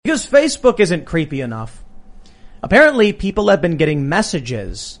Because Facebook isn't creepy enough. Apparently, people have been getting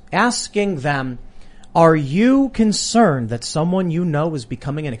messages asking them, are you concerned that someone you know is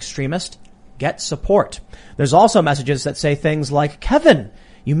becoming an extremist? Get support. There's also messages that say things like, Kevin,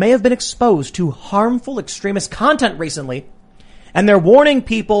 you may have been exposed to harmful extremist content recently. And they're warning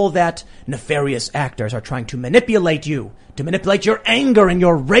people that nefarious actors are trying to manipulate you, to manipulate your anger and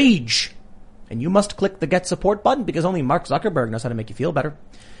your rage. And you must click the get support button because only Mark Zuckerberg knows how to make you feel better.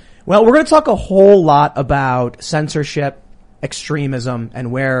 Well, we're going to talk a whole lot about censorship, extremism,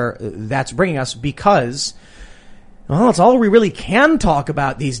 and where that's bringing us because, well, it's all we really can talk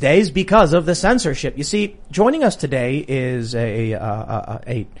about these days because of the censorship. You see, joining us today is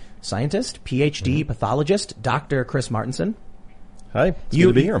a scientist, PhD pathologist, Dr. Chris Martenson. Hi, it's good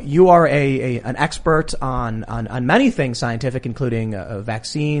to be here. You are an expert on many things scientific, including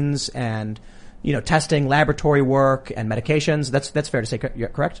vaccines and testing, laboratory work, and medications. That's fair to say,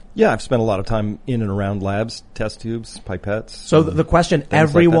 correct? Yeah, I've spent a lot of time in and around labs, test tubes, pipettes. So the question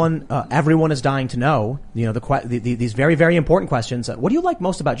everyone is dying to know, these very, very important questions. What do you like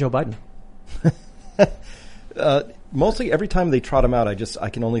most about Joe Biden? Mostly every time they trot him out, I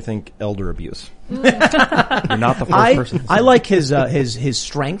can only think elder abuse. You're not the first person. I like his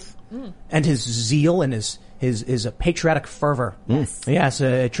strength and his zeal and his patriotic fervor. Yes.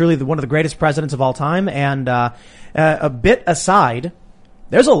 Yes, truly one of the greatest presidents of all time. And a bit aside,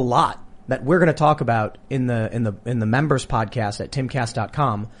 there's a lot that we're going to talk about in the members podcast at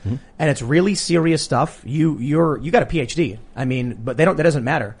timcast.com. Mm-hmm. And it's really serious stuff. You got a PhD. I mean, but that doesn't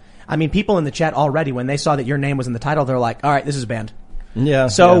matter. I mean, people in the chat already, when they saw that your name was in the title, they're like, all right, this is banned. Yeah.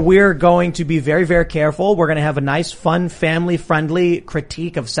 So we're going to be very, very careful. We're going to have a nice, fun, family-friendly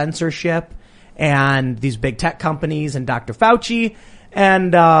critique of censorship and these big tech companies and Dr. Fauci.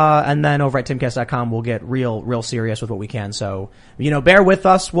 And then over at timcast.com, we'll get real serious with what we can. So, bear with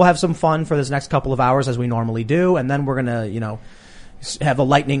us. We'll have some fun for this next couple of hours as we normally do. And then we're going to, have a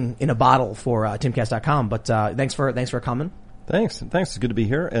lightning in a bottle for timcast.com. But thanks for coming. Thanks. It's good to be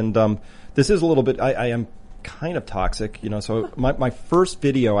here. And this is a little bit, I am kind of toxic, so my first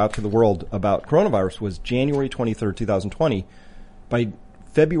video out to the world about coronavirus was January 23rd, 2020. By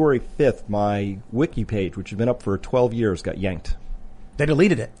February 5th, my wiki page, which had been up for 12 years, got yanked. They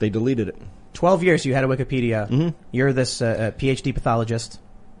deleted it. 12 years you had a Wikipedia. Mm-hmm. You're this PhD pathologist.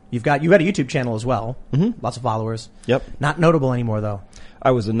 You got a YouTube channel as well. Mm-hmm. Lots of followers. Yep. Not notable anymore, though.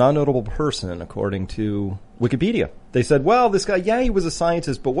 I was a non-notable person, according to Wikipedia. They said, well, this guy, he was a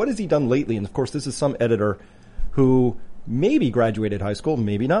scientist, but what has he done lately? And, of course, this is some editor who maybe graduated high school,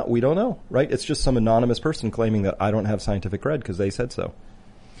 maybe not. We don't know, right? It's just some anonymous person claiming that I don't have scientific cred because they said so.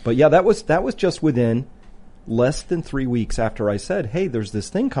 But, yeah, that was just within less than 3 weeks after I said, hey, there's this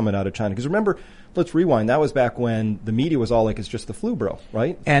thing coming out of China. Because remember, let's rewind. That was back when the media was all like, it's just the flu, bro,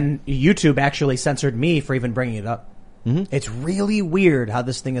 right? And YouTube actually censored me for even bringing it up. Mm-hmm. It's really weird how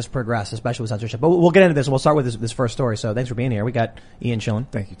this thing has progressed, especially with censorship. But we'll get into this. We'll start with this first story. So thanks for being here. We got Ian chilling.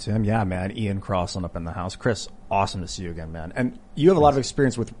 Thank you, Tim. Yeah, man. Ian Crosland up in the house. Chris, awesome to see you again, man. And you have a lot of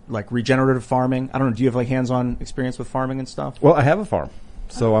experience with like regenerative farming. I don't know. Do you have like hands-on experience with farming and stuff? Well, I have a farm.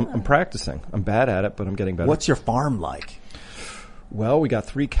 So I'm practicing. I'm bad at it, but I'm getting better. What's your farm like? Well, we got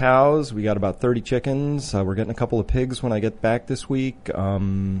 3 cows. We got about 30 chickens. We're getting a couple of pigs when I get back this week.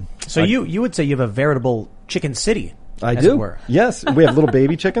 So you would say you have a veritable chicken city. I do. Yes. We have little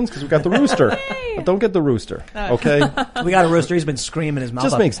baby chickens because we got the rooster. But don't get the rooster. Okay. We got a rooster. He's been screaming his mouth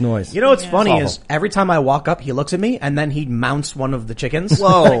Just up. Makes noise. You know what's funny is every time I walk up, he looks at me and then he mounts one of the chickens.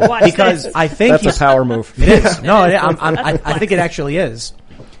 Whoa. Because I think that's a power move. It is. No, I think it actually is.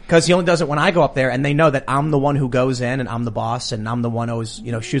 Because he only does it when I go up there and they know that I'm the one who goes in and I'm the boss and I'm the one who always,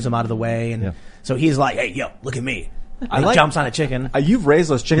 shoos them out of the way. And so he's like, hey, yo, look at me. He jumps on a chicken. You've raised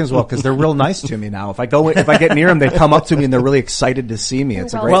those chickens well because they're real nice to me now. If I get near them, they come up to me and they're really excited to see me.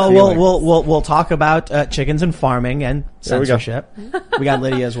 It's a great feeling. We'll talk about chickens and farming and censorship. We got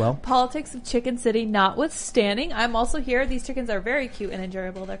Lydia as well. Politics of Chicken City notwithstanding, I'm also here. These chickens are very cute and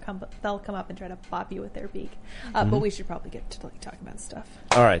enjoyable. They'll come up and try to bop you with their beak. But we should probably get to talking about stuff.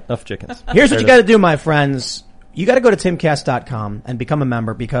 All right, enough chickens. Here's what you got to do, my friends. You got to go to timcast.com and become a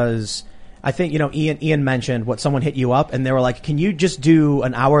member because I think, Ian mentioned what someone hit you up and they were like, can you just do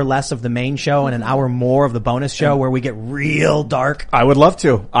an hour less of the main show and an hour more of the bonus show where we get real dark? I would love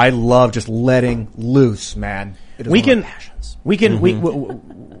to. I love just letting loose, man. It is one of my passions.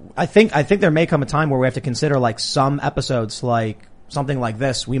 I think there may come a time where we have to consider like some episodes like something like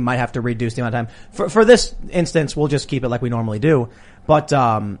this. We might have to reduce the amount of time. For this instance, we'll just keep it like we normally do. But,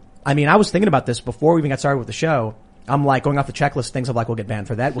 I was thinking about this before we even got started with the show. I'm like going off the checklist things of like, we'll get banned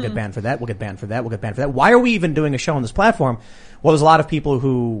for that, we'll get banned for that, we'll get banned for that, we'll get banned for that. Why are we even doing a show on this platform? Well, there's a lot of people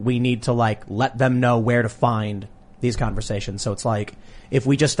who we need to like let them know where to find these conversations. So it's like, if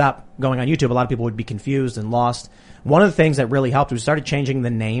we just stop going on YouTube, a lot of people would be confused and lost. One of the things that really helped was we started changing the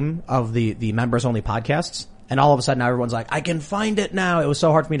name of the members only podcasts. And all of a sudden now everyone's like, I can find it now. It was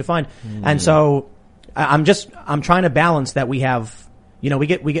so hard for me to find. And so I'm trying to balance that we have, you know, we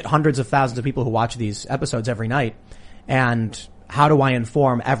get hundreds of thousands of people who watch these episodes every night. And how do I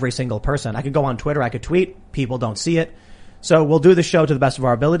inform every single person? I could go on Twitter, I could tweet, people don't see it. So we'll do the show to the best of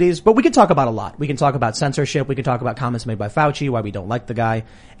our abilities, but we can talk about a lot. We can talk about censorship. We can talk about comments made by Fauci, why we don't like the guy.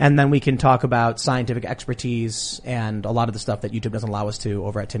 And then we can talk about scientific expertise and a lot of the stuff that YouTube doesn't allow us to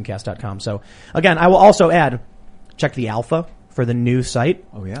over at timcast.com. So again, I will also add, check the alpha for the new site.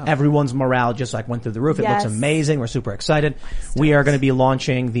 Oh yeah. Everyone's morale just like went through the roof. It Yes. looks amazing. We're super excited. We are going to be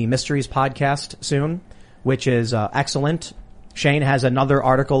launching the Mysteries podcast soon, which is excellent. Shane has another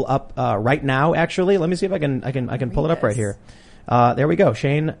article up right now. Actually, let me see if I can pull it up right here. There we go.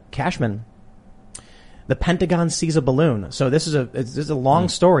 Shane Cashman. The Pentagon sees a balloon. So this is a long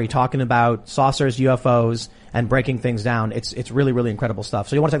story talking about saucers, UFOs, and breaking things down. It's really, really incredible stuff.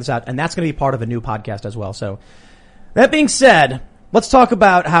 So you want to check this out, and that's going to be part of a new podcast as well. So that being said, let's talk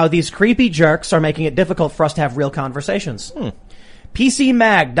about how these creepy jerks are making it difficult for us to have real conversations.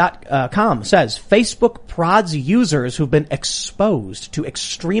 PCMag.com says Facebook prods users who've been exposed to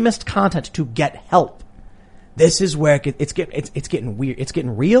extremist content to get help. This is where it's getting weird. It's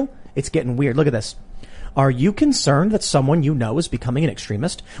getting real. It's getting weird. Look at this. Are you concerned that someone you know is becoming an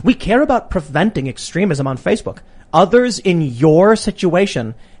extremist? We care about preventing extremism on Facebook. Others in your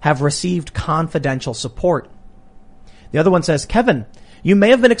situation have received confidential support. The other one says, Kevin, you may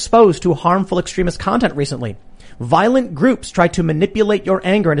have been exposed to harmful extremist content recently. Violent groups try to manipulate your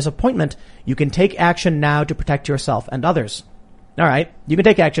anger and disappointment. You can take action now to protect yourself and others. All right. You can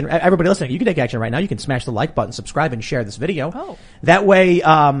take action. Everybody listening, you can take action right now. You can smash the like button, subscribe, and share this video. Oh. That way,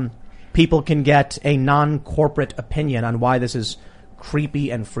 people can get a non-corporate opinion on why this is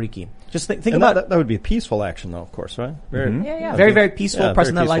creepy and freaky. Just think about that would be a peaceful action, though, of course, right? Very, Yeah. very, very peaceful, Yeah,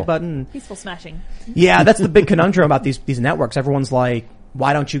 pressing very that like peaceful. button. Peaceful smashing. Yeah, that's the big conundrum about these networks. Everyone's like,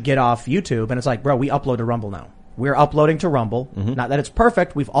 why don't you get off YouTube? And it's like, bro, we upload to Rumble now. We're uploading to Rumble. Not that it's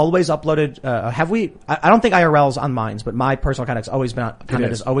perfect. We've always uploaded, have we? I don't think IRL's on Minds, but my personal content has always been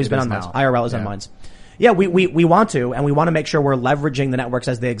on Minds. IRL is on Minds. Yeah, we want to, and we want to make sure we're leveraging the networks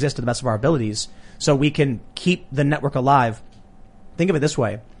as they exist to the best of our abilities so we can keep the network alive. Think of it this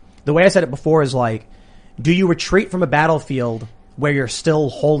way. The way I said it before is like, do you retreat from a battlefield where you're still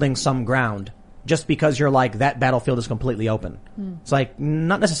holding some ground just because you're like, that battlefield is completely open? It's like,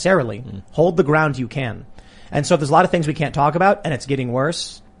 not necessarily. Hold the ground you can. And so if there's a lot of things we can't talk about and it's getting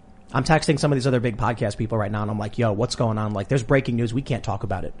worse, I'm texting some of these other big podcast people right now and I'm like, yo, what's going on? Like, there's breaking news. We can't talk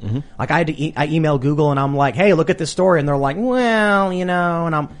about it. Like I email Google and I'm like, hey, look at this story. And they're like, well, you know,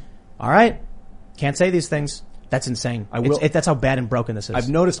 and I'm, all right, can't say these things. That's insane. That's how bad and broken this is. I've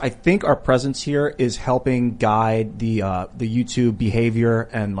noticed, I think our presence here is helping guide the YouTube behavior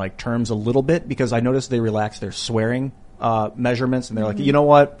and like terms a little bit because I noticed they relax their swearing, measurements and they're like, you know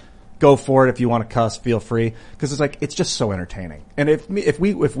what? Go for it. If you want to cuss, feel free. Cause it's like, it's just so entertaining. And if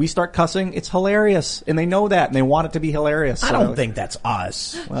we start cussing, it's hilarious. And they know that and they want it to be hilarious. I don't think that's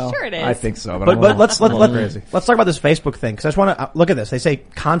us. Well, Sure it is. I think so. But let's crazy. talk about this Facebook thing because I just want to look at this. They say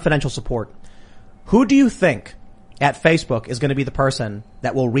confidential support. Who do you think at Facebook is going to be the person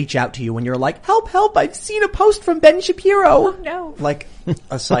that will reach out to you when you're like, help, I've seen a post from Ben Shapiro. Oh, no. Like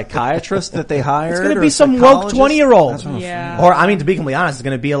a psychiatrist that they hired. It's going to or be a some woke psychologist? 20-year-old. Yeah. Or, I mean, to be completely honest, it's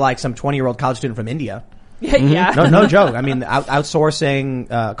going to be like some 20-year-old college student from India. Yeah. No joke. I mean,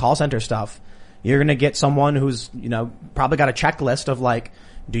 outsourcing, call center stuff. You're going to get someone who's, you know, probably got a checklist of like,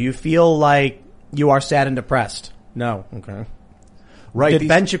 do you feel like you are sad and depressed? No. Okay. Right. Did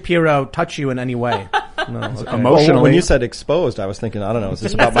Ben Shapiro touch you in any way? No. Okay. Emotionally. Well, when you said exposed, I was thinking, I don't know, is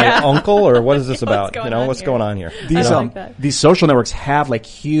this about my uncle or what is this about? going You know, on what's here? going on here? These I like that. these social networks have like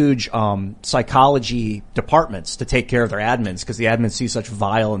huge psychology departments to take care of their admins because the admins see such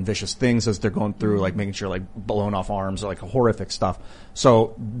vile and vicious things as they're going through, like making sure like blown off arms or like horrific stuff.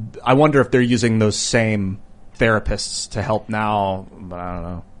 So I wonder if they're using those same therapists to help now, but I don't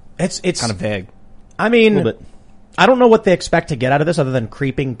know. It's Kind of vague. I mean, A little bit. I don't know what they expect to get out of this other than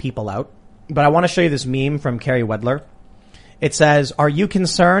creeping people out. But I want to show you this meme from Carrie Wedler. It says, are you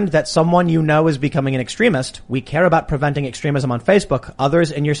concerned that someone you know is becoming an extremist? We care about preventing extremism on Facebook.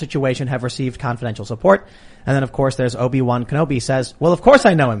 Others in your situation have received confidential support. And then, of course, there's Obi-Wan Kenobi says, well, of course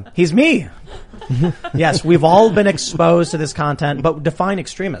I know him. He's me. Yes, we've all been exposed to this content, but define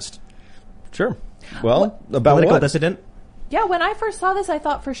extremist. Sure. Well, about Political what? dissident. Yeah, when I first saw this, I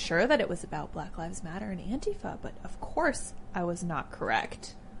thought for sure that it was about Black Lives Matter and Antifa, but of course I was not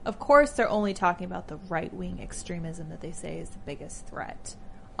correct. Of course they're only talking about the right-wing extremism that they say is the biggest threat.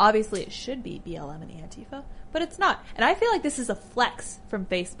 Obviously it should be BLM and Antifa, but it's not. And I feel like this is a flex from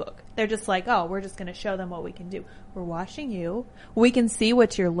Facebook. They're just like, oh, we're just going to show them what we can do. We're watching you. We can see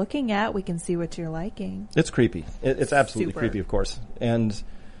what you're looking at. We can see what you're liking. It's creepy. It's absolutely Super. creepy, of course. And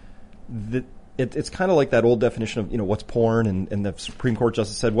it's kind of like that old definition of, what's porn, and the Supreme Court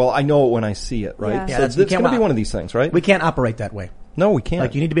justice said, well, I know it when I see it, right? Yeah. Yeah, So that's- you it's can't going to be wa- one of these things, right? We can't operate that way. No, we can't.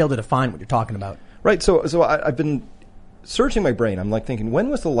 Like, you need to be able to define what you're talking about. Right. So I've been searching my brain. I'm like thinking, when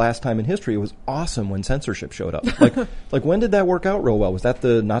was the last time in history it was awesome when censorship showed up? Like when did that work out real well? Was that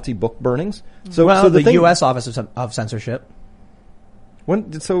the Nazi book burnings? So Well, so the thing- U.S. Office of Censorship,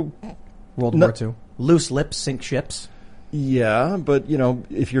 so World No- War II. Loose lips sink ships. yeah, but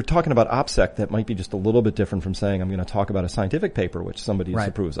if you're talking about OPSEC, that might be just a little bit different from saying I'm going to talk about a scientific paper which somebody Right.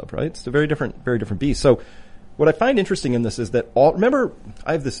 disapproves of, right? It's a very different beast. So what I find interesting in this is that remember,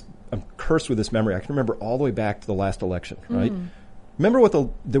 I'm cursed with this memory. I can remember all the way back to the last election, right? Remember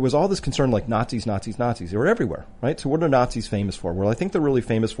there was all this concern like Nazis. They were everywhere, right? So what are Nazis famous for? Well, I think they're really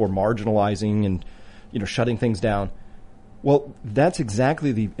famous for marginalizing and, shutting things down. Well, that's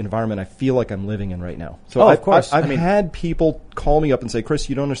exactly the environment I feel like I'm living in right now. So of course. I've had people call me up and say, Chris,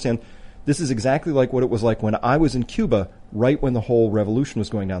 you don't understand. This is exactly like what it was like when I was in Cuba, right when the whole revolution was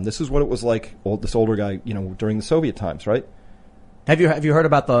going down. This is what it was like, this older guy, during the Soviet times, right? Have you heard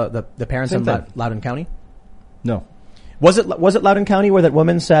about the parents Same in thing. Loudoun County? No. Was it Loudoun County where that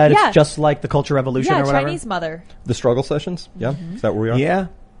woman said Yeah. it's just like the Culture Revolution Yeah, or whatever? Chinese mother. The struggle sessions? Yeah? Is that where we are?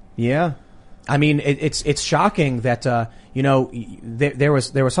 Yeah. I mean, it's shocking that there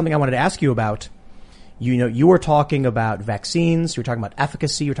was something I wanted to ask you about. You were talking about vaccines. You were talking about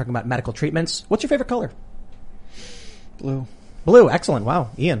efficacy. You were talking about medical treatments. What's your favorite color? Blue. Blue. Excellent. Wow.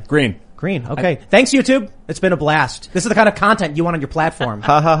 Ian. Green. Green. Okay. Thanks, YouTube. It's been a blast. This is the kind of content you want on your platform.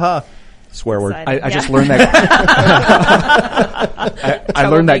 Ha ha ha. Swear word. Exciting. I just Yeah. learned that. I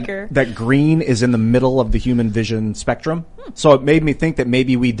learned Troublemaker. that green is in the middle of the human vision spectrum. So it made me think that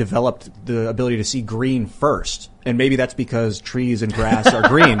maybe we developed the ability to see green first. And maybe that's because trees and grass are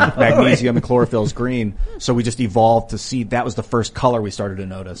green. Magnesium and chlorophyll is green. So we just evolved to see that was the first color we started to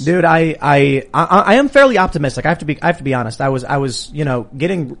notice. Dude, I am fairly optimistic. I have to be honest. I was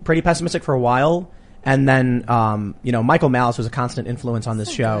getting pretty pessimistic for a while. And then, Michael Malice, who's a constant influence on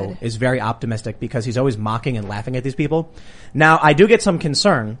this show, good. is very optimistic because he's always mocking and laughing at these people. Now, I do get some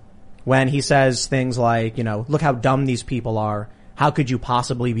concern when he says things like, look how dumb these people are. How could you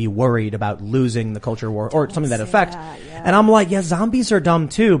possibly be worried about losing the culture war or something to that say effect? that, yeah. And I'm like, yeah, zombies are dumb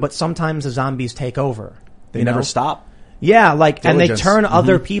too, but sometimes the zombies take over. They never stop. Yeah, and they Diligence. turn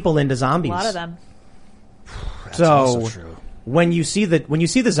other people into zombies. A lot of them. So also true. when you see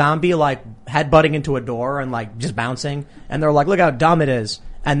the zombie like headbutting into a door and like just bouncing, and they're like, "Look how dumb it is,"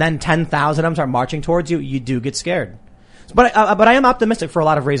 and then 10,000 of them start marching towards you, you do get scared. But I am optimistic for a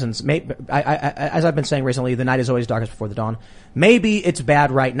lot of reasons. As I've been saying recently, the night is always darkest before the dawn. Maybe it's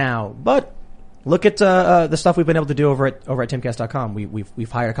bad right now, but look at the stuff we've been able to do over at timcast.com.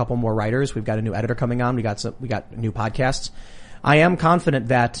 We've hired a couple more writers. We've got a new editor coming on. We got new podcasts. I am confident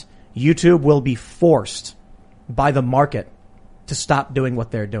that YouTube will be forced by the market to stop doing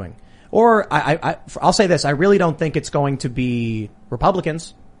what they're doing. Or I'll say this: I really don't think it's going to be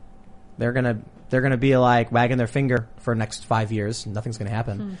Republicans. They're gonna be like wagging their finger for the next 5 years. Nothing's gonna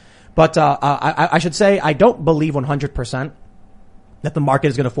happen. But I should say I don't believe 100% that the market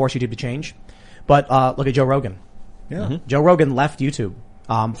is going to force YouTube to change. But look at Joe Rogan. Yeah. Joe Rogan left YouTube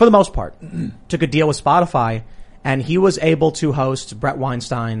for the most part. Took a deal with Spotify, and he was able to host Brett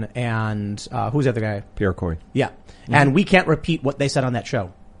Weinstein and who's the other guy? Pierre Corey. Yeah. And we can't repeat what they said on that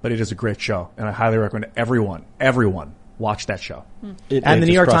show. But it is a great show, and I highly recommend everyone watch that show. And the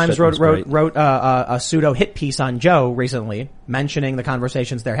New York Times wrote a pseudo hit piece on Joe recently, mentioning the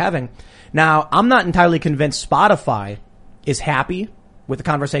conversations they're having. Now, I'm not entirely convinced Spotify is happy with the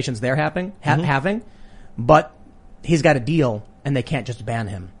conversations they're having, but he's got a deal, and they can't just ban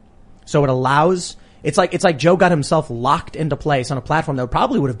him. So it allows. It's like Joe got himself locked into place on a platform that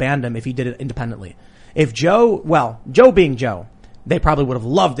probably would have banned him if he did it independently. If Joe being Joe, they probably would have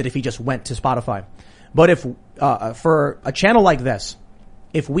loved it if he just went to Spotify. But if, for a channel like this,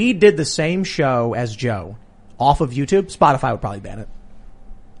 if we did the same show as Joe off of YouTube, Spotify would probably ban it.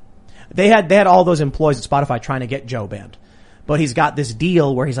 They had all those employees at Spotify trying to get Joe banned. But he's got this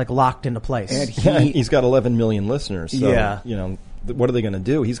deal where he's like locked into place. And He's got 11 million listeners. So, Yeah. what are they going to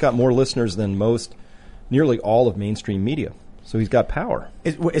do? He's got more listeners than nearly all of mainstream media. So he's got power.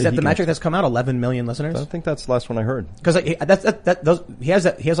 Is that the metric that's come out? 11 million listeners? I think that's the last one I heard. Because he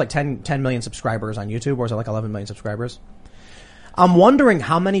has like 10 million subscribers on YouTube, or is it like 11 million subscribers? I'm wondering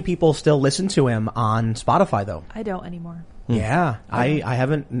how many people still listen to him on Spotify, though. I don't anymore. Yeah, I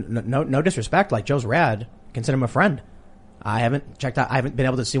haven't. No disrespect. Like, Joe's rad. Consider him a friend. I haven't checked out. I haven't been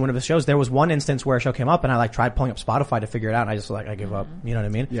able to see one of his shows. There was one instance where a show came up, and I like tried pulling up Spotify to figure it out, and I give up. You know what I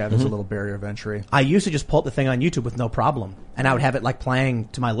mean? Yeah, there's a little barrier of entry. I used to just pull up the thing on YouTube with no problem, and I would have it like playing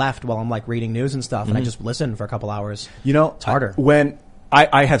to my left while I'm like reading news and stuff, and I just listen for a couple hours. You know, it's harder. When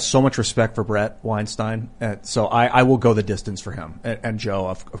I have so much respect for Brett Weinstein, so I will go the distance for him and Joe,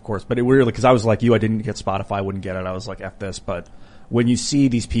 of course. But it really, because I was like you, I didn't get Spotify, I wouldn't get it. I was like, F this. But when you see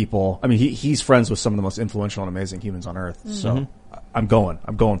these people, I mean, he's friends with some of the most influential and amazing humans on earth. So I'm going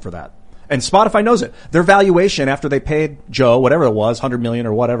for that. And Spotify knows it. Their valuation after they paid Joe, whatever it was, 100 million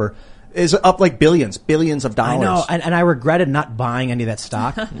or whatever, is up like billions of dollars. I know, and I regretted not buying any of that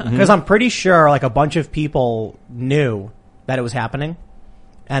stock because I'm pretty sure like a bunch of people knew that it was happening,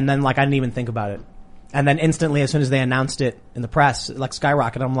 and then like I didn't even think about it, and then instantly as soon as they announced it in the press, it like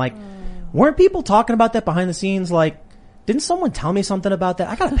skyrocketed. I'm like, weren't people talking about that behind the scenes? Like, didn't someone tell me something about that?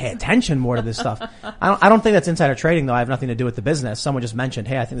 I gotta pay attention more to this stuff. I don't think that's insider trading though. I have nothing to do with the business. Someone just mentioned,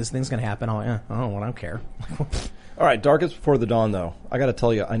 hey, I think this thing's gonna happen. I'm like, I don't care. All right, Darkest Before the Dawn, though. I got to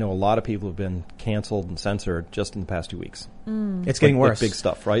tell you, I know a lot of people have been canceled and censored just in the past 2 weeks. It's getting worse. Big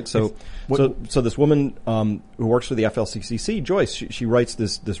stuff, right? So this woman who works for the FLCCC, Joyce, she writes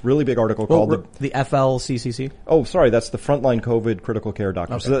this really big article called the FLCCC. Oh, sorry, that's the Frontline COVID Critical Care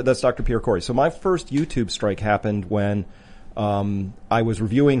Doctor. Okay. So that's Dr. Pierre Corey. So my first YouTube strike happened when I was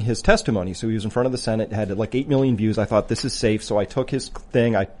reviewing his testimony. So he was in front of the Senate, had like 8 million views. I thought this is safe, so I took his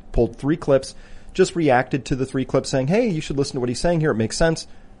thing, I pulled 3 clips. Just reacted to the 3 clips saying, hey, you should listen to what he's saying here. It makes sense.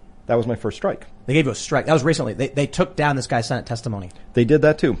 That was my first strike. They gave you a strike. That was recently. They took down this guy's Senate testimony. They did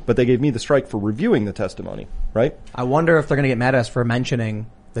that too, but they gave me the strike for reviewing the testimony, right? I wonder if they're going to get mad at us for mentioning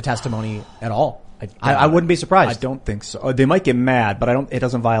the testimony at all. I wouldn't be surprised. I don't think so. They might get mad, but it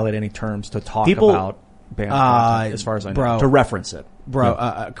doesn't viate any terms to talk about banned content, as far as I know, to reference it.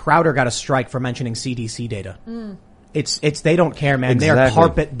 Crowder got a strike for mentioning CDC data. They don't care, man. Exactly. They are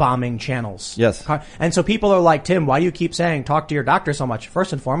carpet bombing channels. Yes. And so people are like, Tim, why do you keep saying talk to your doctor so much?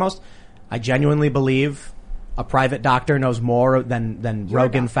 First and foremost, I genuinely believe a private doctor knows more than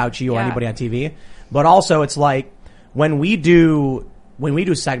Rogan, Fauci, or anybody on TV. But also it's like when we do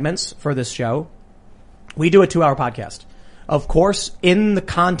segments for this show, we do a 2-hour podcast. Of course, in the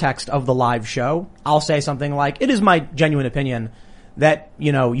context of the live show, I'll say something like, it is my genuine opinion that,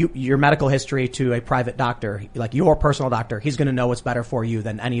 you know, your medical history to a private doctor, like your personal doctor, he's going to know what's better for you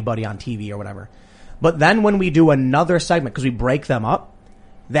than anybody on TV or whatever. But then when we do another segment, because we break them up,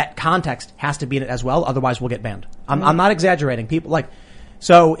 that context has to be in it as well. Otherwise we'll get banned. I'm not exaggerating. People like,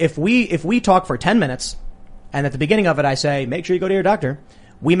 so if we talk for 10 minutes and at the beginning of it, I say, make sure you go to your doctor.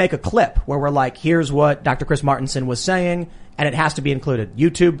 We make a clip where we're like, here's what Dr. Chris Martenson was saying, and it has to be included.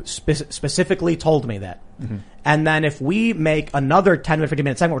 YouTube specifically told me that. Mm-hmm. And then if we make another 10 minute, 15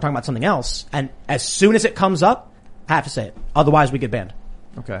 minute segment, we're talking about something else, and as soon as it comes up, I have to say it. Otherwise we get banned.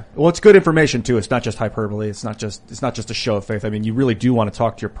 Okay. Well, it's good information too. It's not just hyperbole. It's not just a show of faith. I mean, you really do want to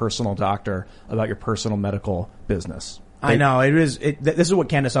talk to your personal doctor about your personal medical business. I know this is what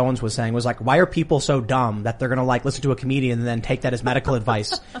Candace Owens was saying, was like, why are people so dumb that they're going to like listen to a comedian and then take that as medical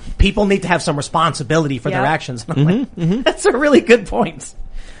advice? People need to have some responsibility for their actions. And I'm like, that's a really good point.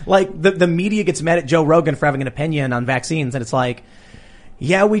 Like the media gets mad at Joe Rogan for having an opinion on vaccines, and it's like,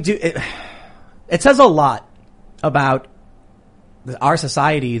 yeah, we do. It says a lot about our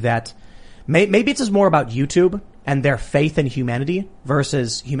society that maybe it's just more about YouTube and their faith in humanity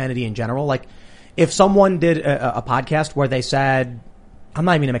versus humanity in general. Like, if someone did a podcast where they said, I'm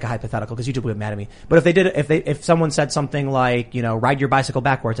not even gonna make a hypothetical because YouTube would get mad at me, but if someone said something like, you know, ride your bicycle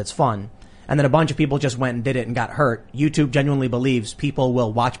backwards, it's fun, and then a bunch of people just went and did it and got hurt, YouTube genuinely believes people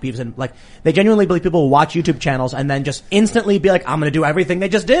will watch people, and like, they genuinely believe people will watch YouTube channels and then just instantly be like, I'm gonna do everything they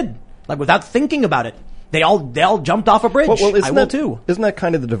just did, like without thinking about it. They all jumped off a bridge. Well, I will too. Isn't that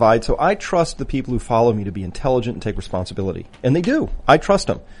kind of the divide? So I trust the people who follow me to be intelligent and take responsibility, and they do. I trust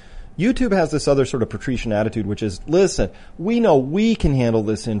them. YouTube has this other sort of patrician attitude, which is, listen, we know we can handle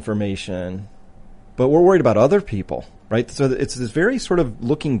this information, but we're worried about other people, right? So it's this very sort of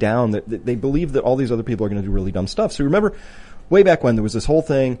looking down that they believe that all these other people are going to do really dumb stuff. So remember, way back when there was this whole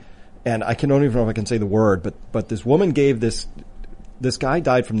thing, and I don't even know if I can say the word, but this woman gave this guy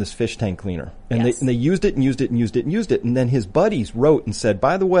died from this fish tank cleaner, and they used it and used it and used it and used it, and then his buddies wrote and said,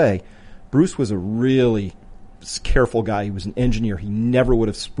 by the way, Bruce was a really careful guy. He was an engineer. He never would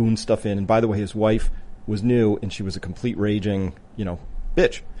have spooned stuff in. And by the way, his wife was new and she was a complete raging,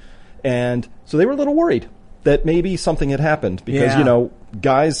 bitch. And so they were a little worried that maybe something had happened because,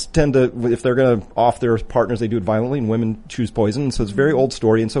 guys tend to, if they're going to off their partners, they do it violently, and women choose poison. And so it's a very old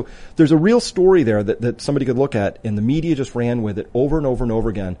story. And so there's a real story there that somebody could look at, and the media just ran with it over and over and over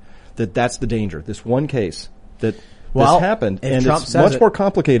again, that's the danger. This one case that this happened, and Trump it's much more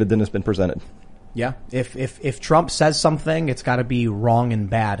complicated than it's been presented. Yeah. If Trump says something, it's got to be wrong and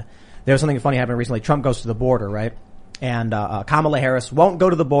bad. There was something funny happened recently. Trump goes to the border, right? And Kamala Harris won't go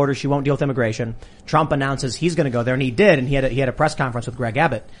to the border. She won't deal with immigration. Trump announces he's going to go there, and he did. And he had a press conference with Greg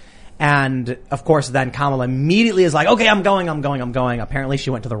Abbott. And of course, then Kamala immediately is like, "Okay, I'm going." Apparently, she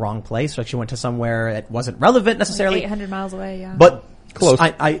went to the wrong place. Like she went to somewhere that wasn't relevant necessarily. Like 800 miles away. Yeah, but close.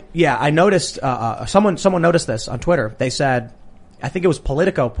 I noticed. Someone noticed this on Twitter. They said, I think it was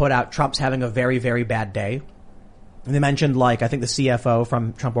Politico put out Trump's having a very, very bad day. And they mentioned, I think the CFO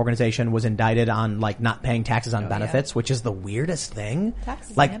from Trump Organization was indicted on, not paying taxes on benefits, which is the weirdest thing.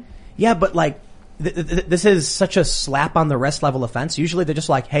 Taxes, man. Yeah, but, this is such a slap on the wrist level offense. Usually they're just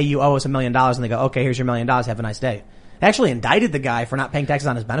like, hey, you owe us $1 million. And they go, okay, here's your $1 million. Have a nice day. They actually indicted the guy for not paying taxes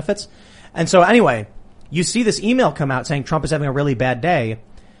on his benefits. And so anyway, you see this email come out saying Trump is having a really bad day.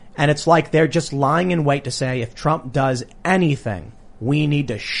 And it's like they're just lying in wait to say if Trump does anything, we need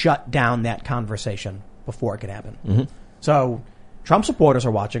to shut down that conversation before it could happen. Mm-hmm. So Trump supporters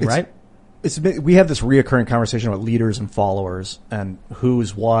are watching, right? We have this reoccurring conversation about leaders and followers and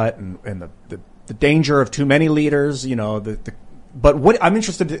who's what and the danger of too many leaders, but what I'm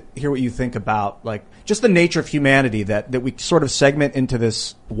interested to hear what you think about just the nature of humanity that we sort of segment into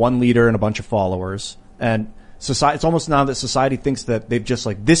this one leader and a bunch of followers, and society. It's almost now that society thinks that they've just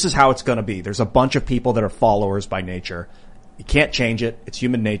this is how it's going to be. There's a bunch of people that are followers by nature. You can't change it. It's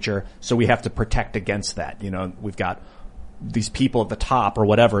human nature. So we have to protect against that. We've got these people at the top or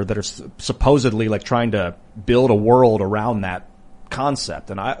whatever that are supposedly trying to build a world around that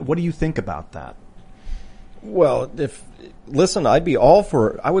concept. And what do you think about that? Well, I'd be all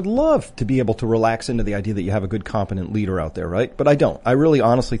for it. I would love to be able to relax into the idea that you have a good, competent leader out there, right? But I don't. I really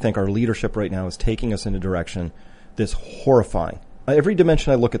honestly think our leadership right now is taking us in a direction that's horrifying. Every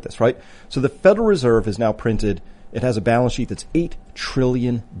dimension I look at this, right? So the Federal Reserve is now printed. It has a balance sheet that's $8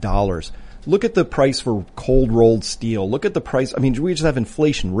 trillion. Look at the price for cold rolled steel. Look at the price. I mean, we just have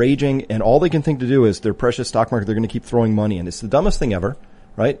inflation raging, and all they can think to do is their precious stock market, they're going to keep throwing money in. It's the dumbest thing ever,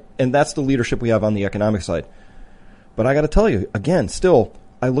 right? And that's the leadership we have on the economic side. But I got to tell you, again, still,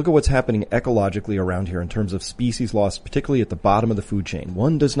 I look at what's happening ecologically around here in terms of species loss, particularly at the bottom of the food chain.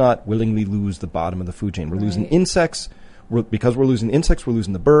 One does not willingly lose the bottom of the food chain. We're losing insects. Because we're losing insects, we're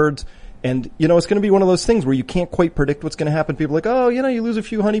losing the birds. And, it's going to be one of those things where you can't quite predict what's going to happen. People are like, oh, you lose a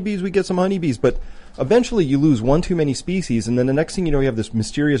few honeybees, we get some honeybees. But eventually you lose one too many species, and then the next thing you know, you have this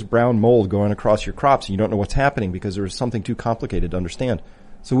mysterious brown mold going across your crops, and you don't know what's happening because there's something too complicated to understand.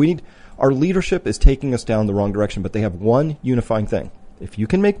 So our leadership is taking us down the wrong direction, but they have one unifying thing. If you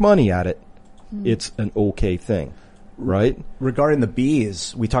can make money at it, it's an okay thing, right? Regarding the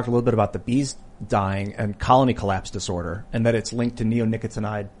bees, we talked a little bit about the bees dying and colony collapse disorder, and that it's linked to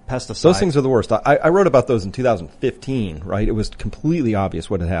neonicotinoid pesticides. Those things are the worst. I wrote about those in 2015, right? It was completely obvious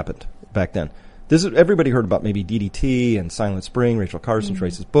what had happened back then. Everybody heard about maybe DDT and Silent Spring, Rachel Carson,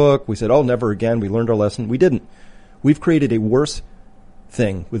 Trace's book. We said, oh, never again. We learned our lesson. We didn't. We've created a worse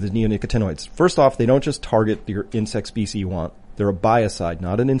thing with the neonicotinoids. First off, they don't just target your insect species you want. They're a biocide,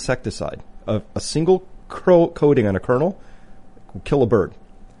 not an insecticide. A single coating on a kernel will kill a bird.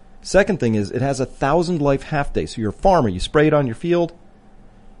 Second thing is it has 1,000 life half-day. So you're a farmer, you spray it on your field.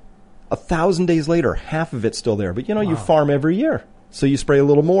 1,000 days later, half of it's still there. But you farm every year. So you spray a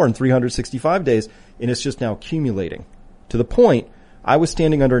little more in 365 days, and it's just now accumulating. To the point, I was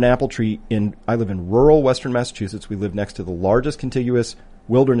standing under an apple tree I live in rural western Massachusetts. We live next to the largest contiguous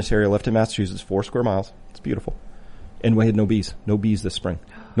wilderness area left in Massachusetts, 4 square miles. It's beautiful. And we had no bees this spring.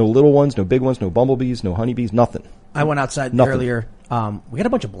 No little ones, no big ones, no bumblebees, no honeybees, nothing. I went outside earlier. We had a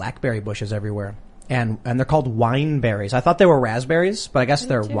bunch of blackberry bushes everywhere, and they're called wine berries. I thought they were raspberries, but I guess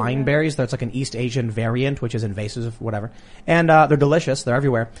they're wine berries. That's like an East Asian variant, which is invasive, whatever. And they're delicious. They're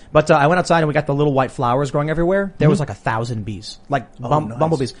everywhere. But I went outside and we got the little white flowers growing everywhere. There was 1,000 bees, nice.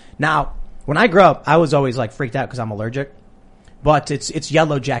 Bumblebees. Now, when I grew up, I was always freaked out because I'm allergic. But it's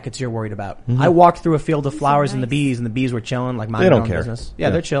yellow jackets you're worried about. Mm-hmm. I walked through a field of flowers and the bees were chilling minding their own care. Business.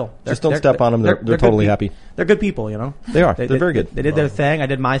 Yeah, they're chill. Just don't step on them. They're totally happy. They're good people, They are. They're very good. They did their thing. I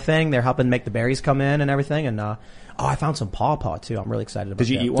did my thing. They're helping make the berries come in and everything. And I found some pawpaw too. I'm really excited about that.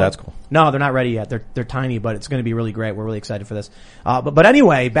 Did you eat one? That's cool. No, they're not ready yet. They're tiny, but it's going to be really great. We're really excited for this. But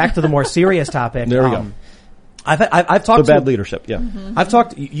anyway, back to the more serious topic. There we go. I've talked So to bad leadership, yeah. I've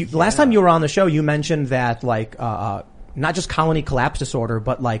talked. Last time you were on the show, you mentioned that like not just colony collapse disorder,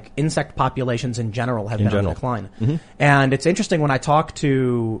 but like insect populations in general have been on decline. And it's interesting when I talk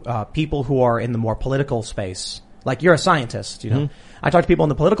to people who are in the more political space. Like you're a scientist, you know. I talk to people in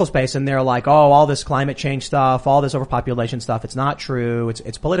the political space, and they're like, "Oh, all this climate change stuff, all this overpopulation stuff, it's not true.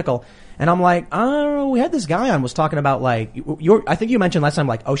 It's political." And I'm like, "Oh, we had this guy on was talking about like I think you mentioned last time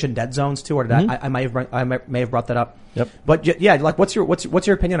like ocean dead zones too, or did I may have brought that up." Yep. But yeah, like what's your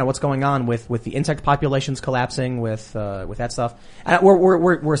opinion on what's going on with the insect populations collapsing with that stuff? And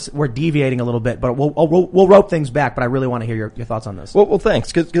we're deviating a little bit, but we'll rope things back. But I really want to hear your thoughts on this. Well,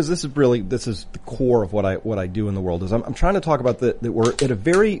 thanks, because this is the core of what I do in the world. Is I'm trying to talk about that we're at a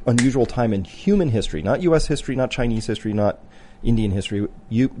very unusual time in human history, not U.S. history, not Chinese history, not Indian history,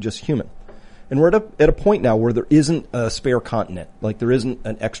 just human. And we're at a point now where there isn't a spare continent, like there isn't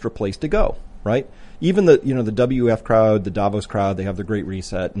an extra place to go, right? Even the WF crowd, the Davos crowd, they have the Great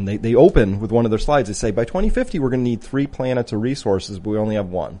Reset, and they open with one of their slides. They say by 2050 we're going to need 3 planets of resources, but we only have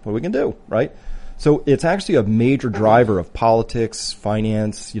 1. What we can do, right? So it's actually a major driver of politics,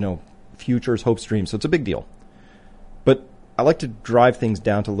 finance, futures, hopes, dreams. So it's a big deal. But I like to drive things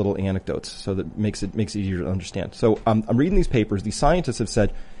down to little anecdotes so that makes it easier to understand. So I'm reading these papers. These scientists have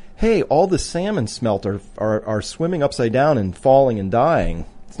said, hey, all the salmon smelt are swimming upside down and falling and dying.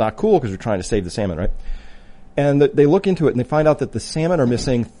 It's not cool because we're trying to save the salmon, right? And they look into it and they find out that the salmon are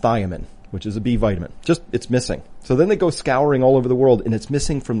missing thiamine, which is a B vitamin. It's missing. So then they go scouring all over the world, and it's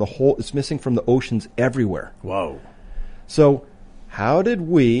missing from the oceans everywhere. Whoa. So how did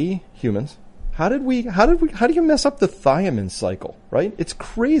we, humans, how do you mess up the thiamine cycle, right? It's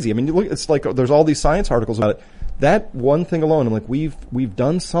crazy. I mean, you look, it's like there's all these science articles about it. That one thing alone, I'm like, we've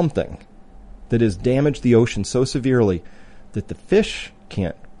done something that has damaged the ocean so severely that the fish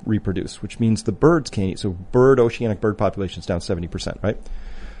can't reproduce, which means the birds can't eat. So oceanic bird population's down 70%, right?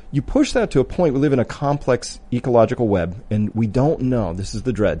 You push that to a point, we live in a complex ecological web, and we don't know, this is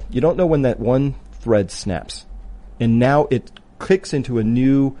the dread, you don't know when that one thread snaps. And now it kicks into a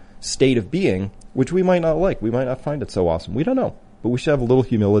new state of being, which we might not like. We might not find it so awesome. We don't know. But we should have a little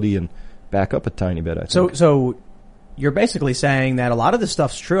humility and back up a tiny bit, I think. So you're basically saying that a lot of this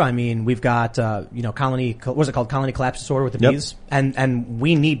stuff's true. I mean, we've got, colony collapse disorder with the bees, and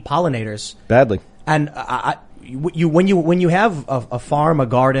we need pollinators badly. And when you have a farm, a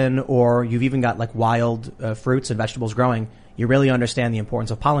garden, or you've even got like wild fruits and vegetables growing, you really understand the importance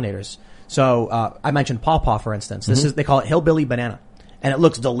of pollinators. So I mentioned pawpaw, for instance. They call it hillbilly banana, and it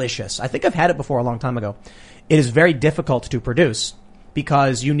looks delicious. I think I've had it before a long time ago. It is very difficult to produce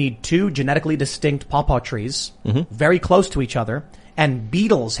because you need 2 genetically distinct pawpaw trees very close to each other, and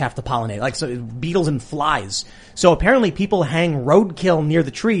beetles have to pollinate, beetles and flies. So apparently people hang roadkill near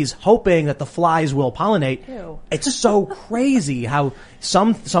the trees hoping that the flies will pollinate. Ew. It's just so crazy how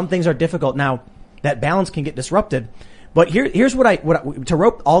some things are difficult. Now, that balance can get disrupted. But here's what to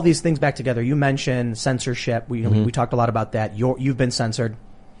rope all these things back together. You mentioned censorship. We talked a lot about that. You've been censored.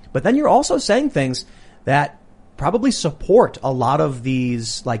 But then you're also saying things that probably support a lot of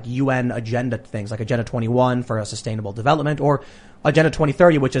these like UN agenda things, like Agenda 21 for a sustainable development, or Agenda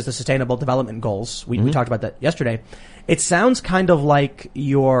 2030, which is the sustainable development goals. We talked about that yesterday. It sounds kind of like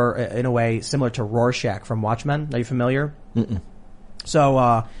you're, in a way, similar to Rorschach from Watchmen. Are you familiar? Mm-mm.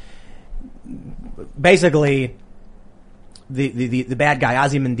 So, basically, the bad guy,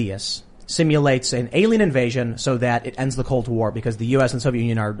 Ozymandias, simulates an alien invasion so that it ends the Cold War, because the U.S. and Soviet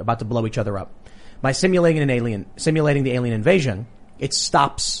Union are about to blow each other up. By simulating the alien invasion, it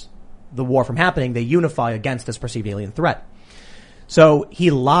stops the war from happening. They unify against this perceived alien threat. So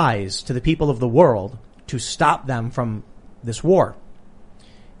he lies to the people of the world to stop them from this war.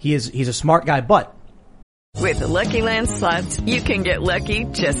 He's a smart guy, but with the Lucky Land Slots, you can get lucky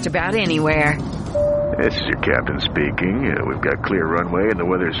just about anywhere. This is your captain speaking. We've got clear runway and the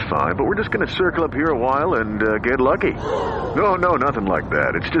weather's fine, but we're just going to circle up here a while and get lucky. No, nothing like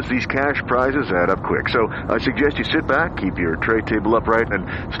that. It's just these cash prizes add up quick. So I suggest you sit back, keep your tray table upright,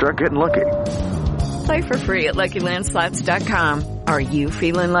 and start getting lucky. Play for free at LuckyLandSlots.com. Are you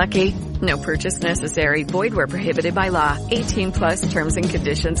feeling lucky? No purchase necessary. Void where prohibited by law. 18+ terms and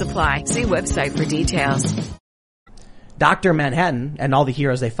conditions apply. See website for details. Dr. Manhattan and all the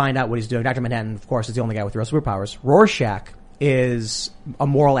heroes, they find out what he's doing. Dr. Manhattan, of course, is the only guy with real superpowers. Rorschach is a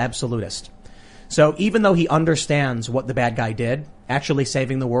moral absolutist. So even though he understands what the bad guy did, actually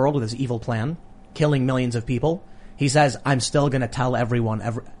saving the world with his evil plan, killing millions of people, he says, I'm still going to tell everyone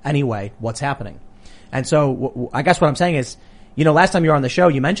anyway what's happening. And so I guess what I'm saying is, last time you were on the show,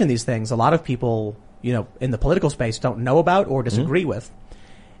 you mentioned these things. A lot of people, in the political space don't know about or disagree with.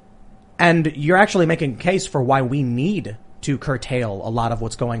 And you're actually making a case for why we need to curtail a lot of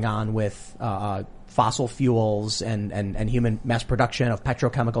what's going on with fossil fuels and human mass production of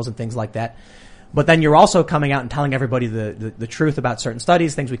petrochemicals and things like that. But then you're also coming out and telling everybody the truth about certain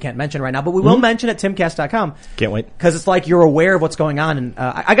studies, things we can't mention right now. But we will mention at timcast.com. Can't wait. Because it's like you're aware of what's going on. And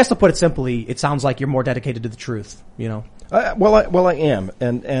I guess to put it simply, it sounds like you're more dedicated to the truth, you know? Well, I am.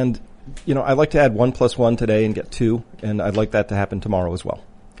 And you know, I like to add 1 + 1 today and get 2. And I'd like that to happen tomorrow as well.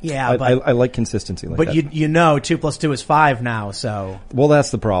 Yeah, I like consistency like that. But you know 2 + 2 is 5 now, so. Well,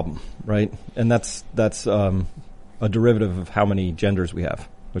 that's the problem, right? And that's a derivative of how many genders we have,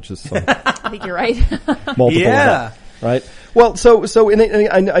 which is I think you're right. multiple Yeah. of that, right? Well,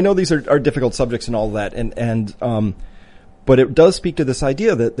 I know these are difficult subjects and all that, but it does speak to this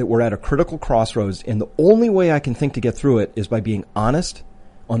idea that we're at a critical crossroads, and the only way I can think to get through it is by being honest,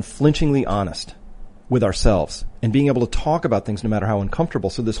 unflinchingly honest with ourselves, and being able to talk about things no matter how uncomfortable.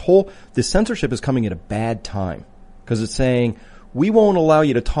 So this censorship is coming at a bad time, because it's saying, we won't allow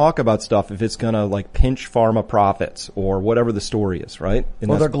you to talk about stuff if it's gonna like pinch pharma profits or whatever the story is, right?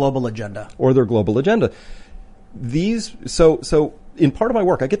 Or their global agenda. So in part of my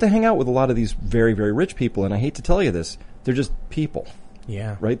work, I get to hang out with a lot of these very, very rich people, and I hate to tell you this, they're just people.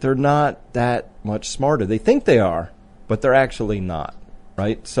 Yeah. Right? They're not that much smarter. They think they are, but they're actually not.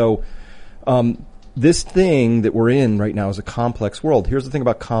 Right? So, this thing that we're in right now is a complex world. Here's the thing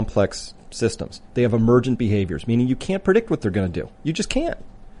about complex systems. They have emergent behaviors, meaning you can't predict what they're going to do. You just can't.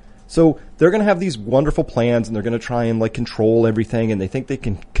 So they're going to have these wonderful plans, and they're going to try and like control everything, and they think they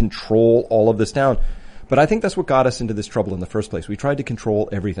can control all of this down. But I think that's what got us into this trouble in the first place. We tried to control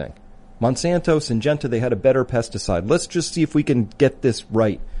everything. Monsanto, Syngenta, they had a better pesticide. Let's just see if we can get this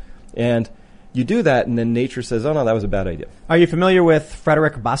right. And you do that, and then nature says, oh no, that was a bad idea. Are you familiar with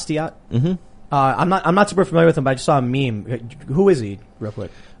Frederick Bastiat? Mm-hmm. I'm not super familiar with him, but I just saw a meme. Who is he, real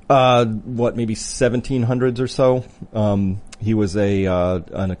quick? Maybe 1700s or so. He was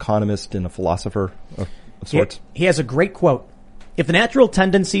an economist and a philosopher of sorts. He has a great quote. If the natural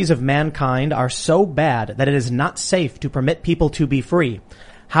tendencies of mankind are so bad that it is not safe to permit people to be free,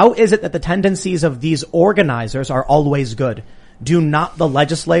 how is it that the tendencies of these organizers are always good? Do not the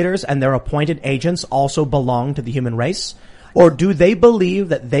legislators and their appointed agents also belong to the human race? Or do they believe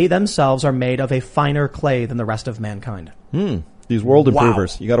that they themselves are made of a finer clay than the rest of mankind? These world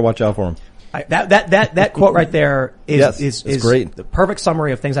improvers. You got to watch out for them. That quote right there is great. The perfect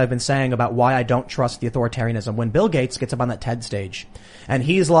summary of things I've been saying about why I don't trust the authoritarianism. When Bill Gates gets up on that TED stage and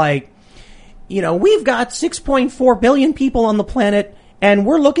he's like, you know, we've got 6.4 billion people on the planet, and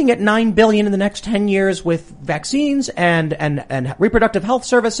we're looking at 9 billion in the next 10 years with vaccines and reproductive health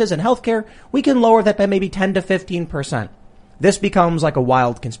services and healthcare. We can lower that by maybe 10 to 15%. This becomes like a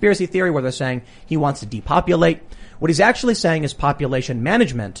wild conspiracy theory where they're saying he wants to depopulate. What he's actually saying is population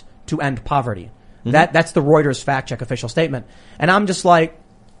management to end poverty. Mm-hmm. That's the Reuters fact check official statement. And I'm just like,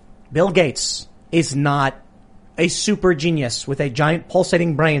 Bill Gates is not a super genius with a giant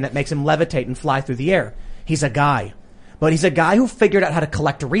pulsating brain that makes him levitate and fly through the air. He's a guy. But he's a guy who figured out how to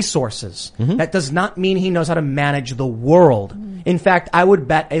collect resources. Mm-hmm. That does not mean he knows how to manage the world. Mm-hmm. In fact, I would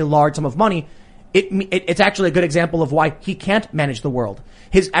bet a large sum of money it's actually a good example of why he can't manage the world.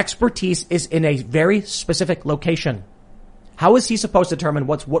 His expertise is in a very specific location. How is he supposed to determine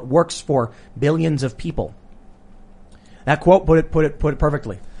what works for billions of people? That quote put it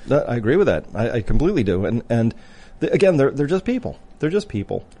perfectly. I agree with that. I completely do. And again, they're just people. They're just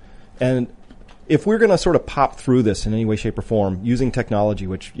people. And if we're going to sort of pop through this in any way, shape, or form using technology,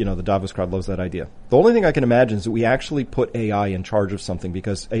 which, you know, the Davos crowd loves that idea. The only thing I can imagine is that we actually put AI in charge of something,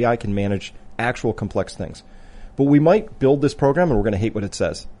 because AI can manage actual complex things. But we might build this program and we're going to hate what it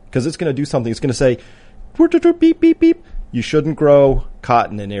says, because it's going to do something. It's going to say, beep, beep, beep. You shouldn't grow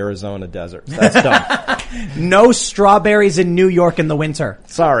cotton in Arizona desert. That's dumb. No strawberries in New York in the winter.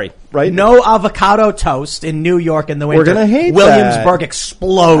 Sorry, right? No avocado toast in New York in the winter. We're going to hate Williamsburg that.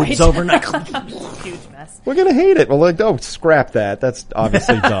 explodes overnight. Huge mess. We're going to hate it. We're like, oh, scrap that. That's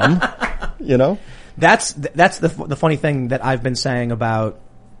obviously dumb. You know? That's the funny thing that I've been saying about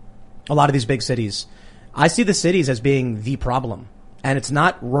a lot of these big cities. I see the cities as being the problem, and it's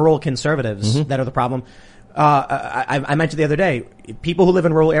not rural conservatives that are the problem. I mentioned the other day, people who live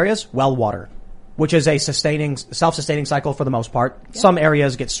in rural areas, well water, which is a self-sustaining cycle for the most part. Yeah. Some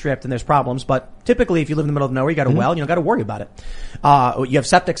areas get stripped and there's problems, but typically if you live in the middle of nowhere, you got a well, you don't got to worry about it. You have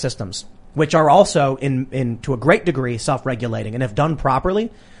septic systems, which are also to a great degree self-regulating, and if done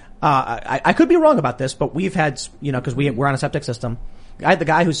properly, I could be wrong about this, but we've had, you know, cause we're on a septic system. I had the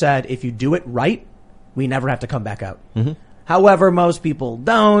guy who said, if you do it right, we never have to come back out. Mm-hmm. However, most people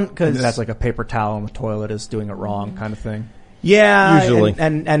don't, because that's like a paper towel in the toilet is doing it wrong kind of thing. Yeah, Usually.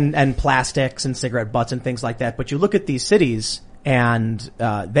 and plastics and cigarette butts and things like that. But you look at these cities, and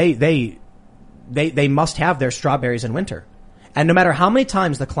they must have their strawberries in winter. And no matter how many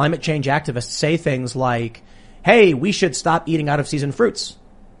times the climate change activists say things like, "Hey, we should stop eating out of season fruits,"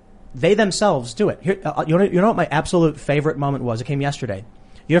 they themselves do it. Here, you know what my absolute favorite moment was? It came yesterday.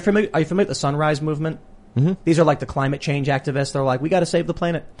 Are you familiar with the Sunrise Movement? Mm-hmm. These are like the climate change activists. They're like, we got to save the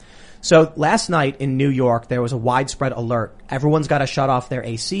planet. So last night in New York, there was a widespread alert. Everyone's got to shut off their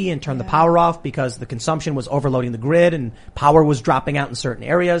AC and turn the power off because the consumption was overloading the grid and power was dropping out in certain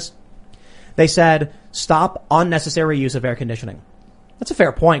areas. They said, stop unnecessary use of air conditioning. That's a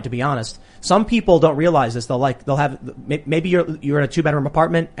fair point, to be honest. Some people don't realize this. They'll have, maybe you're in a 2-bedroom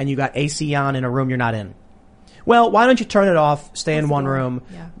apartment and you got AC on in a room you're not in. Well, why don't you turn it off, stay in one room,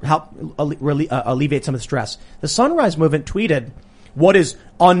 help alleviate some of the stress? The Sunrise Movement tweeted, what is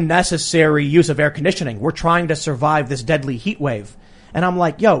unnecessary use of air conditioning? We're trying to survive this deadly heat wave. And I'm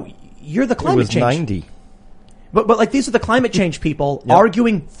like, yo, you're the climate change. It was 90. But like, these are the climate change people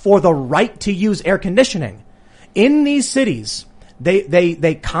arguing for the right to use air conditioning. In these cities,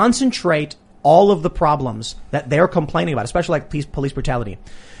 they concentrate all of the problems that they're complaining about, especially like police brutality.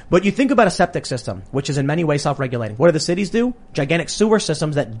 But you think about a septic system, which is in many ways self-regulating. What do the cities do? Gigantic sewer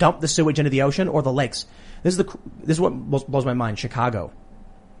systems that dump the sewage into the ocean or the lakes. This is what blows my mind. Chicago.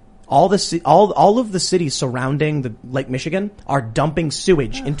 All of the cities surrounding the Lake Michigan are dumping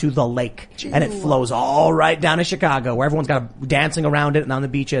sewage into the lake. And it flows all right down to Chicago, where everyone's got dancing around it and on the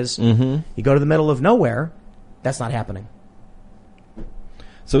beaches. Mm-hmm. You go to the middle of nowhere, that's not happening.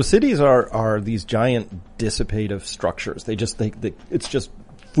 So cities are these giant dissipative structures. It's just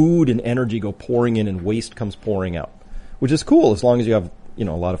food and energy go pouring in and waste comes pouring out, which is cool as long as you have, a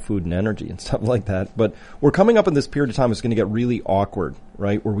lot of food and energy and stuff like that. But we're coming up in this period of time. It's going to get really awkward,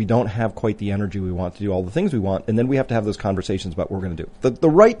 right? Where we don't have quite the energy we want to do all the things we want. And then we have to have those conversations about what we're going to do. The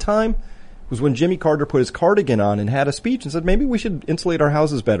right time was when Jimmy Carter put his cardigan on and had a speech and said, maybe we should insulate our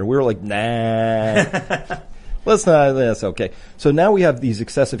houses better. We were like, nah. Let's not, that's okay. So now we have these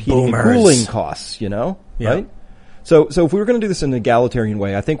excessive heating and cooling costs, right? So if we were going to do this in an egalitarian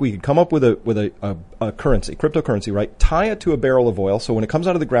way, I think we could come up with a currency, cryptocurrency, right? Tie it to a barrel of oil. So when it comes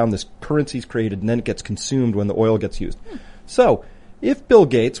out of the ground, this currency is created and then it gets consumed when the oil gets used. So if Bill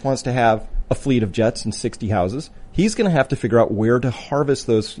Gates wants to have a fleet of jets and 60 houses, he's going to have to figure out where to harvest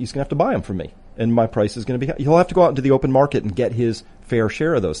those. He's going to have to buy them from me. And my price is going to be, he'll have to go out into the open market and get his fair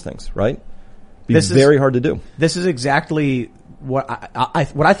share of those things, right? It's very hard to do. This is exactly what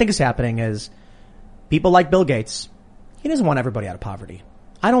I think is happening is people like Bill Gates, he doesn't want everybody out of poverty.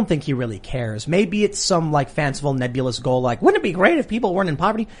 I don't think he really cares. Maybe it's some like fanciful nebulous goal like, wouldn't it be great if people weren't in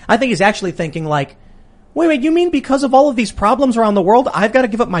poverty? I think he's actually thinking like, wait, you mean because of all of these problems around the world, I've got to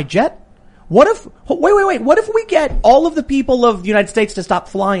give up my jet? What if we get all of the people of the United States to stop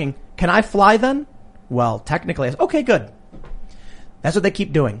flying? Can I fly then? Well, technically, okay, good. That's what they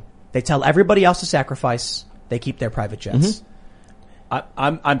keep doing. They tell everybody else to sacrifice. They keep their private jets.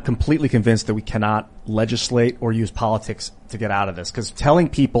 Mm-hmm. I'm completely convinced that we cannot legislate or use politics to get out of this, because telling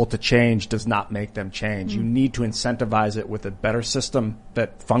people to change does not make them change. You need to incentivize it with a better system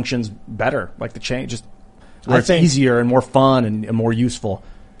that functions better, like the change, just where it's easier and more fun and more useful.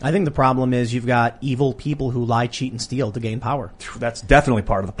 I think the problem is you've got evil people who lie, cheat, and steal to gain power. That's definitely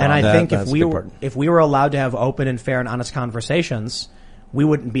part of the problem. And I think if we were allowed to have open and fair and honest conversations, we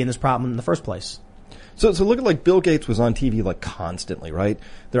wouldn't be in this problem in the first place. So look at like Bill Gates was on TV like constantly, right?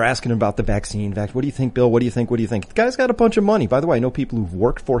 They're asking him about the vaccine. What do you think, Bill? What do you think? The guy's got a bunch of money. By the way, I know people who've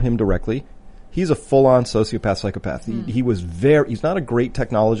worked for him directly. He's a full-on sociopath, psychopath. He's not a great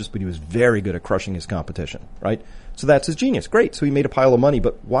technologist, but he was very good at crushing his competition, right? So that's his genius. Great. So he made a pile of money,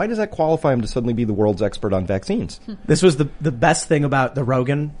 but why does that qualify him to suddenly be the world's expert on vaccines? This was the best thing about the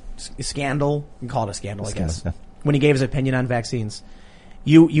Rogan scandal. You can call it a scandal, I guess. Yeah. When he gave his opinion on vaccines.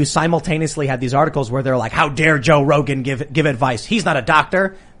 You simultaneously had these articles where they're like, how dare Joe Rogan give advice? He's not a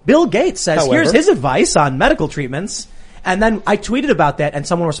doctor. Bill Gates says, here's his advice on medical treatments. And then I tweeted about that and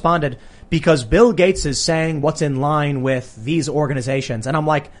someone responded, because Bill Gates is saying what's in line with these organizations. And I'm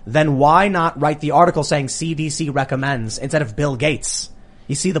like, then why not write the article saying CDC recommends instead of Bill Gates?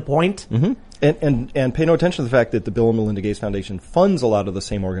 You see the point? Mm-hmm. And pay no attention to the fact that the Bill and Melinda Gates Foundation funds a lot of the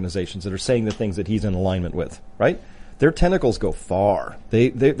same organizations that are saying the things that he's in alignment with, right? Their tentacles go far. I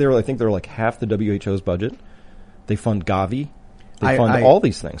think they're like half the WHO's budget. They fund Gavi. They fund all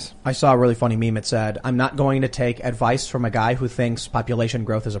these things. I saw a really funny meme. It said, I'm not going to take advice from a guy who thinks population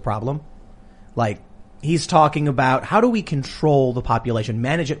growth is a problem. Like, he's talking about how do we control the population,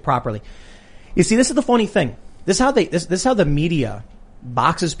 manage it properly. You see, this is the funny thing. This is how the media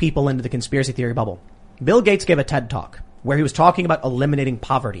boxes people into the conspiracy theory bubble. Bill Gates gave a TED talk. where he was talking about eliminating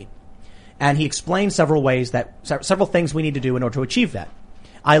poverty. And he explained several things we need to do in order to achieve that.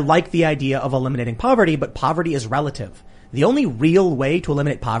 I like the idea of eliminating poverty, but poverty is relative. The only real way to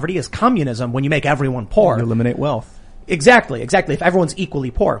eliminate poverty is communism, when you make everyone poor. You eliminate wealth. Exactly. If everyone's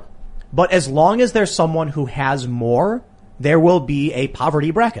equally poor. But as long as there's someone who has more, there will be a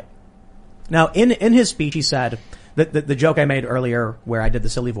poverty bracket. Now, in his speech, he said that the joke I made earlier, where I did the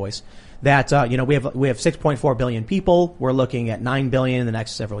silly voice, that we have 6.4 billion people. We're looking at 9 billion in the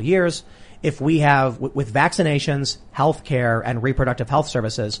next several years. If we have, with vaccinations, healthcare, and reproductive health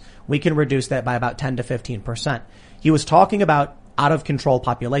services, we can reduce that by about 10 to 15%. He was talking about out of control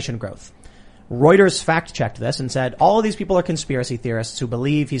population growth. Reuters fact checked this and said all of these people are conspiracy theorists who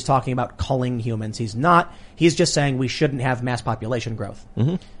believe he's talking about culling humans. He's not. He's just saying we shouldn't have mass population growth.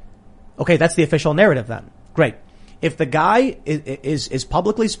 Mm-hmm. Okay, that's the official narrative then. Great. If the guy is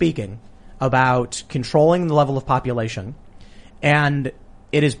publicly speaking about controlling the level of population, and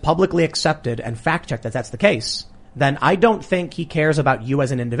it is publicly accepted and fact-checked that that's the case, then I don't think he cares about you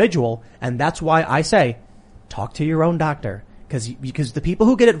as an individual, and that's why I say, talk to your own doctor. Because the people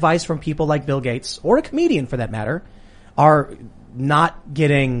who get advice from people like Bill Gates, or a comedian for that matter, are not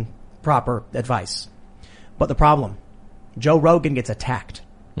getting proper advice. But the problem, Joe Rogan gets attacked.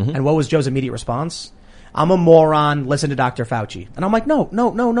 Mm-hmm. And what was Joe's immediate response? I'm a moron, listen to Dr. Fauci. And I'm like, no.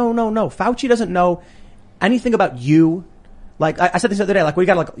 Fauci doesn't know anything about you. Like, I said this the other day, like, you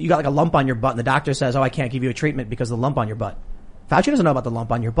got like a lump on your butt, and the doctor says, I can't give you a treatment because of the lump on your butt. Fauci doesn't know about the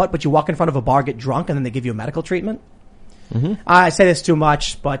lump on your butt, but you walk in front of a bar, get drunk, and then they give you a medical treatment. Mm-hmm. I say this too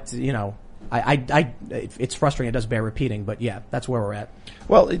much, but, it's frustrating. It does bear repeating, but yeah, that's where we're at.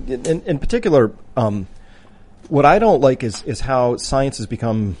 Well, in particular, what I don't like is how science has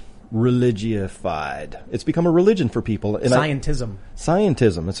become religiified. It's become a religion for people. And Scientism.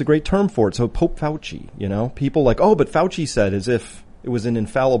 Scientism. It's a great term for it. So Pope Fauci, people like, but Fauci said, as if it was an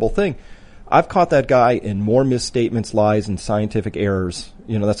infallible thing. I've caught that guy in more misstatements, lies, and scientific errors.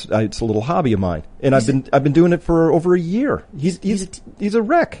 It's a little hobby of mine, and I've been doing it for over a year. He's a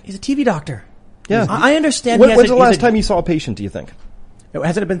wreck. He's a TV doctor. Yeah, I understand. When's the last time you saw a patient? Do you think?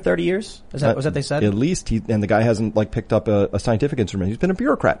 Hasn't it been 30 years? Was that they said? At least and the guy hasn't picked up a scientific instrument. He's been a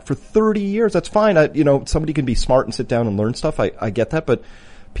bureaucrat for 30 years. That's fine. Somebody can be smart and sit down and learn stuff. I get that, but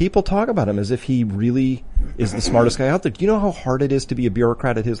people talk about him as if he really is the smartest guy out there. Do you know how hard it is to be a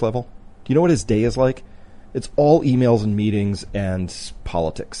bureaucrat at his level? Do you know what his day is like? It's all emails and meetings and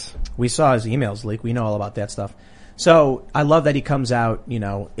politics. We saw his emails leak. We know all about that stuff. So I love that he comes out,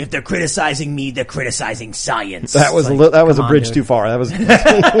 if they're criticizing me, they're criticizing science. That was a bridge too far. That was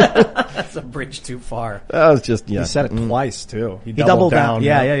that's a bridge too far. That was just He said it twice too. He doubled down.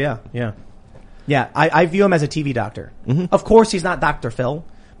 Yeah. Yeah, I view him as a TV doctor. Mm-hmm. Of course, he's not Dr. Phil,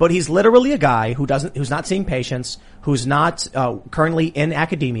 but he's literally a guy who's not seeing patients, who's not currently in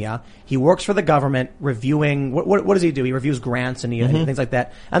academia. He works for the government, reviewing what does he do? He reviews grants and things like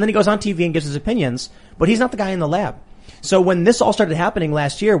that, and then he goes on TV and gives his opinions. But he's not the guy in the lab. So when this all started happening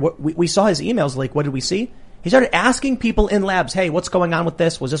last year, we saw his emails leak. What did we see? He started asking people in labs, "Hey, what's going on with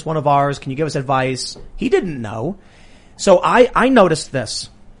this? Was this one of ours? Can you give us advice?" He didn't know. So I noticed this.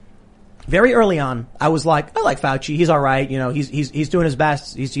 Very early on, I was like, I like Fauci. He's all right. He's doing his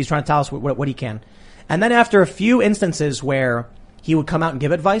best. He's trying to tell us what he can. And then after a few instances where he would come out and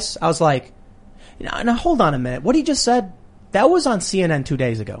give advice, I was like, now hold on a minute. What he just said, that was on CNN 2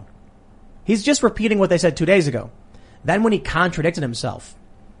 days ago. He's just repeating what they said 2 days ago. Then when he contradicted himself,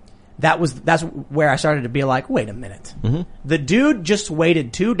 that's where I started to be like, wait a minute. Mm-hmm. The dude just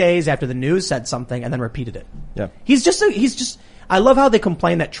waited 2 days after the news said something and then repeated it. Yeah. He's just, I love how they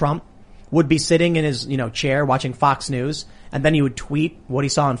complain that Trump would be sitting in his, chair watching Fox News, and then he would tweet what he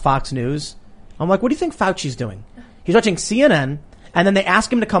saw on Fox News. I'm like, what do you think Fauci's doing? He's watching CNN, and then they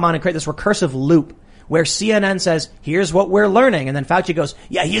ask him to come on and create this recursive loop where CNN says, here's what we're learning, and then Fauci goes,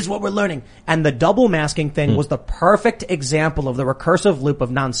 yeah, here's what we're learning. And the double masking thing was the perfect example of the recursive loop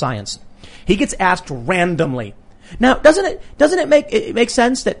of non-science. He gets asked randomly. Now, doesn't it make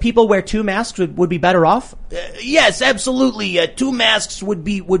sense that people wear 2 masks would be better off? Yes, absolutely. 2 masks would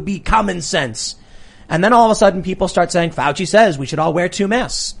be common sense. And then all of a sudden people start saying, Fauci says we should all wear 2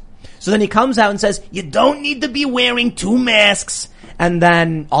 masks. So then he comes out and says, you don't need to be wearing 2 masks. And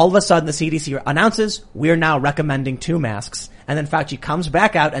then all of a sudden the CDC announces, we're now recommending 2 masks. And then Fauci comes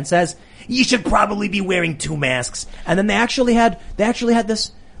back out and says, you should probably be wearing 2 masks. And then they actually had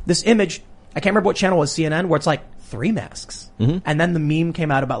this image. I can't remember what channel was, CNN, where it's like 3 masks. Mm-hmm. And then the meme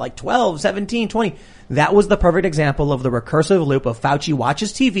came out about like 12, 17, 20. That was the perfect example of the recursive loop of Fauci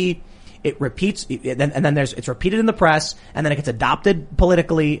watches TV. It repeats, and then it's repeated in the press, and then it gets adopted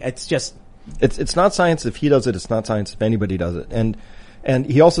politically. It's just, It's not science if he does it. It's not science if anybody does it. And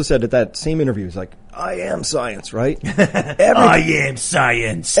he also said at that same interview, he's like, I am science, right? I am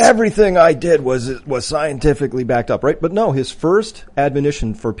science. Everything I did was scientifically backed up, right? But no, his first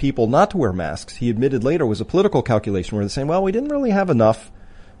admonition for people not to wear masks, he admitted later, was a political calculation where they're saying, well, we didn't really have enough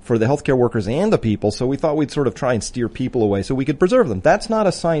for the healthcare workers and the people, so we thought we'd sort of try and steer people away so we could preserve them. That's not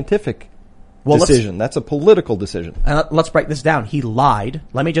a scientific decision. That's a political decision. Let's break this down. He lied.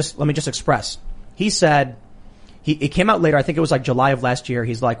 Let me just express. He said, it came out later, I think it was like July of last year.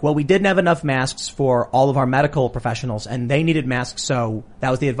 He's like, well, we didn't have enough masks for all of our medical professionals and they needed masks, so that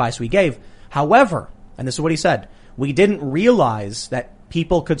was the advice we gave. However, and this is what he said, we didn't realize that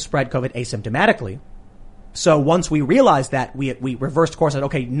people could spread COVID asymptomatically. So once we realized that, we reversed course and said,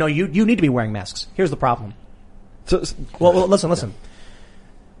 okay, no, you need to be wearing masks. Here's the problem. Well, listen.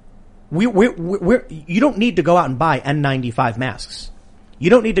 You don't need to go out and buy N95 masks. You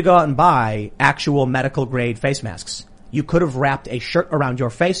don't need to go out and buy actual medical grade face masks. You could have wrapped a shirt around your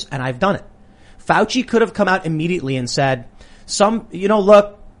face, and I've done it. Fauci could have come out immediately and said,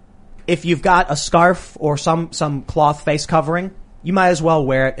 look, if you've got a scarf or some cloth face covering, you might as well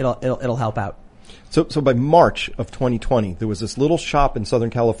wear it. It'll help out. So by March of 2020, there was this little shop in Southern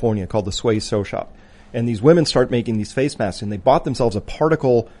California called the Sway Sew Shop. And these women start making these face masks, and they bought themselves a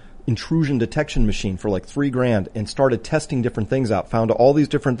particle intrusion detection machine for like $3,000 and started testing different things out, found all these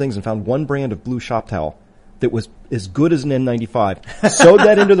different things and found one brand of blue shop towel that was as good as an N95, sewed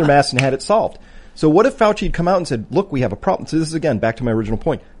that into their mask and had it solved. So what if Fauci had come out and said, look, we have a problem. So this is again, back to my original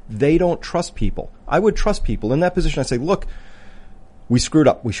point. They don't trust people. I would trust people in that position. I say, look, we screwed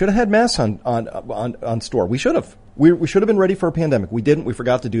up. We should have had masks on store. We should have. We should have been ready for a pandemic. We didn't. We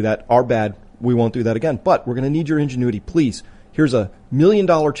forgot to do that. Our bad. We won't do that again. But we're going to need your ingenuity. Please. Here's $1 million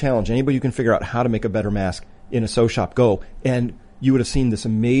challenge. Anybody who can figure out how to make a better mask in a sew shop, go. And you would have seen this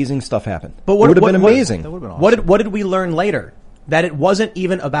amazing stuff happen. But it would have been amazing. That would have been awesome. What did we learn later? That it wasn't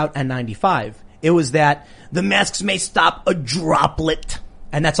even about N95. It was that the masks may stop a droplet.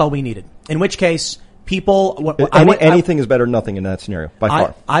 And that's all we needed. In which case, people... Anything is better than nothing in that scenario, by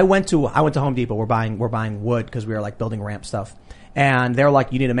far. I went to Home Depot. We're buying wood because we were like building ramp stuff. And they're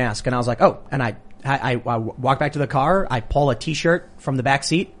like, you need a mask. And I was like, oh. And I walk back to the car, I pull a t-shirt from the back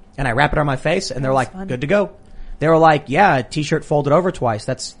seat, and I wrap it on my face, and they're like, funny. Good to go. They were like, yeah, a t-shirt folded over twice.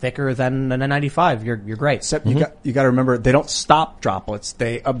 That's thicker than an N95. You're great. Except you got to remember, they don't stop droplets.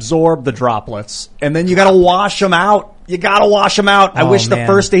 They absorb the droplets, and then you got to wash them out. You got to wash them out. I wish the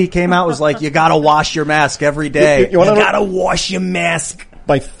first day he came out was like, you got to wash your mask every day. You got to wash your mask.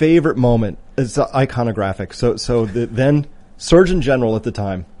 My favorite moment is iconographic. So then Surgeon General at the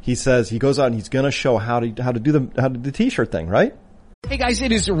time, he goes out and he's going to show how to do the t-shirt thing, right? Hey guys,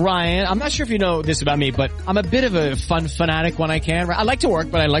 it is Ryan. I'm not sure if you know this about me, but I'm a bit of a fun fanatic when I can. I like to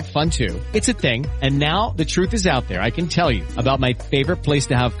work, but I like fun too. It's a thing. And now the truth is out there. I can tell you about my favorite place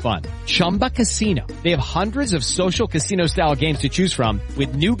to have fun. Chumba Casino. They have hundreds of social casino style games to choose from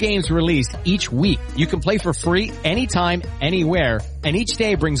with new games released each week. You can play for free anytime, anywhere. And each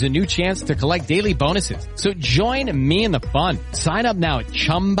day brings a new chance to collect daily bonuses. So join me in the fun. Sign up now at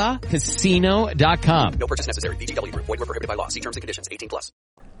ChumbaCasino.com. No purchase necessary. VGW Group. Void where prohibited by law. See terms and conditions. 18+.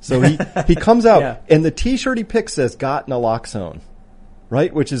 So he comes out and the t-shirt he picks says got naloxone,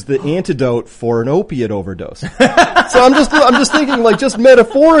 right? Which is the antidote for an opiate overdose. So I'm just thinking, like, just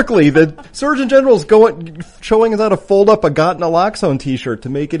metaphorically, the Surgeon General's showing us how to fold up a got naloxone t-shirt to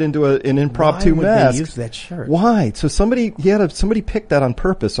make it into an impromptu mask. Why would they use that shirt? Why? So somebody picked that on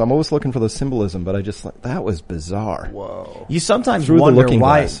purpose. So I'm always looking for the symbolism, but that was bizarre. Whoa. You sometimes Through wonder the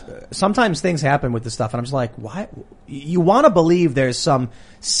why. glass. Sometimes things happen with this stuff, and I'm just like, why? You want to believe there's some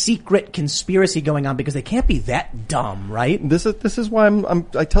secret conspiracy going on because they can't be that dumb, right? This is why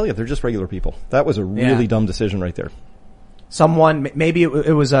I tell you, they're just regular people. That was a really dumb decision right there. Someone, maybe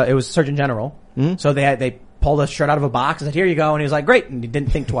it was Surgeon General. Mm-hmm. So they pulled a shirt out of a box and said, here you go. And he was like, great. And he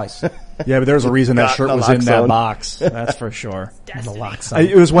didn't think twice. Yeah, but there's a reason that shirt was in that box. That's for sure. Naloxone.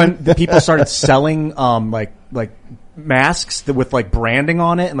 It was when the people started selling, like masks with like branding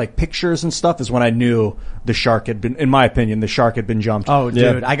on it and like pictures and stuff is when I knew the shark had been, in my opinion, the shark had been jumped. Oh,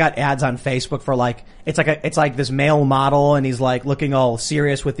 dude, I got ads on Facebook for like, it's like this male model and he's like looking all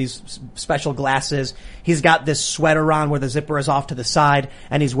serious with these special glasses. He's got this sweater on where the zipper is off to the side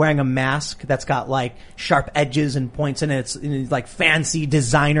and he's wearing a mask that's got like sharp edges and points in it. It's like fancy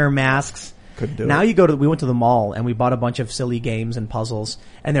designer masks. Couldn't do now it. we went to the mall and we bought a bunch of silly games and puzzles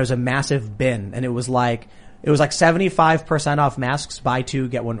and there's a massive bin and it was like 75% off masks, buy two,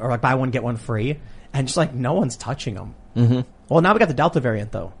 get one, or like buy one, get one free. And just like no one's touching them. Mm-hmm. Well, now we got the Delta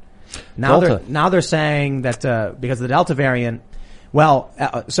variant though. Now they're saying that, because of the Delta variant, Well,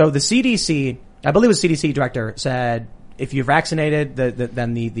 so the CDC, I believe the CDC director said, if you're vaccinated,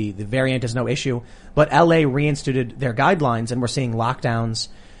 then the variant is no issue. But LA reinstituted their guidelines, and we're seeing lockdowns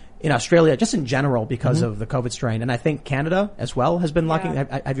in Australia, just in general, because of the COVID strain. And I think Canada as well has been locking.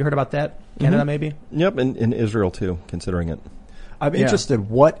 Have you heard about that? Canada, maybe? Yep, and in Israel too, considering it. I'm interested.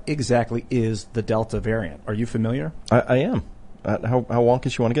 What exactly is the Delta variant? Are you familiar? I am. How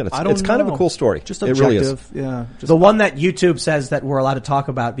wonkish you want to get? I don't it's kind of know. a cool story. Just it objective. really is. Yeah. The one that YouTube says that we're allowed to talk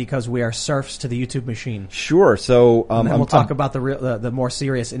about because we are serfs to the YouTube machine. Sure. So And then we'll talk about the more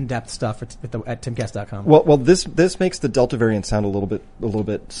serious, in-depth stuff at timcast.com. Well, this makes the Delta variant sound a little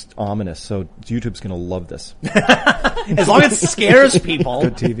bit ominous. So YouTube's going to love this. As long as it scares people.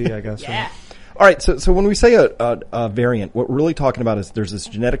 Good TV, I guess. Yeah. Right? All right, so when we say a variant, what we're really talking about is there's this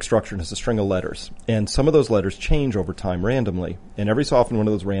genetic structure and it's a string of letters. And some of those letters change over time randomly. And every so often one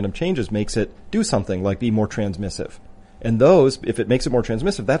of those random changes makes it do something like be more transmissive. And those, if it makes it more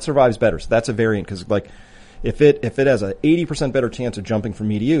transmissive, that survives better. So that's a variant because like if it has a 80% better chance of jumping from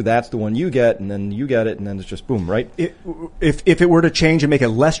me to you, that's the one you get, and then you get it, and then it's just boom, right? If it were to change and make it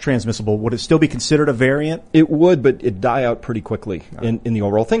less transmissible, would it still be considered a variant? It would, but it'd die out pretty quickly in the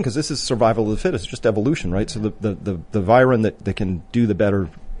overall thing because this is survival of the fittest, just evolution, right? So the virin that can do the better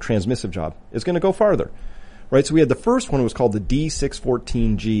transmissive job is going to go farther, right? So we had the first one was called the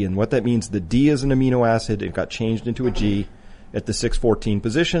D614G, and what that means, the D is an amino acid. It got changed into a G at the 614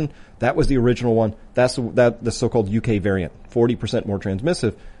 position. That was the original one. That's the so-called UK variant, 40% more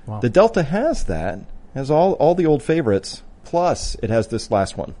transmissive. Wow. The Delta has all the old favorites, plus it has this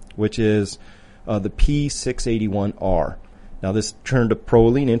last one, which is the P681R. Now this turned a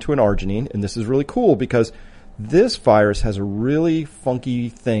proline into an arginine, and this is really cool because this virus has a really funky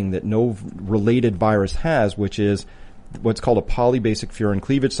thing that no related virus has, which is what's called a polybasic furin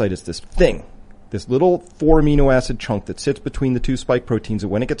cleavage site. It's this thing. This little 4 amino acid chunk that sits between the two spike proteins that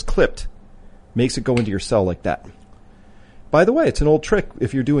when it gets clipped makes it go into your cell like that. By the way, it's an old trick.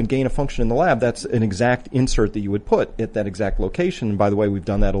 If you're doing gain of function in the lab, that's an exact insert that you would put at that exact location. And by the way, we've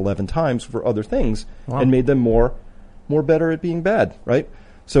done that 11 times for other things and made them more better at being bad, right?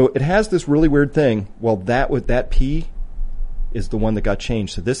 So it has this really weird thing. Well, that P is the one that got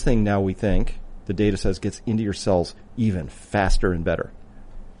changed. So this thing now we think, the data says, gets into your cells even faster and better.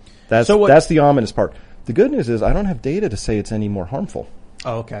 That's the ominous part. The good news is I don't have data to say it's any more harmful.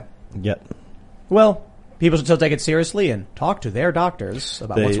 Oh, okay. Yet. Well, people should still take it seriously and talk to their doctors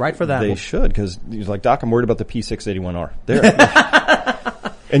about what's right for them. They should, because he's like, Doc, I'm worried about the P681R. There.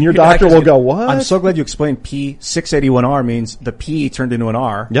 And your doctor will go, what? I'm so glad you explained P681R means the P turned into an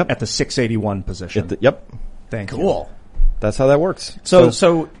R at the 681 position. Yep. Thank you. Cool. That's how that works.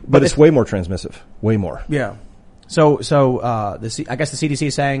 But it's way more transmissive. Way more. Yeah. So I guess the CDC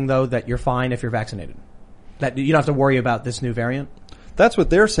is saying though that you're fine if you're vaccinated. That you don't have to worry about this new variant. That's what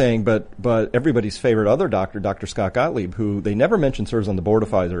they're saying, but everybody's favorite other doctor, Dr. Scott Gottlieb, who they never mentioned serves on the board of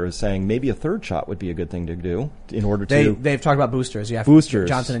Pfizer, is saying maybe a third shot would be a good thing to do in order to. They've talked about boosters. Yeah, boosters.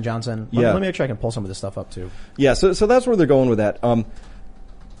 Johnson & Johnson. Yeah. Let me make sure I can pull some of this stuff up too. Yeah, so that's where they're going with that.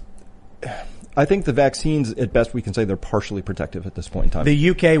 I think the vaccines, at best, we can say they're partially protective at this point in time. The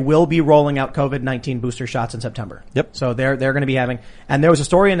UK will be rolling out COVID-19 booster shots in September. Yep. So they're going to be having, and there was a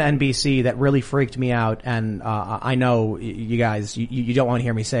story in NBC that really freaked me out, and I know you guys, you don't want to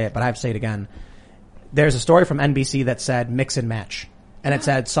hear me say it, but I have to say it again. There's a story from NBC that said mix and match, and it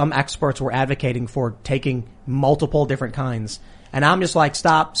said some experts were advocating for taking multiple different kinds. And I'm just like,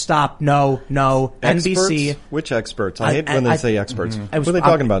 stop, no, Experts? NBC. Which experts? I hate when they say experts. What are they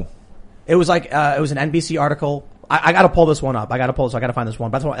talking about? It was like, it was an NBC article. I gotta pull this one up. I gotta find this one.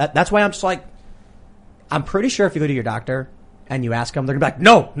 But that's why I'm just like, I'm pretty sure if you go to your doctor and you ask them, they're gonna be like,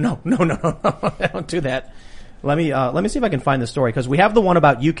 no, don't do that. Let me see if I can find the story, because we have the one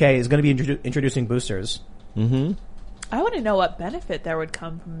about UK is gonna be introducing boosters. Mm-hmm. I want to know what benefit there would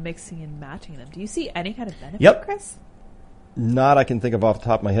come from mixing and matching them. Do you see any kind of benefit, Chris? Not I can think of off the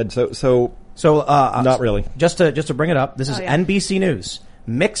top of my head. So not really. Just to bring it up, this is NBC News.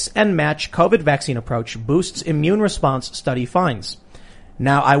 Mix and match COVID vaccine approach boosts immune response, study finds.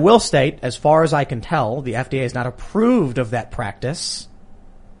 Now, I will state, as far as I can tell, the FDA is not approved of that practice.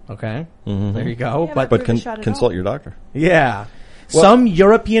 Okay. Mm-hmm. There you go. Yeah, but consult your doctor. Yeah. Well, some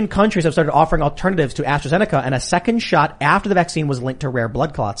European countries have started offering alternatives to AstraZeneca, and a second shot after the vaccine was linked to rare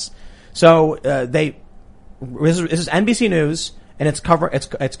blood clots. So, this is NBC News, and it's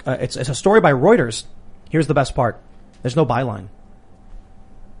a story by Reuters. Here's the best part. There's no byline.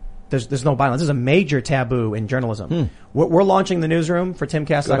 There's no byline. This is a major taboo in journalism. We're launching the newsroom for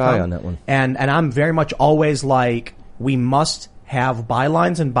timcast.com. Good eye on that one. And I'm very much always like, we must have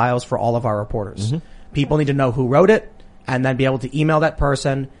bylines and bios for all of our reporters. Mm-hmm. People need to know who wrote it. and then be able to email that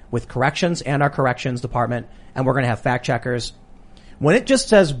person with corrections and our corrections department, and we're going to have fact checkers. When it just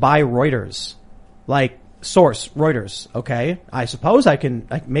says by Reuters, like source Reuters, okay, I suppose I can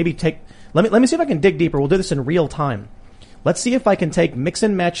maybe take. Let me see if I can dig deeper. We'll do this in real time. Let's see if I can take mix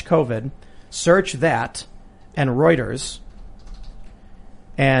and match COVID, search that, and Reuters,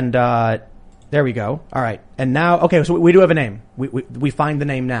 and there we go. All right, and now okay, so we do have a name. We find the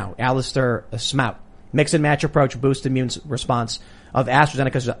name now. Alistair Smout. Mix and match approach boosts immune response of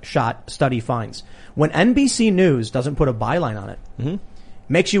AstraZeneca's shot study finds. When NBC News doesn't put a byline on it,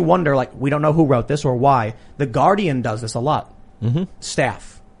 makes you wonder, like, we don't know who wrote this or why. The Guardian does this a lot.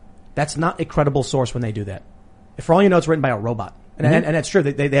 Staff. That's not a credible source when they do that. For all you know, it's written by a robot. And it's true.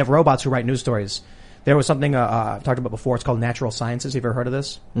 They have robots who write news stories. There was something I've talked about before. It's called Natural Sciences. Have you ever heard of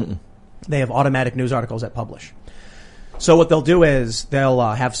this? They have automatic news articles that publish. So what they'll do is they'll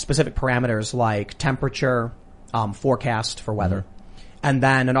have specific parameters like temperature, forecast for weather. And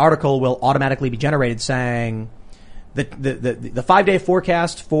then an article will automatically be generated saying the 5-day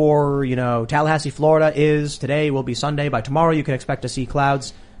forecast for, Tallahassee, Florida is today will be Sunday. By tomorrow you can expect to see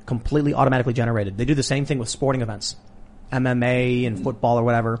clouds. Completely automatically generated. They do the same thing with sporting events. MMA and football or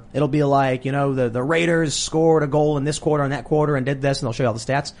whatever. It'll be like, the Raiders scored a goal in this quarter and that quarter and did this, and they'll show you all the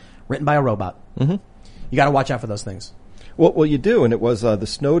stats written by a robot. You got to watch out for those things. Well, you do, and it was the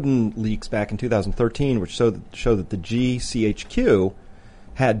Snowden leaks back in 2013, which show that the GCHQ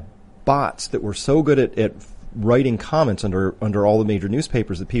had bots that were so good at writing comments under all the major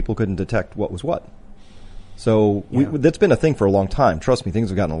newspapers that people couldn't detect what was what. So that's been a thing for a long time. Trust me, things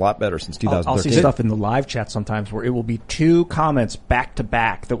have gotten a lot better since 2013. I'll see stuff in the live chat sometimes where it will be two comments back to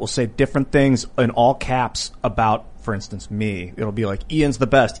back that will say different things in all caps about, for instance, me. It'll be like, Ian's the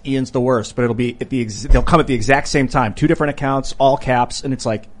best, Ian's the worst, but it'll be they'll come at the exact same time. Two different accounts, all caps, and it's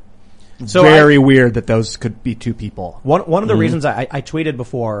like very weird that those could be two people. One of the reasons I tweeted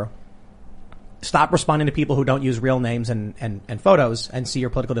before, stop responding to people who don't use real names and photos and see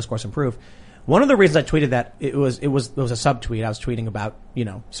your political discourse improve. One of the reasons I tweeted that, it was a subtweet. I was tweeting about,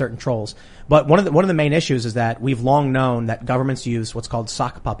 certain trolls. But one of the main issues is that we've long known that governments use what's called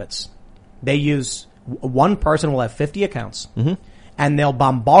sock puppets. They use, one person will have 50 accounts, and they'll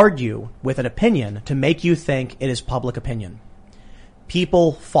bombard you with an opinion to make you think it is public opinion.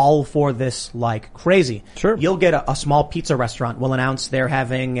 People fall for this like crazy. Sure. You'll get a small pizza restaurant will announce they're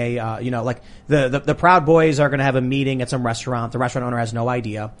having like the Proud Boys are going to have a meeting at some restaurant. The restaurant owner has no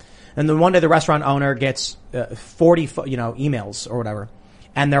idea. And then one day the restaurant owner gets 40 emails or whatever.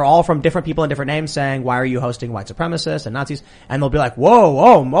 And they're all from different people and different names saying, why are you hosting white supremacists and Nazis? And they'll be like,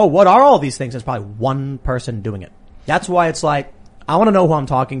 whoa, what are all these things? There's probably one person doing it. That's why it's like, I want to know who I'm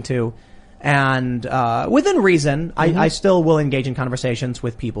talking to. And within reason, I still will engage in conversations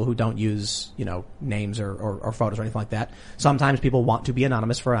with people who don't use, names or photos or anything like that. Sometimes people want to be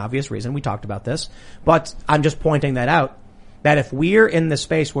anonymous for an obvious reason. We talked about this. But I'm just pointing that out, that if we're in the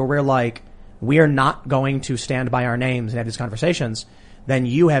space where we're like, we're not going to stand by our names and have these conversations, then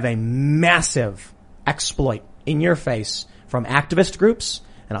you have a massive exploit in your face from activist groups.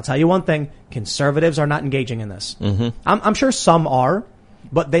 And I'll tell you one thing, conservatives are not engaging in this. I'm sure some are,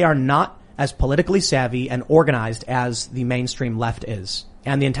 but they are not as politically savvy and organized as the mainstream left is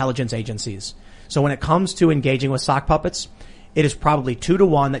and the intelligence agencies. So when it comes to engaging with sock puppets, it is probably 2 to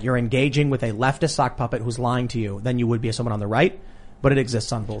 1 that you're engaging with a leftist sock puppet who's lying to you than you would be someone on the right, but it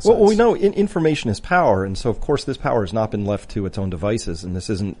exists on both sides. Well, we know information is power, and so of course this power has not been left to its own devices, and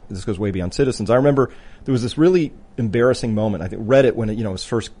this goes way beyond citizens. I remember there was this really embarrassing moment. I think Reddit, when it was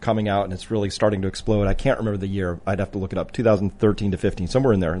first coming out and it's really starting to explode. I can't remember the year. I'd have to look it up. 2013 to 15,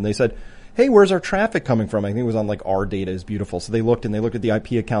 somewhere in there. And they said, hey, where's our traffic coming from? I think it was on like Our Data is Beautiful. So they looked at the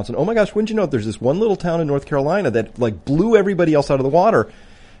IP accounts, and oh my gosh, wouldn't you know there's this one little town in North Carolina that like blew everybody else out of the water,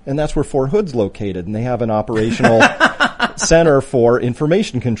 and that's where Fort Hood's located, and they have an operational center for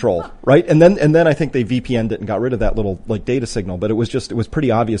information control, right? And then I think they VPN'd it and got rid of that little like data signal, but it was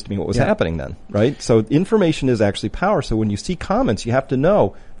pretty obvious to me what was happening then, right? So information is actually power. So when you see comments, you have to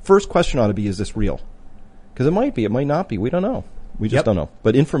know, first question ought to be, is this real? Because it might be, it might not be, we don't know. We just don't know.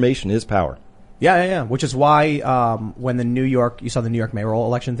 But information is power. Yeah. Which is why, when you saw the New York mayoral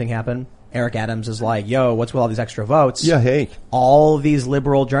election thing happen, Eric Adams is like, yo, what's with all these extra votes? Yeah, hey. All these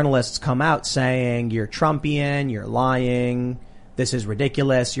liberal journalists come out saying, you're Trumpian, you're lying, this is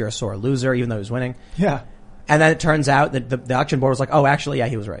ridiculous, you're a sore loser, even though he was winning. Yeah. And then it turns out that the election board was like, oh, actually, yeah,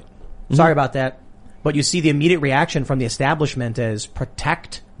 he was right. Sorry about that. But you see the immediate reaction from the establishment is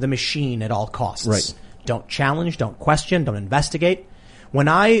protect the machine at all costs. Right. Don't challenge, don't question, don't investigate. When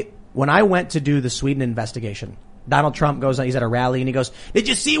I went to do the Sweden investigation, Donald Trump goes, he's at a rally and he goes, "Did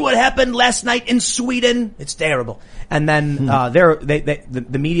you see what happened last night in Sweden? It's terrible." And then,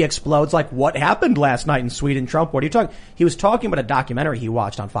 the media explodes like, "What happened last night in Sweden, Trump? What are you talking?" He was talking about a documentary he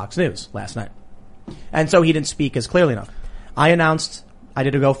watched on Fox News last night. And so he didn't speak as clearly enough. I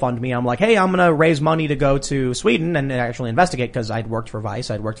did a GoFundMe. I'm like, hey, I'm going to raise money to go to Sweden and actually investigate, because I'd worked for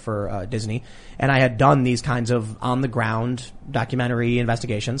Vice, I'd worked for Disney, and I had done these kinds of on-the-ground documentary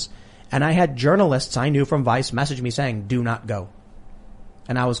investigations. And I had journalists I knew from Vice message me saying, "Do not go."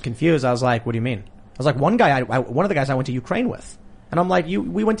 And I was confused. I was like, "What do you mean?" I was like, one of the guys I went to Ukraine with. And I'm like,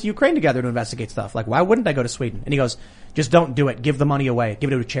 we went to Ukraine together to investigate stuff. Like, why wouldn't I go to Sweden? And he goes, "Just don't do it. Give the money away.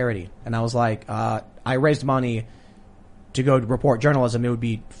 Give it to a charity." And I was like, I raised money to go to report journalism. It would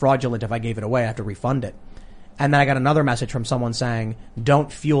be fraudulent if I gave it away. I have to refund it. And then I got another message from someone saying,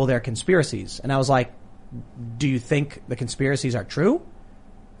 "Don't fuel their conspiracies." And I was like, do you think the conspiracies are true?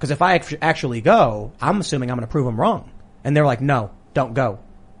 Because if I actually go, I'm assuming I'm going to prove them wrong. And they're like, "No, don't go."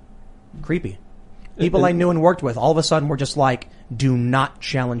 Creepy. People I knew and worked with, all of a sudden were just like, "Do not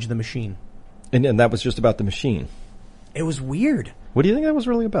challenge the machine." And that was just about the machine. It was weird. What do you think that was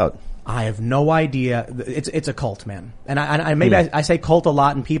really about? I have no idea. It's a cult, man. And I say cult a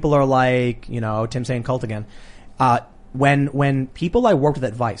lot, and people are like, Tim saying cult again. When people I worked with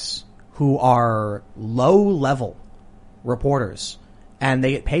at Vice, who are low-level reporters, and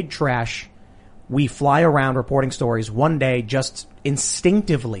they get paid trash, we fly around reporting stories one day, just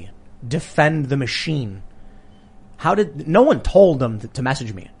instinctively defend the machine. No one told them to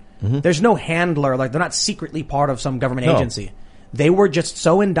message me. Mm-hmm. There's no handler, like they're not secretly part of some government agency. They were just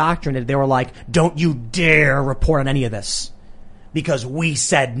so indoctrinated. They were like, "Don't you dare report on any of this because we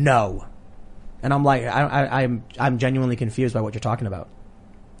said no." And I'm like, I'm genuinely confused by what you're talking about.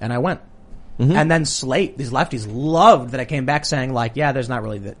 And I went. Mm-hmm. And then Slate, these lefties, loved that I came back saying like, "Yeah, there's not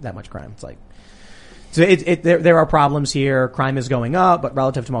really that much crime." It's like, so there are problems here. Crime is going up, but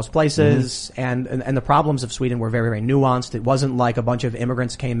relative to most places. Mm-hmm. And the problems of Sweden were very, very nuanced. It wasn't like a bunch of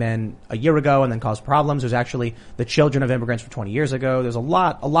immigrants came in a year ago and then caused problems. It was actually the children of immigrants from 20 years ago. There's a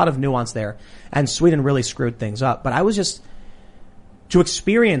lot of nuance there. And Sweden really screwed things up. But I was just, to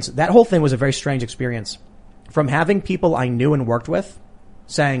experience, that whole thing was a very strange experience. From having people I knew and worked with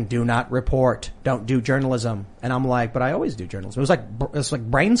saying, "Do not report, don't do journalism." And I'm like, but I always do journalism. It was like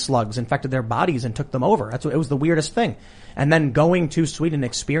brain slugs infected their bodies and took them over. It was the weirdest thing. And then going to Sweden,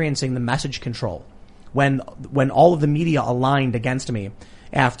 experiencing the message control when all of the media aligned against me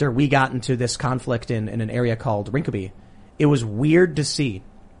after we got into this conflict in an area called Rinkeby. It was weird to see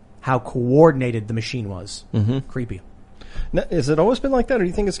how coordinated the machine was. Mm-hmm. Creepy. Now, has it always been like that, or do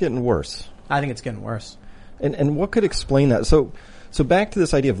you think it's getting worse? I think it's getting worse. And what could explain that? So back to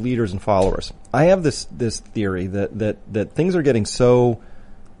this idea of leaders and followers. I have this theory that things are getting so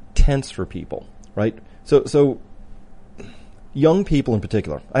tense for people, right? So young people in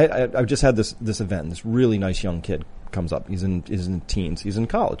particular. I've just had this event. This really nice young kid comes up. He's in teens. He's in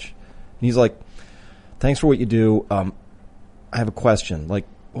college. And he's like, "Thanks for what you do. I have a question. Like,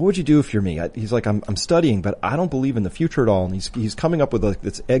 what would you do if you're me?" He's like, I'm studying, but I don't believe in the future at all. And he's coming up with like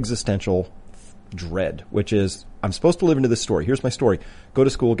this existential dread, which is, I'm supposed to live into this story. Here's my story. Go to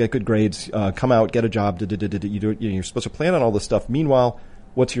school, get good grades, come out, get a job. You're supposed to plan on all this stuff. Meanwhile,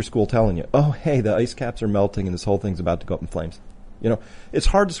 what's your school telling you? "Oh, hey, the ice caps are melting and this whole thing's about to go up in flames." It's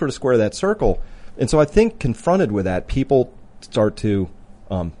hard to sort of square that circle. And so I think confronted with that, people start to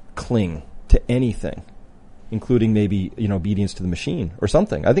cling to anything, including maybe, obedience to the machine or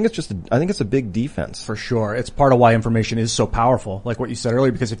something. I think it's a big defense. For sure. It's part of why information is so powerful, like what you said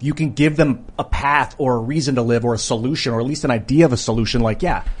earlier, because if you can give them a path or a reason to live or a solution or at least an idea of a solution, like,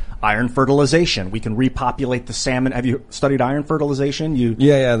 iron fertilization. We can repopulate the salmon. Have you studied iron fertilization?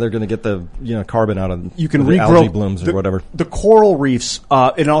 Yeah, they're going to get the carbon out of you can the regrow algae blooms or whatever. The coral reefs.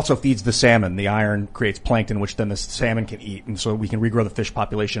 It also feeds the salmon. The iron creates plankton, which then the salmon can eat, and so we can regrow the fish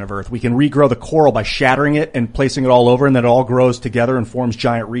population of Earth. We can regrow the coral by shattering it and placing it all over, and then it all grows together and forms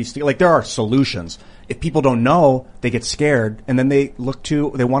giant reefs. Like, there are solutions. If people don't know, they get scared, and then they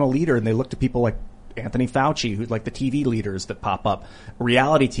want a leader, and they look to people like Anthony Fauci, who's like the TV leaders that pop up,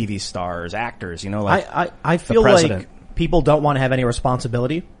 reality TV stars, actors, I feel like people don't want to have any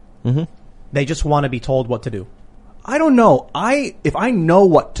responsibility. Mm-hmm. They just want to be told what to do. I don't know. If I know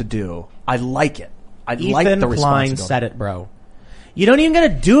what to do, I like it. I like the responsibility. Klein said it, bro. You don't even got to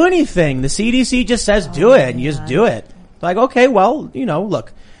do anything. The CDC just says do it, and you just do it. Like, okay, well,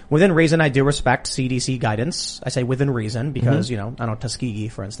 look. Within reason, I do respect CDC guidance. I say within reason because, I don't Tuskegee,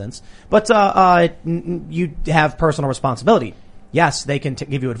 for instance. But, you have personal responsibility. yes, they can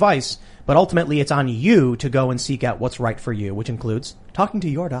give you advice, but ultimately it's on you to go and seek out what's right for you, which includes talking to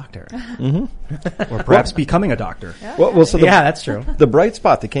your doctor. Or perhaps becoming a doctor. Well, so Yeah, that's true. The bright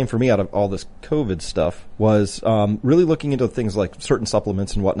spot that came for me out of all this COVID stuff was really looking into things like certain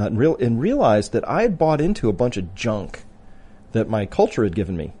supplements and whatnot, and realized that I had bought into a bunch of junk that my culture had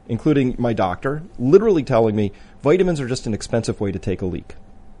given me, including my doctor, literally telling me vitamins are just an expensive way to take a leak,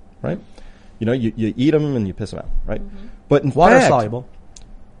 right? You know, you eat them and you piss them out, right? But in Water fact, soluble.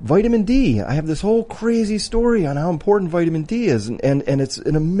 vitamin D, I have this whole crazy story on how important vitamin D is, and it's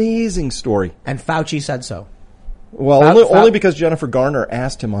an amazing story. And Fauci said so. Well, only because Jennifer Garner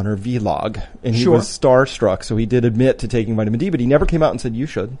asked him on her vlog, and he Sure. was starstruck, so he did admit to taking vitamin D, but he never came out and said, you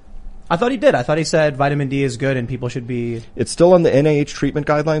should. I thought he did. I thought he said vitamin D is good and people should be... It's still on the NIH treatment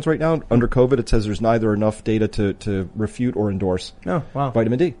guidelines right now. Under COVID, it says there's neither enough data to refute or endorse Oh, wow.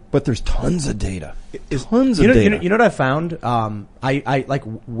 vitamin D. But there's tons of data. Tons of data. You know what I found? I like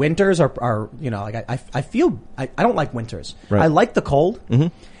winters are like I feel I don't like winters. Right. I like the cold. Mm-hmm.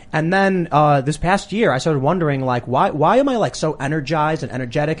 And then this past year, I started wondering like why am I like so energized and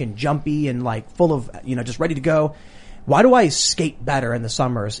energetic and jumpy and like full of just ready to go? Why do I skate better in the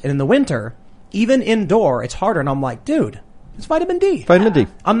summers and in the winter, even indoor, it's harder? And I'm like, dude, it's vitamin D. Vitamin D.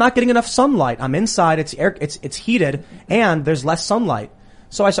 I'm not getting enough sunlight. I'm inside. It's heated and there's less sunlight.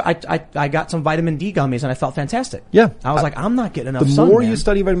 So I got some vitamin D gummies and I felt fantastic. Yeah. I was like, I'm not getting enough The sun, more man. you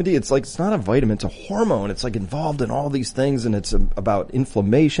study vitamin D, it's not a vitamin, it's a hormone. It's like involved in all these things, and it's about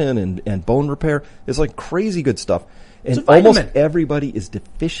inflammation and bone repair. It's like crazy good stuff. It's And a vitamin. almost everybody is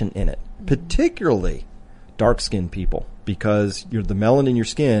deficient in it, particularly dark-skinned people, because the melanin in your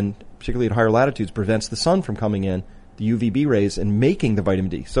skin, particularly at higher latitudes, prevents the sun from coming in, the UVB rays, and making the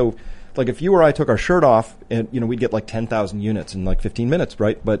vitamin D. So, like if you or I took our shirt off, and we'd get like 10,000 units in like 15 minutes,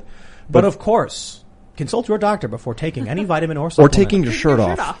 right? But of course, consult your doctor before taking any vitamin or or supplement. taking your shirt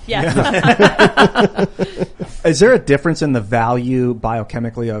off. Yes. Is there a difference in the value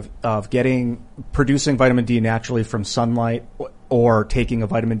biochemically of producing vitamin D naturally from sunlight or taking a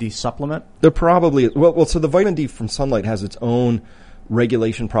vitamin D supplement? There probably is. Well, so the vitamin D from sunlight has its own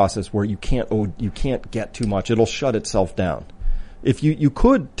regulation process where you can't get too much. It'll shut itself down. If you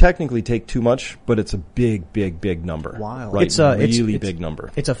could technically take too much, but it's a big number. Wow. Right? It's a really big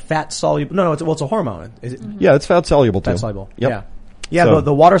number. It's a fat soluble. No, it's a hormone. Is it Yeah, it's fat soluble too. fat soluble? Yep. Yeah. Yeah, So-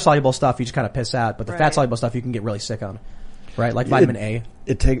 the water soluble stuff you just kind of piss out, but the fat Right. soluble stuff you can get really sick on, right? Like vitamin A.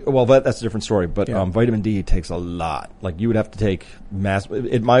 That's a different story. But Yeah. vitamin D takes a lot. Like you would have to take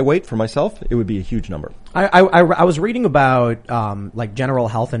at my weight for myself, it would be a huge number. I was reading about like general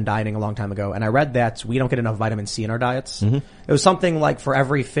health and dieting a long time ago, and I read that we don't get enough vitamin C in our diets. Mm-hmm. It was something like for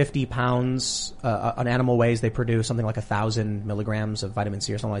every 50 pounds an animal weighs, they produce something like 1,000 milligrams of vitamin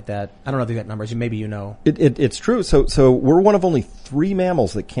C or something like that. I don't know the exact numbers. Maybe you know. It's true. So we're one of only 3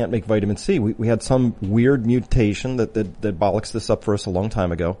 mammals that can't make vitamin C. We had some weird mutation that bollocks this up for us a long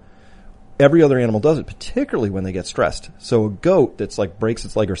time ago. Every other animal does it, particularly when they get stressed. So a goat that's like breaks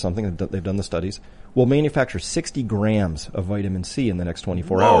its leg or something, they've done the studies, will manufacture 60 grams of vitamin C in the next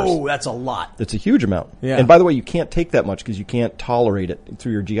 24 hours. Oh, that's a lot. It's a huge amount. Yeah. And by the way, you can't take that much because you can't tolerate it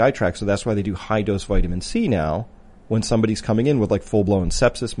through your GI tract. So that's why they do high dose vitamin C now. When somebody's coming in with like full blown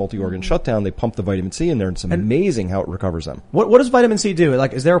sepsis, multi-organ shutdown, they pump the vitamin C in there, and it's amazing how it recovers them. What does vitamin C do?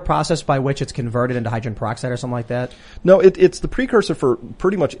 Like, is there a process by which it's converted into hydrogen peroxide or something like that? No, it's the precursor for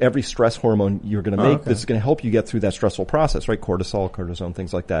pretty much every stress hormone you're going to make okay. that's going to help you get through that stressful process, right? Cortisol, cortisone,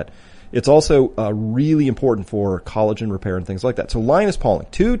 things like that. It's also really important for collagen repair and things like that. So Linus Pauling,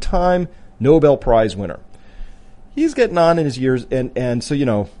 2-time Nobel Prize winner. He's getting on in his years, and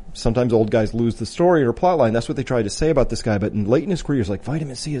so, sometimes old guys lose the story or plot line. That's what they tried to say about this guy. But late in his career, he's like,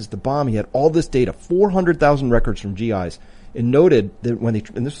 vitamin C is the bomb. He had all this data, 400,000 records from GIs, and noted that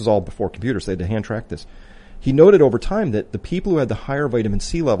and this was all before computers, they had to hand track this. He noted over time that the people who had the higher vitamin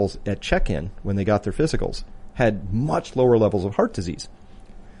C levels at check-in when they got their physicals had much lower levels of heart disease.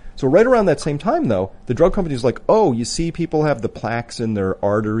 So right around that same time, though, the drug companies like, oh, you see people have the plaques in their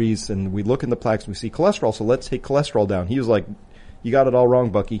arteries, and we look in the plaques and we see cholesterol, so let's take cholesterol down. He was like, you got it all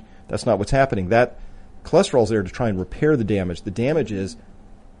wrong, Bucky. That's not what's happening. That cholesterol's there to try and repair the damage. The damage is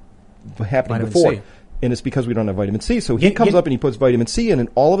happening Vitamin before. C. And it's because we don't have vitamin C. So he comes up and he puts vitamin C in, and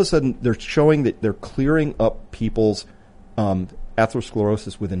all of a sudden they're showing that they're clearing up people's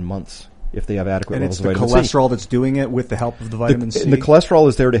atherosclerosis within months if they have adequate And levels it's the of vitamin C. cholesterol that's doing it with the help of the vitamin C. And the cholesterol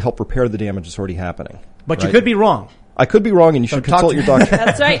is there to help repair the damage that's already happening. But you right? could be wrong. I could be wrong, and you should talk consult to- your doctor.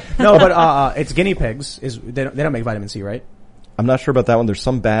 That's right. No, but it's guinea pigs. They don't make vitamin C, right? I'm not sure about that one. There's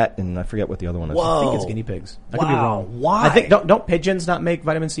some bat, and I forget what the other one is. I think it's guinea pigs. I could be Wow. wrong. Why? I think don't pigeons not make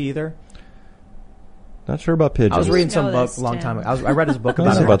vitamin C either? Not sure about pigeons. I was reading some know book this, a long Tim. time ago. I read his book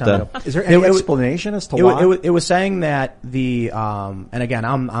about it a long about time that. ago. Is there any explanation as to why? It was saying that the and again,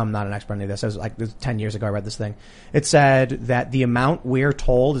 I'm not an expert in this. It was like 10 years ago I read this thing. It said that the amount we're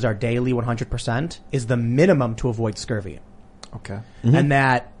told is our daily 100% is the minimum to avoid scurvy. Okay. And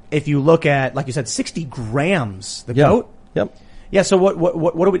that if you look at, like you said, 60 grams, the goat. Yep. Yeah. So what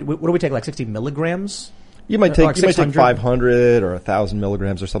do we take? Like 60 milligrams? You might Or like take 600? 500 or 1,000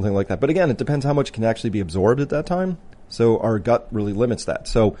 milligrams or something like that. But again, it depends how much can actually be absorbed at that time. So our gut really limits that.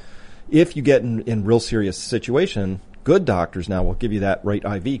 So if you get in real serious situation, good doctors now will give you that right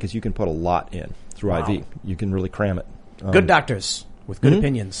IV because you can put a lot in through IV. You can really cram it. Good doctors with good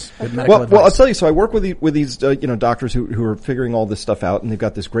opinions. Good medical advice. Well, I'll tell you. So I work with these doctors who are figuring all this stuff out, and they've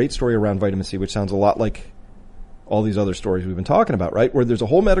got this great story around vitamin C, which sounds a lot like all these other stories we've been talking about, right? Where there's a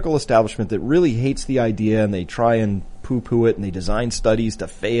whole medical establishment that really hates the idea, and they try and poo-poo it, and they design studies to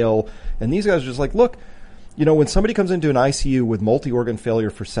fail. And these guys are just like, look, when somebody comes into an ICU with multi-organ failure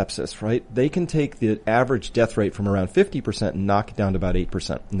for sepsis, right? They can take the average death rate from around 50% and knock it down to about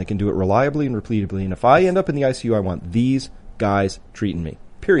 8%, and they can do it reliably and repeatably. And if I end up in the ICU, I want these guys treating me.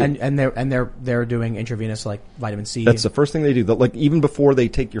 Period. And they're doing intravenous like vitamin C. That's the first thing they do. Like even before they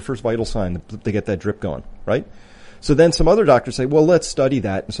take your first vital sign, they get that drip going, right? So then some other doctors say, well, let's study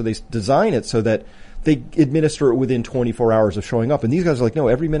that. And so they design it so that they administer it within 24 hours of showing up. And these guys are like, no,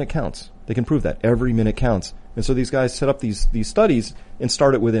 every minute counts. They can prove that. Every minute counts. And so these guys set up these studies and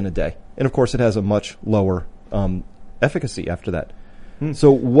start it within a day. And of course it has a much lower efficacy after that.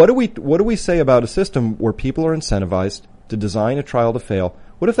 So what do we say about a system where people are incentivized to design a trial to fail?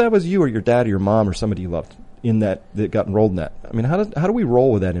 What if that was you or your dad or your mom or somebody you loved that got enrolled in that? I mean, how do we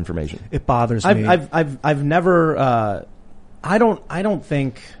roll with that information? It bothers me. I've never. I don't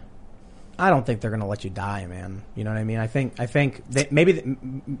think they're going to let you die, man. You know what I mean? I think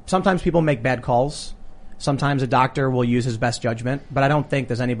sometimes people make bad calls. Sometimes a doctor will use his best judgment, but I don't think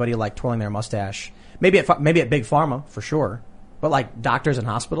there's anybody like twirling their mustache. Maybe at Big Pharma for sure, but like doctors and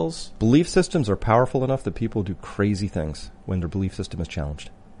hospitals. Belief systems are powerful enough that people do crazy things when their belief system is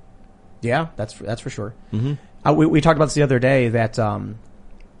challenged. Yeah, that's for sure. Mm-hmm. We talked about this the other day that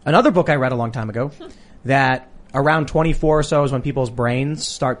another book I read a long time ago that around 24 or so is when people's brains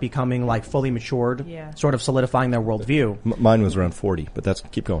start becoming like fully matured, sort of solidifying their worldview. Mine was around 40, but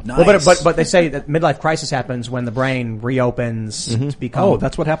keep going. Nice. Well, but they say that midlife crisis happens when the brain reopens to become. Oh,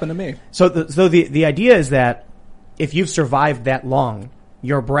 that's what happened to me. So the idea is that if you've survived that long,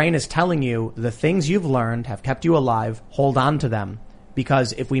 your brain is telling you the things you've learned have kept you alive. Hold on to them.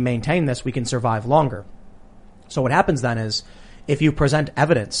 Because if we maintain this, we can survive longer. So what happens then is, if you present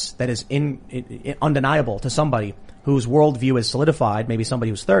evidence that is undeniable to somebody whose worldview is solidified, maybe somebody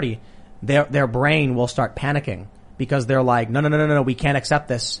who's 30, their brain will start panicking because they're like, no, we can't accept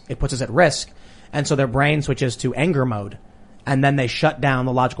this. It puts us at risk. And so their brain switches to anger mode. And then they shut down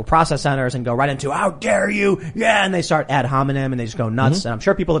the logical process centers and go right into, how dare you? Yeah. And they start ad hominem and they just go nuts. And I'm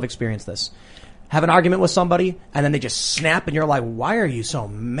sure people have experienced this. Have an argument with somebody, and then they just snap, and you're like, why are you so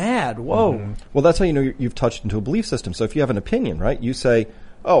mad? Whoa. Mm-hmm. Well, that's how you know you've touched into a belief system. So if you have an opinion, right, you say,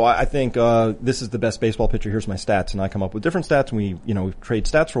 oh, I think this is the best baseball pitcher, here's my stats, and I come up with different stats, and we trade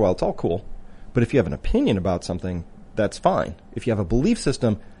stats for a while, it's all cool. But if you have an opinion about something, that's fine. If you have a belief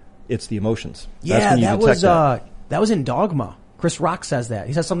system, it's the emotions. Yeah, that was in Dogma. Chris Rock says that.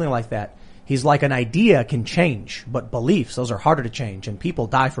 He says something like that. He's like, an idea can change, but beliefs, those are harder to change, and people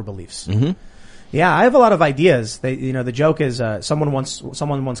die for beliefs. Mm-hmm. Yeah, I have a lot of ideas. The joke is, someone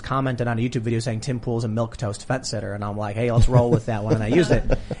once commented on a YouTube video saying Tim Pool's a milquetoast fence sitter, and I'm like, hey, let's roll with that one, and I used it.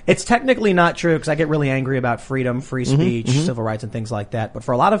 It's technically not true because I get really angry about freedom, free speech, civil rights, and things like that. But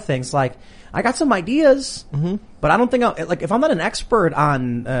for a lot of things, like, I got some ideas, but I don't think if I'm not an expert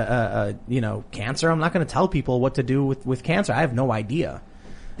on, cancer, I'm not going to tell people what to do with cancer. I have no idea.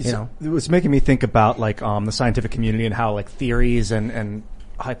 It was making me think about the scientific community and how theories and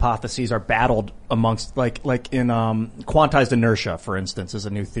hypotheses are battled amongst in quantized inertia, for instance, is a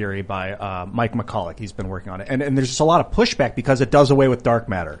new theory by Mike McCulloch. He's been working on it, and there's just a lot of pushback because it does away with dark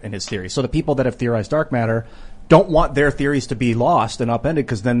matter in his theory. So the people that have theorized dark matter don't want their theories to be lost and upended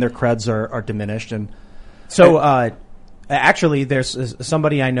because then their creds are diminished. And so actually, there's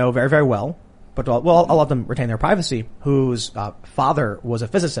somebody I know very, very well, but I'll let them retain their privacy, whose father was a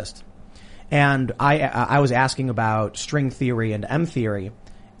physicist, and I was asking about string theory and M theory.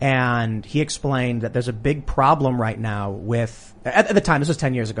 And he explained that there's a big problem right now with, at the time, this was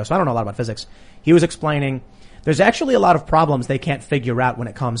 10 years ago, so I don't know a lot about physics. He was explaining there's actually a lot of problems they can't figure out when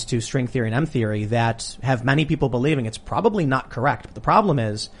it comes to string theory and M theory that have many people believing it's probably not correct. But the problem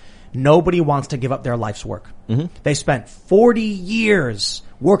is Nobody wants to give up their life's work. Mm-hmm. They spent 40 years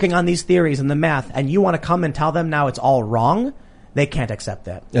working on these theories and the math, and you want to come and tell them now it's all wrong? They can't accept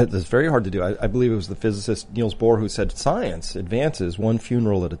that. It's very hard to do. I believe it was the physicist Niels Bohr who said science advances one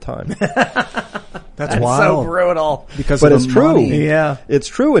funeral at a time. That's wild. So brutal. But it's true. Money. Yeah. It's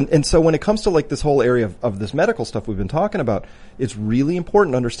true. And so when it comes to like this whole area of this medical stuff we've been talking about, it's really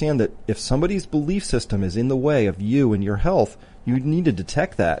important to understand that if somebody's belief system is in the way of you and your health, you need to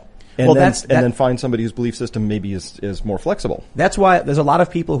detect that. And then find somebody whose belief system maybe is more flexible. That's why there's a lot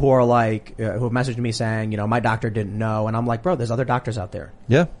of people who are like, who have messaged me saying, my doctor didn't know. And I'm like, bro, there's other doctors out there.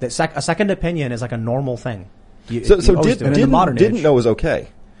 Yeah. A second opinion is like a normal thing. Didn't know is okay.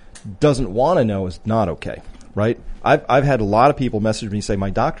 Doesn't want to know is not okay. Right? I've had a lot of people message me and say, my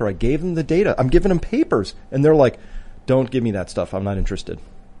doctor, I gave them the data. I'm giving them papers. And they're like, don't give me that stuff. I'm not interested.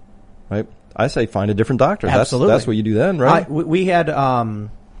 Right? I say, find a different doctor. Absolutely. That's what you do then, right? We had,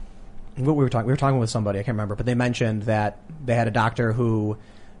 we were talking with somebody, I can't remember, but they mentioned that they had a doctor who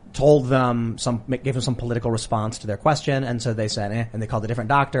told them gave them some political response to their question, and so they said, and they called a different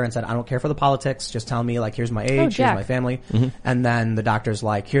doctor and said, I don't care for the politics, just tell me, like, here's my age, here's my family, and then the doctor's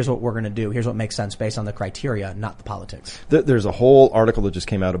like, here's what we're gonna do, here's what makes sense based on the criteria, not the politics. There's a whole article that just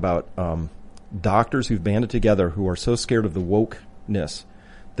came out about doctors who've banded together who are so scared of the wokeness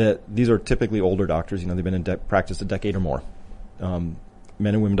that these are typically older doctors, they've been in practice a decade or more.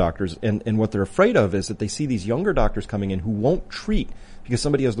 Men and women doctors, and what they're afraid of is that they see these younger doctors coming in who won't treat because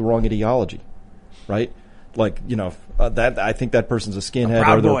somebody has the wrong ideology, right? Like, that I think that person's a skinhead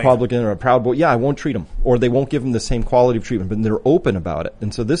or the Republican or a Proud Boy. Yeah, I won't treat them, or they won't give them the same quality of treatment, but they're open about it.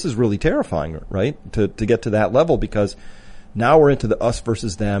 And so this is really terrifying, right? To get to that level, because now we're into the us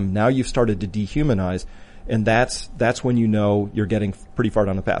versus them. Now you've started to dehumanize, and that's when you're getting pretty far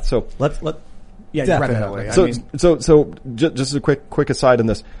down the path. So Yeah, definitely. So just a quick aside on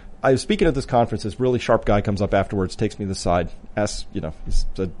this. I was speaking at this conference. This really sharp guy comes up afterwards, takes me to the side, asks, he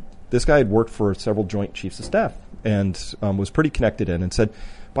said, this guy had worked for several Joint Chiefs of Staff and was pretty connected in, and said,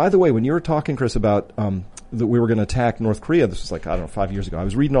 by the way, when you were talking, Chris, about that we were going to attack North Korea, this was 5 years ago, I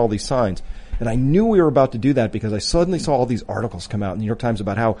was reading all these signs, and I knew we were about to do that because I suddenly saw all these articles come out in the New York Times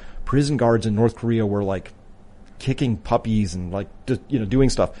about how prison guards in North Korea were like kicking puppies and doing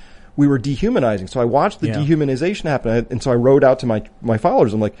stuff. We were dehumanizing. So I watched the dehumanization happen. And so I wrote out to my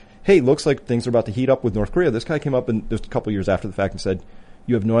followers. I'm like, hey, looks like things are about to heat up with North Korea. This guy came up just a couple of years after the fact and said,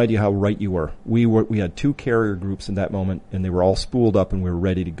 you have no idea how right you were. We had 2 carrier groups in that moment, and they were all spooled up and we were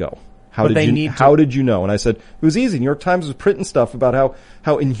ready to go. How did you know? And I said, it was easy. New York Times was printing stuff about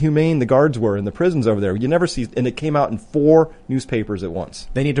how inhumane the guards were in the prisons over there. You never see, and it came out in 4 newspapers at once.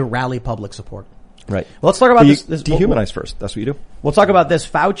 They need to rally public support. Right. Well, let's talk about this. Dehumanize first. That's what you do. We'll talk about this.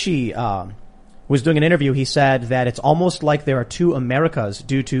 Fauci was doing an interview. He said that it's almost like there are 2 Americas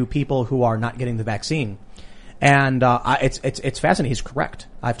due to people who are not getting the vaccine. And it's fascinating. He's correct.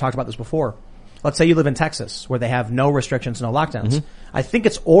 I've talked about this before. Let's say you live in Texas where they have no restrictions, no lockdowns. I think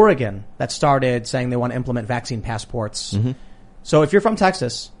it's Oregon that started saying they want to implement vaccine passports. So if you're from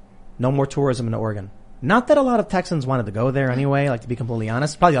Texas, no more tourism in Oregon. Not that a lot of Texans wanted to go there anyway, like, to be completely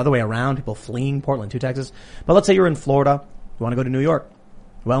honest. Probably the other way around, people fleeing Portland to Texas. But let's say you're in Florida, you want to go to New York.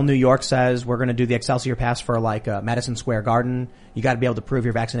 Well, New York says we're going to do the Excelsior Pass for Madison Square Garden. You got to be able to prove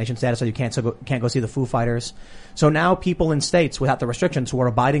your vaccination status, so you can't go see the Foo Fighters. So now people in states without the restrictions who are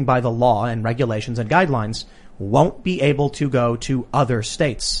abiding by the law and regulations and guidelines won't be able to go to other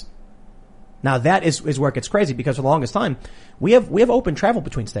states. Now that is where it gets crazy, because for the longest time we have open travel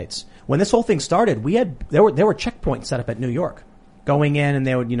between states. When this whole thing started, there were checkpoints set up at New York going in, and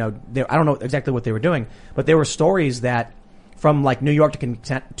they would, I don't know exactly what they were doing, but there were stories that from like New York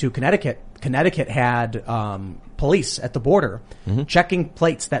to Connecticut had police at the border checking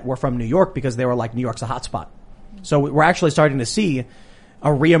plates that were from New York because they were like, New York's a hotspot. So we're actually starting to see a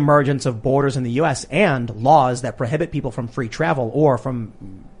reemergence of borders in the U.S. and laws that prohibit people from free travel or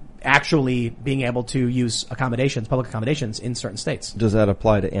from actually being able to use public accommodations in certain states. Does that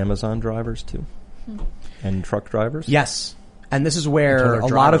apply to Amazon drivers too? And truck drivers? Yes. And this is where a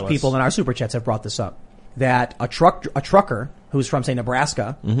lot of people in our super chats have brought this up. That a trucker who's from, say,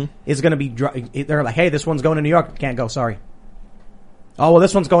 Nebraska is going to be, they're like, hey, this one's going to New York. Can't go, sorry. Oh, well,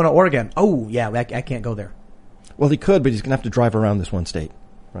 this one's going to Oregon. Oh, yeah, I can't go there. Well, he could, but he's going to have to drive around this one state,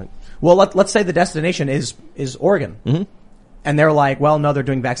 right? Well, let's say the destination is Oregon. And they're like, well, no, they're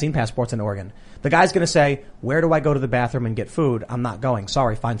doing vaccine passports in Oregon. The guy's going to say, where do I go to the bathroom and get food? I'm not going.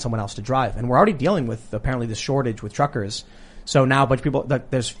 Sorry, find someone else to drive. And we're already dealing with, apparently, this shortage with truckers. So now a bunch of people,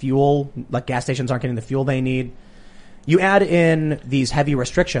 there's fuel, like gas stations aren't getting the fuel they need. You add in these heavy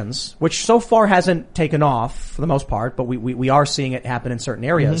restrictions, which so far hasn't taken off for the most part, but we are seeing it happen in certain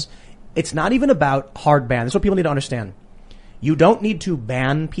areas. It's not even about hard ban. This is what people need to understand. You don't need to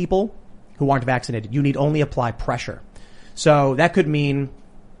ban people who aren't vaccinated. You need only apply pressure. So that could mean,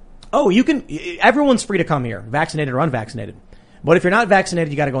 everyone's free to come here, vaccinated or unvaccinated. But if you're not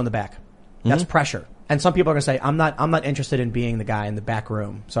vaccinated, you got to go in the back. That's pressure. And some people are going to say, I'm not interested in being the guy in the back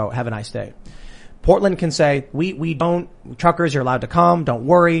room. So have a nice day. Portland can say, truckers, you're allowed to come. Don't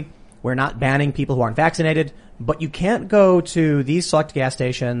worry. We're not banning people who aren't vaccinated, but you can't go to these select gas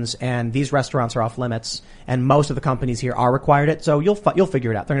stations and these restaurants are off limits and most of the companies here are required it. So you'll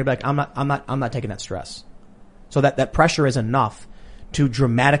figure it out. They're going to be like, I'm not taking that stress. So that pressure is enough to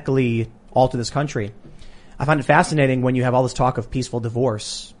dramatically alter this country. I find it fascinating when you have all this talk of peaceful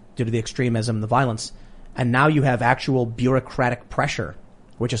divorce due to the extremism, the violence, and now you have actual bureaucratic pressure,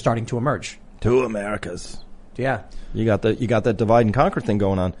 which is starting to emerge. 2 Americas. Yeah. You got that divide and conquer thing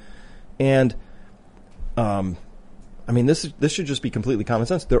going on. And, this should just be completely common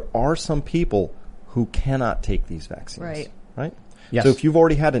sense. There are some people who cannot take these vaccines. Right? Yes. So if you've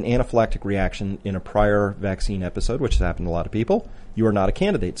already had an anaphylactic reaction in a prior vaccine episode, which has happened to a lot of people, you are not a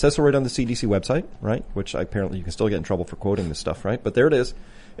candidate. It says so right on the CDC website, right? Which apparently you can still get in trouble for quoting this stuff, right? But there it is.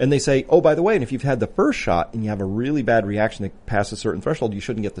 And they say, oh, by the way, and if you've had the first shot and you have a really bad reaction that passes a certain threshold, you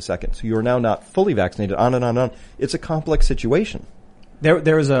shouldn't get the second. So you are now not fully vaccinated, on and on and on. It's a complex situation.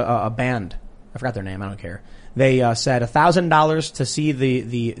 There was a band. I forgot their name. I don't care. They said $1,000 to see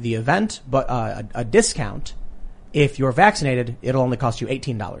the event, but a discount. If you're vaccinated, it'll only cost you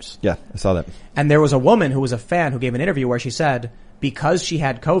 $18. Yeah, I saw that. And there was a woman who was a fan who gave an interview where she said, because she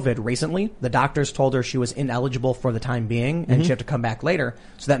had COVID recently, the doctors told her she was ineligible for the time being and she had to come back later.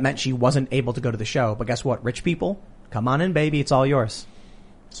 So that meant she wasn't able to go to the show. But guess what? Rich people, come on in, baby. It's all yours.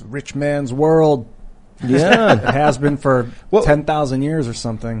 It's a rich man's world. Yeah. It has been for 10,000 years or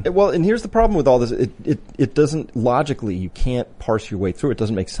something. Well, and here's the problem with all this. It doesn't, logically, you can't parse your way through. It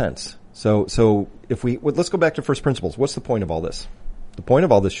doesn't make sense. So if let's go back to first principles. What's the point of all this? The point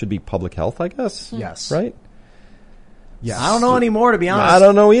of all this should be public health, I guess. Yes. Right? Yeah. I don't know anymore, to be honest. I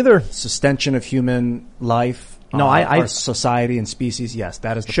don't know either. Sustention of human life. No, our society and species. Yes,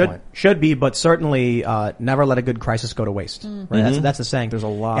 that is the point. Should be, but certainly never let a good crisis go to waste. Right? That's the saying. There's a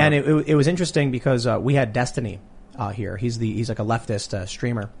lot. And it was interesting because we had Destiny here. He's like a leftist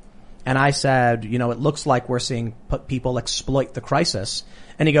streamer. And I said, it looks like we're seeing people exploit the crisis.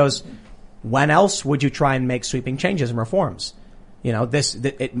 And he goes, when else would you try and make sweeping changes and reforms?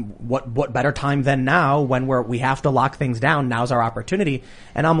 What better time than now when we have to lock things down? Now's our opportunity.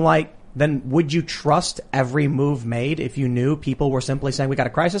 And I'm like, then would you trust every move made if you knew people were simply saying we got a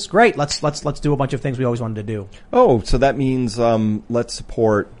crisis? Great, let's do a bunch of things we always wanted to do. Oh, so that means let's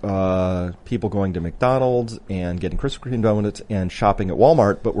support people going to McDonald's and getting Krispy Kreme donuts and shopping at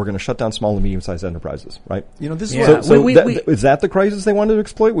Walmart, but we're going to shut down small and medium-sized enterprises, right? This is is that the crisis they wanted to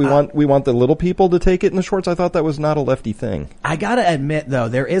exploit? We want the little people to take it in the shorts. I thought that was not a lefty thing. I got to admit, though,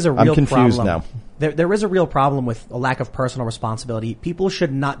 there is a real I'm confused problem. now. There is a real problem with a lack of personal responsibility. People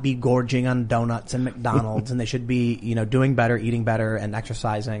should not be gorging on donuts and McDonald's, and they should be, doing better, eating better, and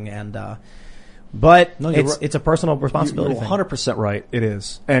exercising. And it's a personal responsibility. You're 100% right. It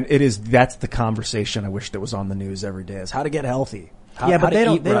is, and it is. That's the conversation I wish that was on the news every day: is how to get healthy. How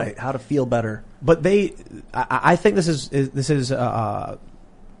to eat right, how to feel better. But I think this is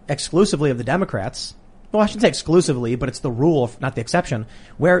exclusively of the Democrats. Well, I shouldn't say exclusively, but it's the rule, not the exception,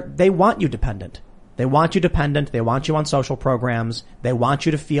 where they want you dependent. They want you dependent. They want you on social programs. They want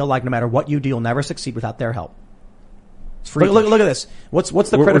you to feel like no matter what you do, you'll never succeed without their help. Look at this. What's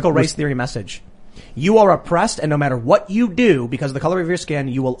the critical race theory message? You are oppressed, and no matter what you do, because of the color of your skin,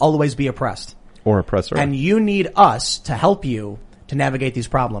 you will always be oppressed. Or oppressor. And you need us to help you to navigate these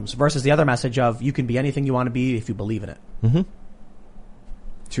problems, versus the other message of you can be anything you want to be if you believe in it. Mm-hmm.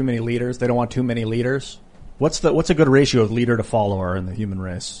 Too many leaders. They don't want too many leaders. What's a good ratio of leader to follower in the human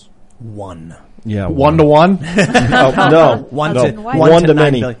race? 1. Yeah. 1 to 1? No. 1 to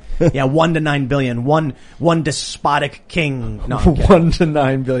 9 billion. Yeah, 1 to 9 billion. One despotic king. No, 1 to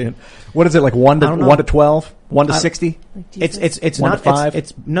 9 billion. What is it, like 1 to 12? 1 to 60? It's 1 not to 5?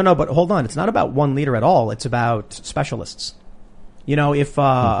 It's no, but hold on. It's not about one leader at all. It's about specialists. If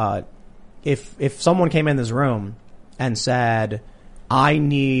someone came in this room and said, I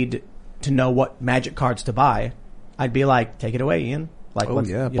need to know what magic cards to buy, I'd be like, take it away, Ian. Like,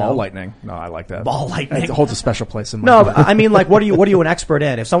 ball lightning. No, I like that. Ball lightning. It holds a special place in my No, but I mean, like, what are you an expert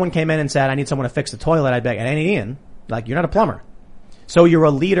in? If someone came in and said, I need someone to fix the toilet, I'd be like, it ain't Ian. Like, you're not a plumber. So you're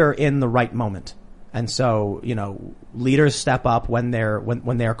a leader in the right moment. And so, leaders step up when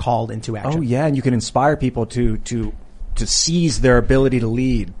they're called into action. Oh yeah, and you can inspire people to to seize their ability to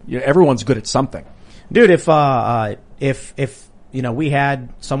lead. Everyone's good at something. Dude, if you know, we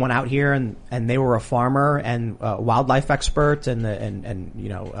had someone out here and they were a farmer and wildlife expert and you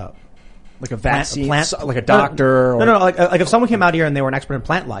know, like a vaccine, like a doctor. No, like if someone came out here and they were an expert in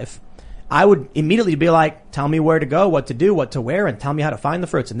plant life, I would immediately be like, tell me where to go, what to do, what to wear, and tell me how to find the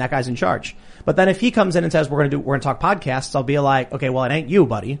fruits. And that guy's in charge. But then if he comes in and says, we're going to talk podcasts, I'll be like, okay, well, it ain't you,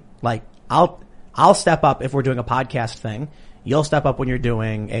 buddy. Like, I'll step up if we're doing a podcast thing. You'll step up when you're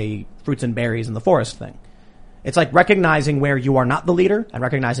doing a fruits and berries in the forest thing. It's like recognizing where you are not the leader and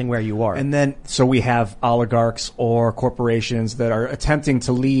recognizing where you are. And then, so we have oligarchs or corporations that are attempting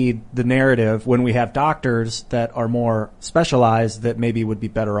to lead the narrative when we have doctors that are more specialized that maybe would be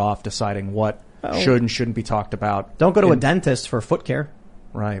better off deciding what should and shouldn't be talked about. Don't go to a dentist for foot care.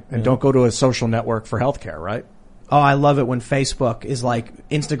 Right. And don't go to a social network for healthcare, right? Oh, I love it when Facebook is like,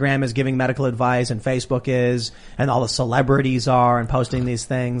 Instagram is giving medical advice and Facebook is, and all the celebrities are and posting these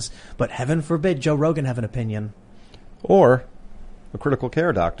things. But heaven forbid Joe Rogan have an opinion. Or a critical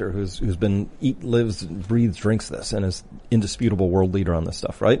care doctor who's been lives, breathes, drinks this and is indisputable world leader on this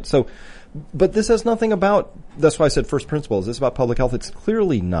stuff, right? So, but this has nothing about, that's why I said first principles. Is this about public health? It's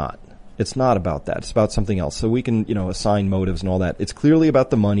clearly not. It's not about that. It's about something else. So we can, you know, assign motives and all that. It's clearly about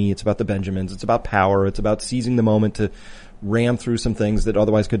the money. It's about the Benjamins. It's about power. It's about seizing the moment to ram through some things that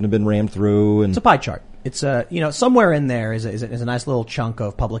otherwise couldn't have been rammed through. And it's a pie chart. It's you know, somewhere in there is a nice little chunk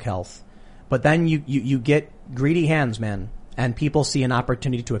of public health. But then you get greedy hands, man, and people see an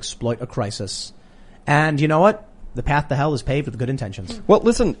opportunity to exploit a crisis. And you know what? The path to hell is paved with good intentions. Well,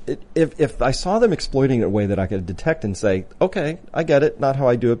 listen, if I saw them exploiting it in a way that I could detect and say, okay, I get it, not how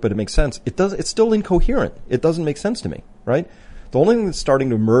I do it, but it makes sense. It's still incoherent. It doesn't make sense to me, right? The only thing that's starting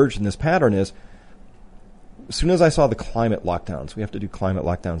to emerge in this pattern is, as soon as I saw the climate lockdowns, we have to do climate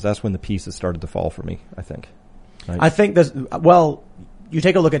lockdowns, that's when the pieces started to fall for me, I think. Right? I think well, you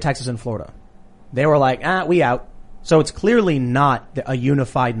take a look at Texas and Florida. They were like, we out. So it's clearly not a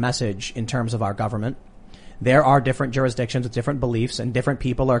unified message in terms of our government. There are different jurisdictions with different beliefs and different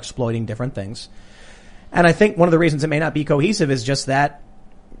people are exploiting different things. And I think one of the reasons it may not be cohesive is just that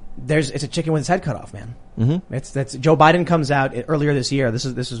it's a chicken with its head cut off, man. Mm-hmm. That's Joe Biden comes out earlier this year. This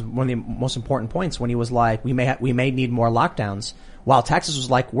is one of the most important points when he was like, we may need more lockdowns, while Texas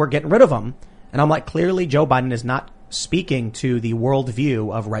was like, we're getting rid of them. And I'm like, clearly Joe Biden is not speaking to the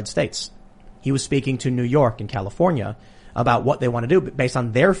worldview of red states. He was speaking to New York and California about what they want to do based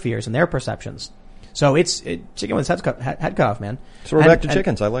on their fears and their perceptions. So it's chicken with its head cut off, man. So we're back to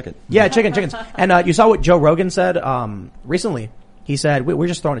chickens. I like it. Yeah, chickens. And you saw what Joe Rogan said recently. He said, we're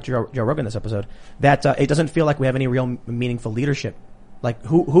just throwing it to Joe Rogan this episode, that it doesn't feel like we have any real meaningful leadership. Like,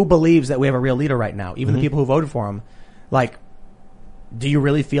 who believes that we have a real leader right now? Even the people who voted for him. Like, do you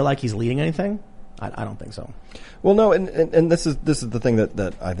really feel like he's leading anything? I don't think so. Well, no, and this is the thing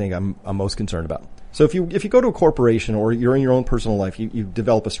that I think I'm most concerned about. So if you go to a corporation or you're in your own personal life, you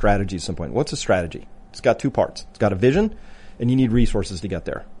develop a strategy at some point. What's a strategy? It's got two parts. It's got a vision, and you need resources to get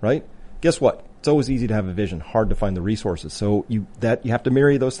there, right? Guess what? It's always easy to have a vision, hard to find the resources. So you have to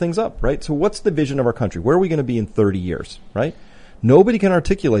marry those things up, right? So what's the vision of our country? Where are we going to be in 30 years, right? Nobody can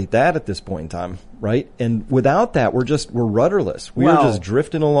articulate that at this point in time, right? And without that, we're rudderless. We're just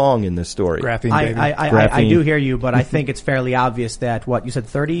drifting along in this story. Graphene, baby. I do hear you, but I think it's fairly obvious that you said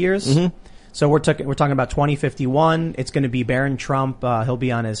 30 years? Mm-hmm. So we're talking about 2051. It's going to be Barron Trump. He'll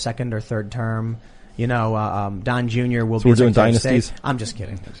be on his second or third term. You know, Don Jr. will be. We're doing dynasties. I'm just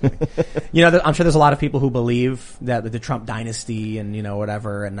kidding. You know, I'm sure there's a lot of people who believe that the Trump dynasty and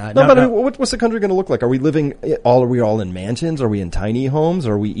whatever. And I mean, what's the country going to look like? Are we are we all in mansions? Are we in tiny homes?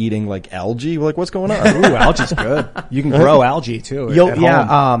 Are we eating like algae? Like, what's going on? Ooh, algae's good. You can grow algae too.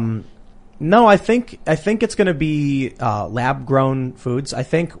 No, I think it's going to be lab grown foods. I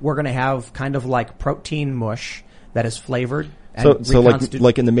think we're going to have kind of like protein mush that is flavored. So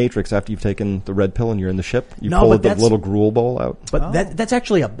like in the Matrix, after you've taken the red pill and you're in the ship, you pull the little gruel bowl out. But that's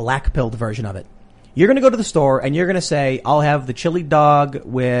actually a black pilled version of it. You're going to go to the store and you're going to say, I'll have the chili dog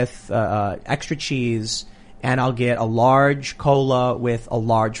with extra cheese, and I'll get a large cola with a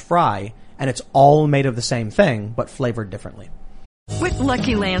large fry, and it's all made of the same thing but flavored differently. With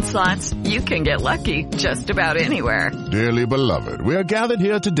Lucky Land Slots, you can get lucky just about anywhere. Dearly beloved, we are gathered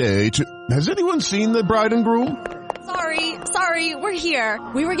here today to... Has anyone seen the bride and groom? Sorry, we're here.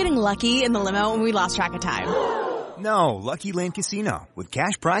 We were getting lucky in the limo and we lost track of time. No, Lucky Land Casino, with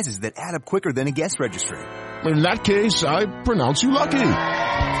cash prizes that add up quicker than a guest registry. In that case, I pronounce you lucky.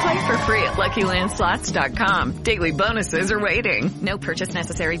 Play for free at LuckyLandSlots.com. Daily bonuses are waiting. No purchase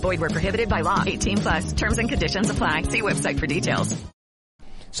necessary. Void where prohibited by law. 18+. Terms and conditions apply. See website for details.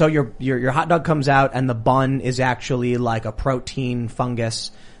 So your hot dog comes out and the bun is actually like a protein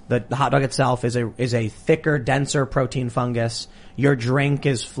fungus. The hot dog itself is a thicker, denser protein fungus. Your drink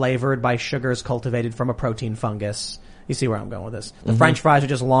is flavored by sugars cultivated from a protein fungus. You see where I'm going with this. The French fries are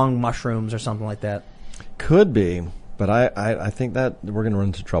just long mushrooms or something like that. Could be, but I think that we're going to run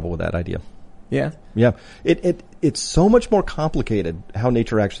into trouble with that idea. Yeah. Yeah. It's so much more complicated how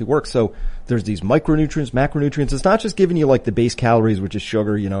nature actually works. So there's these micronutrients, macronutrients. It's not just giving you like the base calories, which is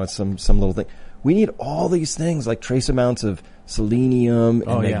sugar, it's some little thing. We need all these things like trace amounts of selenium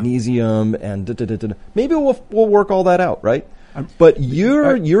and magnesium and maybe we'll work all that out, right? But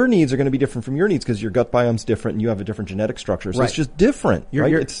your needs are going to be different from your needs because your gut biome's different and you have a different genetic structure. So it's just different,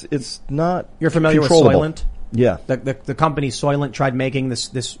 right? It's not You're familiar with Soylent? Yeah. The company Soylent tried making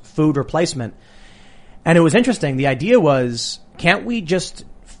this food replacement. And it was interesting. The idea was, can't we just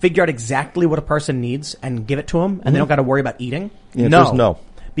figure out exactly what a person needs and give it to them and they don't got to worry about eating? No.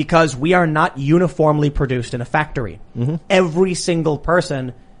 Because we are not uniformly produced in a factory. Every single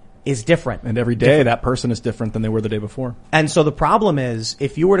person is different. And every day that person is different than they were the day before. And so the problem is,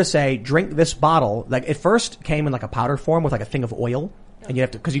 if you were to say, drink this bottle, like it first came in like a powder form with like a thing of oil and you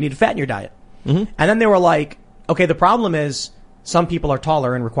have to, cause you need fat in your diet. And then they were like, okay, the problem is some people are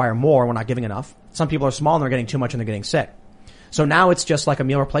taller and require more and we're not giving enough. Some people are small and they're getting too much and they're getting sick. So now it's just like a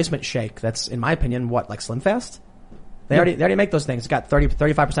meal replacement shake. That's, in my opinion, like Slim Fast? They already make those things. It's got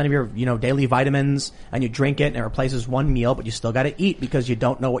 35% of your, daily vitamins and you drink it and it replaces one meal, but you still got to eat because you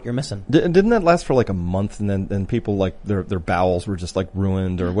don't know what you're missing. Didn't that last for like a month and then people like their bowels were just like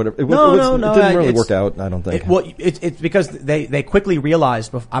ruined or whatever? It didn't really work out, I don't think. It's because they quickly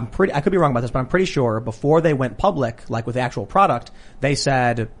realized, I could be wrong about this, but I'm pretty sure before they went public, like with the actual product, they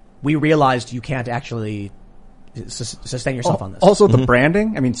said, we realized you can't actually sustain yourself on this. Also, the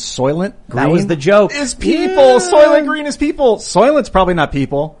branding. I mean, Soylent Green. That was the joke. Is people. Yeah. Soylent Green is people. Soylent's probably not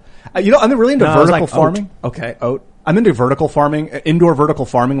people. I'm really into vertical farming. Oat. Okay, oat. I'm into vertical farming, indoor vertical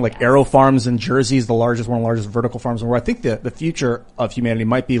farming, like Aero Farms in Jersey is one of the largest vertical farms in the world. I think the future of humanity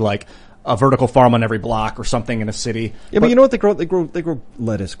might be like a vertical farm on every block or something in a city. Yeah, but you know what they grow? They grow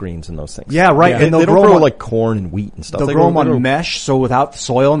lettuce greens and those things. Yeah, right. Yeah. And they don't grow like corn and wheat and stuff. They grow them on mesh, so without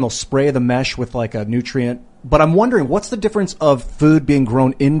soil, and they'll spray the mesh with like a nutrient. But I'm wondering, what's the difference of food being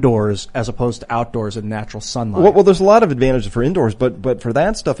grown indoors as opposed to outdoors in natural sunlight? Well, there's a lot of advantages for indoors, but for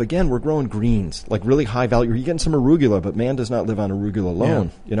that stuff, again, we're growing greens, like really high value. You're getting some arugula, but man does not live on arugula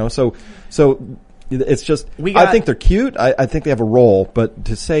alone, So it's just, I think they're cute. I think they have a role, but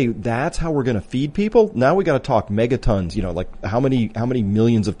to say that's how we're going to feed people, now we got to talk megatons, like how many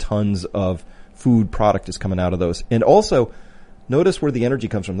millions of tons of food product is coming out of those. And also, notice where the energy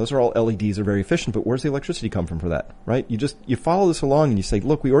comes from. Those are all LEDs, are very efficient, but where's the electricity come from for that, right? You follow this along and you say,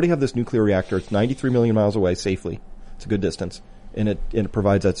 look, we already have this nuclear reactor. It's 93 million miles away safely. It's a good distance. And it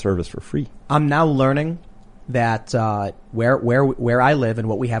provides that service for free. I'm now learning that, where I live and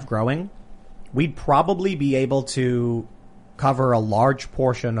what we have growing, we'd probably be able to cover a large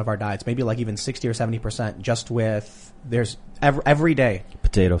portion of our diets, maybe like even 60 or 70% just with, there's every day.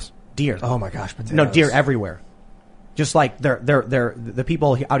 Potatoes. Deer. Oh my gosh, potatoes. No, deer everywhere. Just like they're the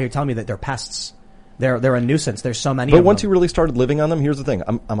people out here telling me that they're pests. They're a nuisance. There's so many of them. But once you really started living on them, here's the thing.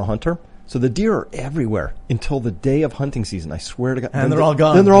 I'm a hunter. So the deer are everywhere until the day of hunting season. I swear to God. And they're all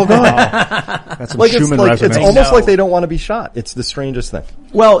gone. Then they're all gone. That's some Schumann resonance. It's almost like they don't want to be shot. It's the strangest thing.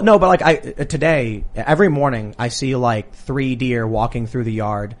 Well, no, but today, every morning, I see like 3 deer walking through the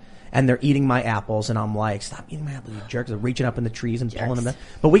yard. And they're eating my apples, and I'm like, stop eating my apples, you jerks. They're reaching up in the trees and pulling them down.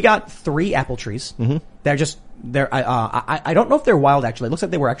 But we got 3 apple trees. I don't know if they're wild, actually. It looks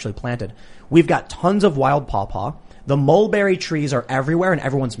like they were actually planted. We've got tons of wild pawpaw. The mulberry trees are everywhere, and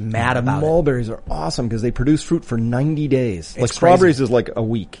everyone's mad about it. Mulberries are awesome because they produce fruit for 90 days. It's like strawberries is like a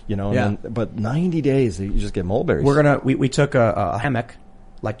week, but 90 days, you just get mulberries. We took a hammock,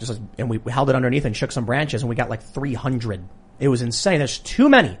 and we held it underneath and shook some branches, and we got like 300. It was insane. There's too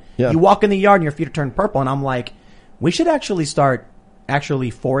many. Yeah. You walk in the yard and your feet are turned purple, and I'm like, we should actually start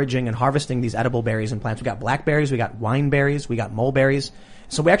foraging and harvesting these edible berries and plants. We got blackberries, we got wineberries, we got mulberries.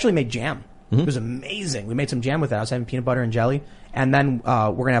 So we actually made jam. It was amazing. We made some jam with it. I was having peanut butter and jelly. And then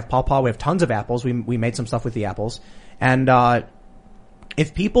we're going to have pawpaw. We have tons of apples. We made some stuff with the apples. And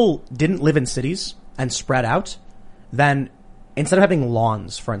if people didn't live in cities and spread out, then instead of having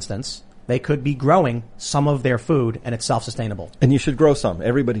lawns, for instance, they could be growing some of their food, and it's self-sustainable. And you should grow some.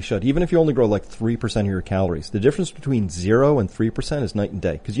 Everybody should. Even if you only grow like 3% of your calories. The difference between 0 and 3% is night and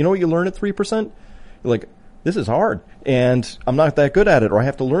day. Because you know what you learn at 3%? You're like, this is hard, and I'm not that good at it, or I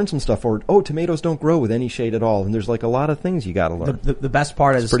have to learn some stuff, or, tomatoes don't grow with any shade at all. And there's like a lot of things you got to learn. The best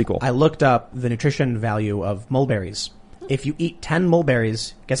part is pretty cool. I looked up the nutrition value of mulberries, if you eat 10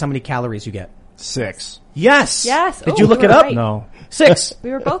 mulberries, guess how many calories you get? 6. Yes. Yes. Did Oh, you look you it were up? right. No. 6.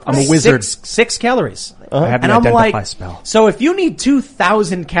 We were both I'm a right. wizard. 6 calories. I have the And I'm identify like, spell. so if you need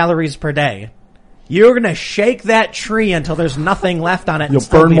 2,000 calories per day, you're gonna shake that tree until there's nothing left on it. and You'll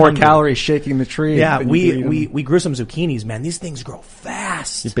still burn be more hungry. calories shaking the tree. Yeah, than you can eat 'em. we grew some zucchinis, man. These things grow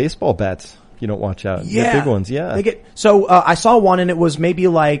fast. Your baseball bats, if you don't watch out. You Yeah, get big ones, yeah. They get so. I saw one and it was maybe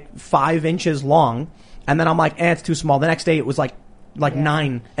like 5 inches long, and then I'm like, it's too small. The next day it was like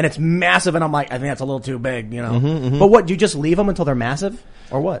 9, and it's massive, and I'm like, I think that's a little too big, you know. But what? Do you just leave them until they're massive,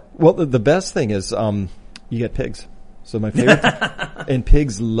 or what? Well, the best thing is you get pigs. So my favorite, and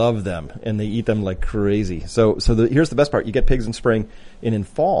pigs love them, and they eat them like crazy. So here's the best part: you get pigs in spring, and in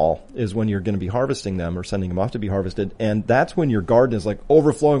fall is when you're going to be harvesting them or sending them off to be harvested, and that's when your garden is like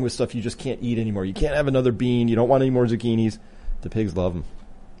overflowing with stuff you just can't eat anymore. You can't have another bean. You don't want any more zucchinis. The pigs love them,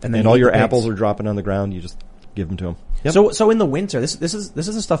 and all your apples are dropping on the ground. You just give them to them. Yep. So in the winter, this is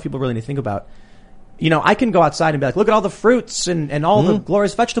the stuff people really need to think about. You know, I can go outside and be like, look at all the fruits and all the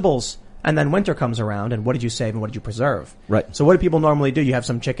glorious vegetables. And then winter comes around, and what did you save and what did you preserve? Right. So what do people normally do? You have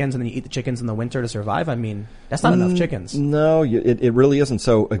some chickens, and then you eat the chickens in the winter to survive? I mean, that's not enough chickens. No, it really isn't.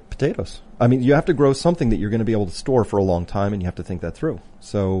 So potatoes. I mean, you have to grow something that you're going to be able to store for a long time, and you have to think that through.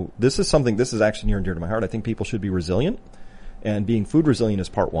 So this is actually near and dear to my heart. I think people should be resilient, and being food resilient is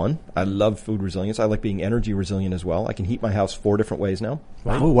part one. I love food resilience. I like being energy resilient as well. I can heat my house 4 different ways now.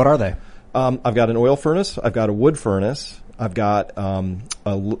 Wow. Ooh, what are they? I've got an oil furnace. I've got a wood furnace. I've got an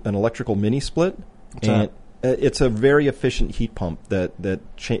electrical mini split, and it's a very efficient heat pump that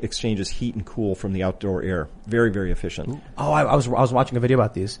exchanges heat and cool from the outdoor air. Very, very efficient. Ooh. Oh, I was watching a video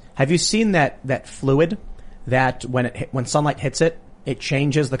about these. Have you seen that fluid that when sunlight hits it, it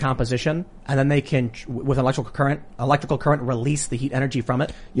changes the composition, and then they can with electrical current release the heat energy from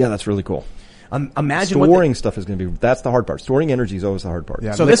it? Yeah, that's really cool. Imagine storing stuff is going to be, that's the hard part. Storing energy is always the hard part.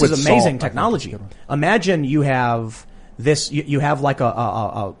 Yeah, so this is amazing salt, technology. Imagine you have this, you have like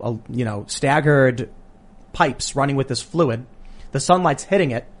a staggered pipes running with this fluid. The sunlight's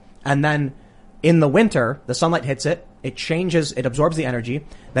hitting it, and then in the winter, the sunlight hits it, it changes, it absorbs the energy,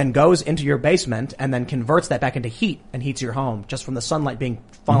 then goes into your basement, and then converts that back into heat and heats your home just from the sunlight being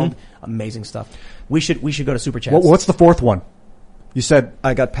funneled. Amazing stuff. We should go to Super Chats. What's the fourth one? You said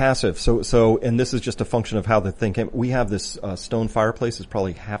I got passive. So, and this is just a function of how the thing came. We have this stone fireplace. It's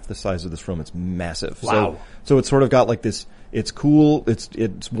probably half the size of this room. It's massive. Wow. So it's sort of got like this. It's cool.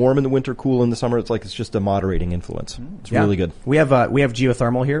 It's warm in the winter, cool in the summer. It's like it's just a moderating influence. It's really good. We have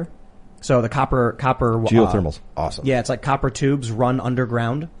geothermal here. So the copper geothermal's awesome. Yeah, it's like copper tubes run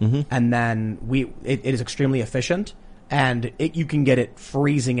underground, and then it is extremely efficient, and you can get it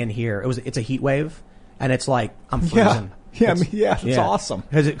freezing in here. It's a heat wave, and it's like I'm freezing. It's awesome.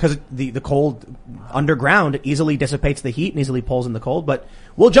 Because the cold underground easily dissipates the heat and easily pulls in the cold. But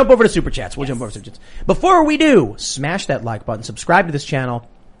we'll jump over to Super Chats. Before we do, smash that like button, subscribe to this channel,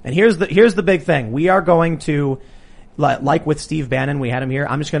 and here's the big thing. We are going to, like with Steve Bannon, we had him here.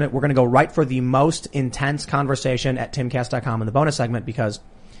 We're gonna go right for the most intense conversation at timcast.com in the bonus segment, because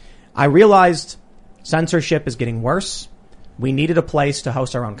I realized censorship is getting worse. We needed a place to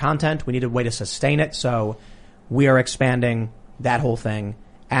host our own content. We needed a way to sustain it. So we are expanding that whole thing.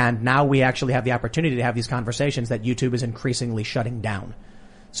 And now we actually have the opportunity to have these conversations that YouTube is increasingly shutting down.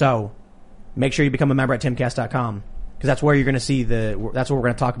 So make sure you become a member at timcast.com, because that's where you're going to see that's where we're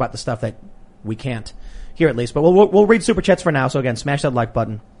going to talk about the stuff that we can't here, at least. But we'll read Super Chats for now. So again, smash that like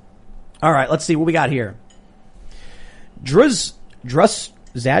button. All right, let's see what we got here. Druz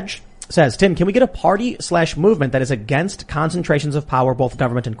Zaj says, Tim, can we get a party/movement that is against concentrations of power, both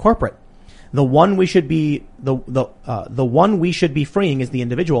government and corporate? The one we should be the one we should be freeing is the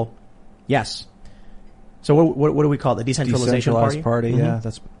individual. Yes. So what do we call it? The decentralization party? Yeah,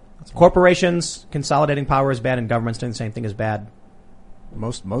 that's corporations consolidating power is bad, and governments doing the same thing is bad.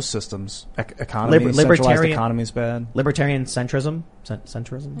 Most systems, economy, centralized economy is bad. Libertarian centrism.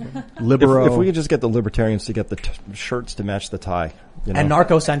 If we could just get the libertarians to get the shirts to match the tie, and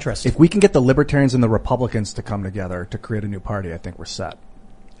narco-centrist. If we can get the libertarians and the Republicans to come together to create a new party, I think we're set.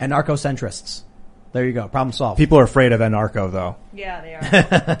 And narco-centrists. There you go. Problem solved. People are afraid of anarcho, though. Yeah, they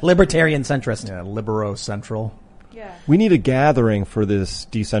are. Libertarian centrist. Yeah, libero-central. Yeah. We need a gathering for this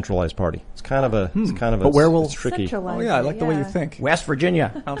decentralized party. It's kind of a. But where will it's tricky? Oh yeah, I like the way you think. West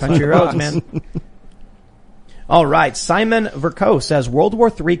Virginia, country roads, man. All right, Simon Verco says World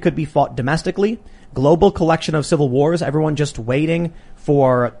War III could be fought domestically. Global collection of civil wars. Everyone just waiting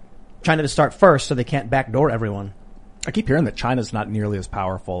for China to start first, so they can't backdoor everyone. I keep hearing that China's not nearly as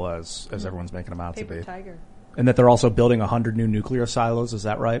powerful as everyone's making them out to be. Paper tiger. And that they're also building 100 new nuclear silos, is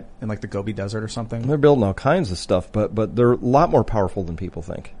that right? In like the Gobi Desert or something? They're building all kinds of stuff, but they're a lot more powerful than people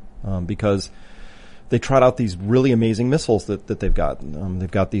think, because they trot out these really amazing missiles that they've got.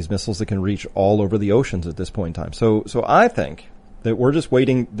 They've got these missiles that can reach all over the oceans at this point in time. So I think that we're just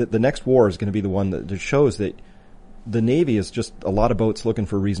waiting, that the next war is going to be the one that shows that the Navy is just a lot of boats looking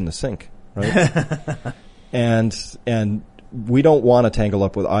for a reason to sink, right? and we don't want to tangle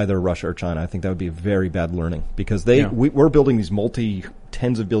up with either Russia or China. I think that would be a very bad learning, because we're building these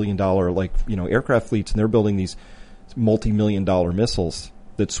tens of $billion aircraft fleets, and they're building these multi-million-dollar missiles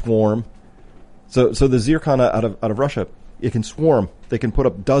that swarm. So the Zircon out of Russia, it can swarm. They can put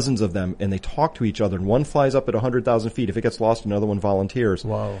up dozens of them, and they talk to each other. And one flies up at 100,000 feet. If it gets lost, another one volunteers.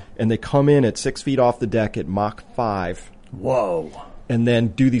 Whoa! And they come in at 6 feet off the deck at Mach 5. Whoa! And then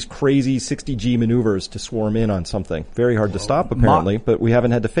do these crazy 60G maneuvers to swarm in on something. Very hard to stop, apparently, but we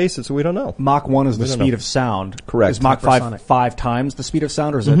haven't had to face it, so we don't know. Mach 1 is the speed of sound. Correct. Is Mach 5 times the speed of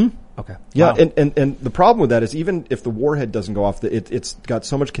sound, or is it? Okay. Yeah, wow. and the problem with that is, even if the warhead doesn't go off, it's got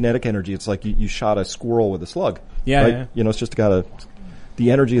so much kinetic energy, it's like you shot a squirrel with a slug. Yeah, right? yeah. You know, it's just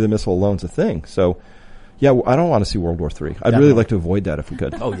the energy of the missile alone's a thing. So, yeah, I don't want to see World War III. I'd really like to avoid that if we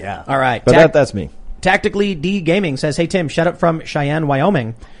could. Oh, yeah. All right. But that's me. Tactically D Gaming says, "Hey Tim, shout out from Cheyenne,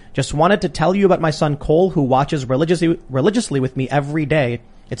 Wyoming. Just wanted to tell you about my son Cole, who watches religiously with me every day.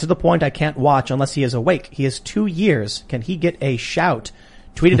 It's to the point I can't watch unless he is awake. He is 2 years. Can he get a shout?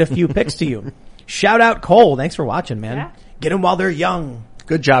 Tweeted a few pics to you. Shout out Cole. Thanks for watching, man. Yeah. Get him while they're young."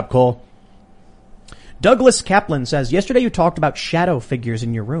 Good job, Cole. Douglas Kaplan says, "Yesterday you talked about shadow figures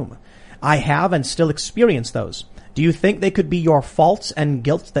in your room. I have and still experience those. Do you think they could be your faults and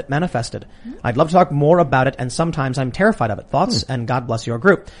guilt that manifested? I'd love to talk more about it, and sometimes I'm terrified of it. Thoughts, and God bless your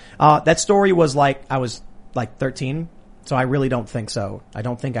group." That story was I was 13, so I really don't think so. I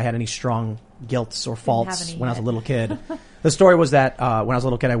don't think I had any strong guilts or faults when I was a little kid. The story was that when I was a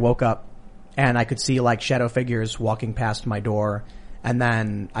little kid, I woke up and I could see shadow figures walking past my door, and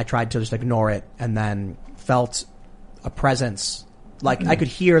then I tried to just ignore it, and then felt a presence. I could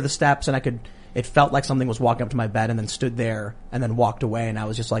hear the steps, and it felt like something was walking up to my bed and then stood there and then walked away, and I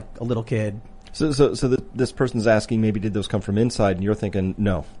was just like a little kid. So this person's asking, maybe did those come from inside, and you're thinking,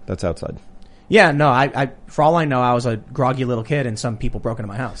 no, that's outside. Yeah, no, I for all I know, I was a groggy little kid and some people broke into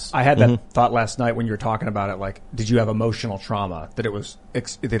my house. I had that thought last night when you were talking about it, did you have emotional trauma? That it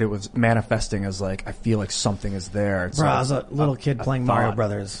was manifesting as I feel like something is there. It's I was a little kid playing Mario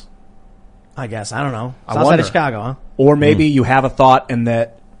Brothers. I guess. I don't know. It's I outside wonder. of Chicago, huh? Or maybe you have a thought and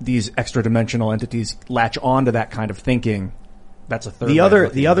that these extra dimensional entities latch on to that kind of thinking. That's a third.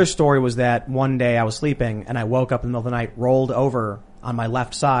 The other story was that one day I was sleeping and I woke up in the middle of the night, rolled over on my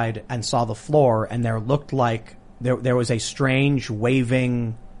left side and saw the floor, and there looked like there was a strange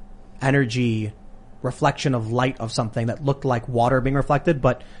waving energy reflection of light of something that looked like water being reflected,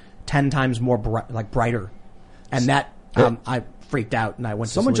 but 10 times more brighter. And that I freaked out and I went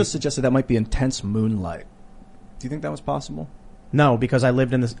to sleep. Someone just suggested that might be intense moonlight. Do you think that was possible? No, because I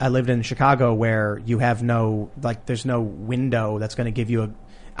lived in Chicago, where you have there's no window that's going to give you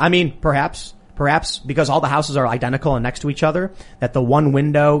perhaps because all the houses are identical and next to each other, that the one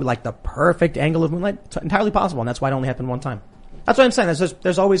window, the perfect angle of moonlight, it's entirely possible, and that's why it only happened one time. That's what I'm saying.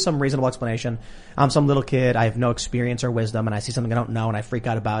 There's always some reasonable explanation. I'm some little kid, I have no experience or wisdom, and I see something I don't know and I freak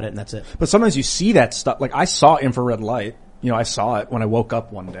out about it, and that's it. But sometimes you see that stuff. I saw infrared light. I saw it when I woke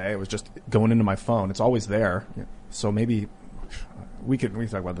up one day. It was just going into my phone. It's always there. So maybe we can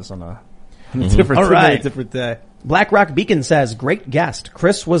talk about this on a different day. Black Rock Beacon says, "Great guest.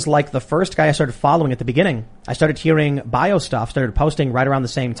 Chris was the first guy I started following at the beginning. I started hearing bio stuff, started posting right around the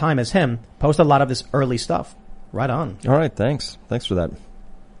same time as him. Posted a lot of this early stuff." Right on. All right, thanks. Thanks for that.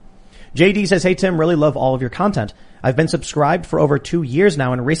 JD says, "Hey Tim, really love all of your content. I've been subscribed for over 2 years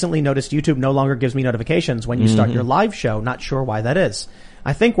now and recently noticed YouTube no longer gives me notifications when you start your live show. Not sure why that is."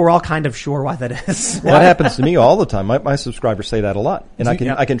 I think we're all kind of sure why that is. Well, that happens to me all the time. My subscribers say that a lot, and I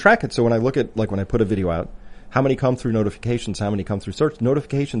can track it. So when I look at when I put a video out, how many come through notifications, how many come through search?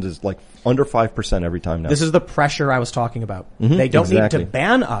 Notifications is under 5% every time now. This is the pressure I was talking about. They don't need to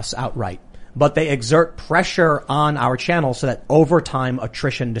ban us outright, but they exert pressure on our channel so that over time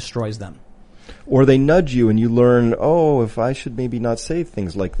attrition destroys them. Or they nudge you and you learn, if I should maybe not say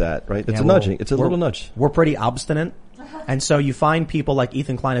things like that, right? It's nudging. It's a little nudge. We're pretty obstinate. And so you find people like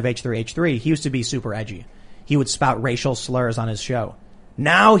Ethan Klein of H3H3. He used to be super edgy. He would spout racial slurs on his show.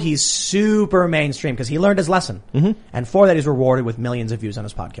 Now he's super mainstream because he learned his lesson. And for that, he's rewarded with millions of views on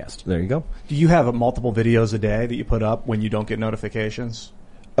his podcast. There you go. Do you have multiple videos a day that you put up when you don't get notifications?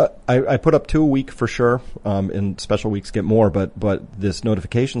 I put up 2 a week for sure, and special weeks get more, but this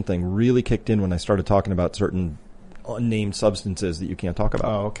notification thing really kicked in when I started talking about certain unnamed substances that you can't talk about.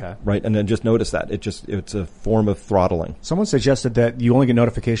 Oh, okay. Right, and then just notice that. it's a form of throttling. Someone suggested that you only get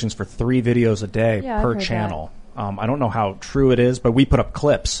notifications for 3 videos a day per channel. I don't know how true it is, but we put up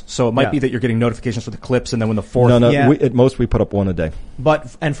clips. So it might be that you're getting notifications for the clips, and then when the fourth... No, at most we put up 1 a day.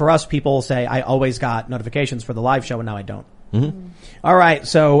 And for us, people say, I always got notifications for the live show, and now I don't. Mm-hmm. All right,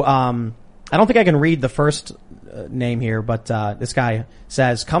 so I don't think I can read the first name here, but this guy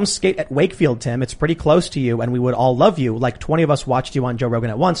says, come skate at Wakefield, Tim. It's pretty close to you, and we would all love you. Like 20 of us watched you on Joe Rogan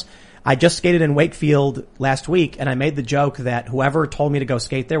at once. I just skated in Wakefield last week, and I made the joke that whoever told me to go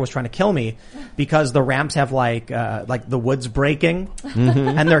skate there was trying to kill me because the ramps have like the wood's breaking,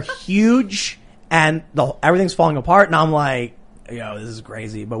 and they're huge, and everything's falling apart, and I'm like, yo, this is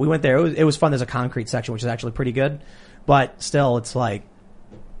crazy. But we went there. It was fun. There's a concrete section, which is actually pretty good. But still, it's like,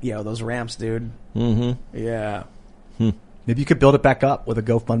 those ramps, dude. Mm-hmm. Yeah. Maybe you could build it back up with a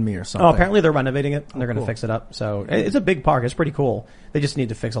GoFundMe or something. Oh, apparently they're renovating it and they're going to fix it up. So it's a big park. It's pretty cool. They just need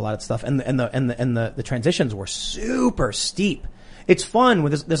to fix a lot of stuff. And the transitions were super steep. It's fun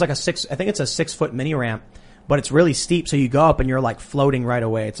with there's like I think it's a 6-foot mini ramp, but it's really steep. So you go up and you're like floating right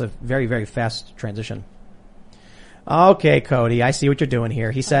away. It's a very, very fast transition. Okay, Cody, I see what you're doing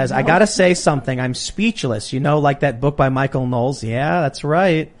here. He says, I gotta say something. I'm speechless. Like that book by Michael Knowles. Yeah, that's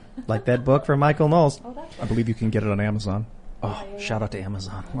right. Like that book from Michael Knowles. I believe you can get it on Amazon. Oh, shout out to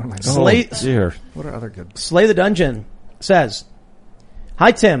Amazon. What am I dear. What are other good? Slay the Dungeon says,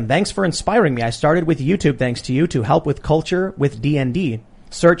 hi, Tim. Thanks for inspiring me. I started with YouTube thanks to you to help with culture with D&D.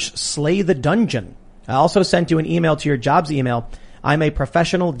 Search Slay the Dungeon. I also sent you an email to your jobs email. I'm a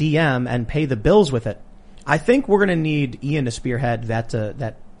professional DM and pay the bills with it. I think we're going to need Ian to spearhead that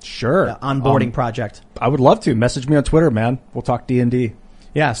onboarding project. I would love to. Message me on Twitter, man. We'll talk D&D.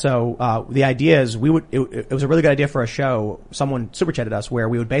 Yeah, so the idea is it was a really good idea for a show. Someone super chatted us where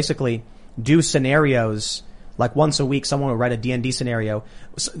we would basically do scenarios like once a week. Someone would write a D&D scenario.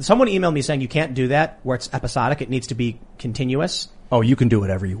 Someone emailed me saying you can't do that where it's episodic. It needs to be continuous. Oh, you can do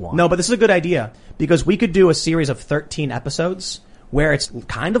whatever you want. No, but this is a good idea because we could do a series of 13 episodes where it's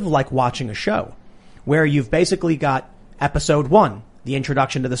kind of like watching a show where you've basically got episode 1, the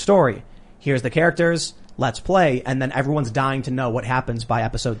introduction to the story. Here's the characters. Let's play, and then everyone's dying to know what happens by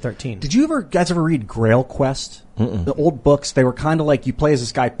episode 13. Did you guys ever read Grail Quest? Mm-mm. The old books, they were kind of like you play as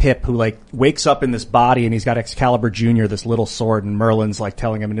this guy Pip who like wakes up in this body and he's got Excalibur Jr., this little sword, and Merlin's like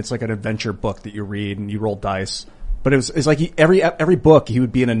telling him, and it's like an adventure book that you read and you roll dice. But it's like every book he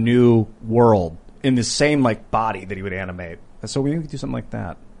would be in a new world in the same like body that he would animate. So we could do something like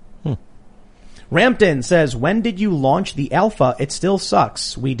that. Rampton says, when did you launch the alpha? It still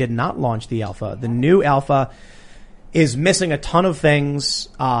sucks. We did not launch the alpha. The new alpha is missing a ton of things,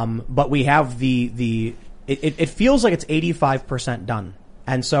 but we have it feels like it's 85% done.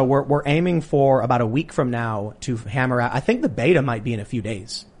 And so we're aiming for about a week from now to hammer out. I think the beta might be in a few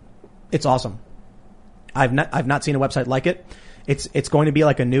days. It's awesome. I've not seen a website like it. It's going to be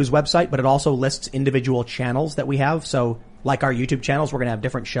like a news website, but it also lists individual channels that we have. So like our YouTube channels, we're going to have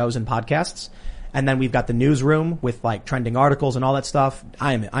different shows and podcasts. And then we've got the newsroom with like trending articles and all that stuff.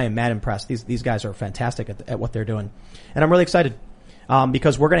 I am mad impressed. These guys are fantastic at what they're doing. And I'm really excited,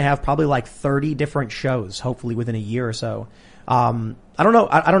 because we're going to have probably like 30 different shows, hopefully within a year or so. I don't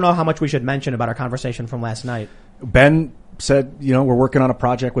know how much we should mention about our conversation from last night. Ben said, we're working on a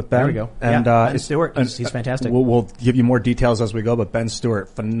project with Ben. There we go. And, Ben Stewart, he's fantastic. We'll give you more details as we go, but Ben Stewart,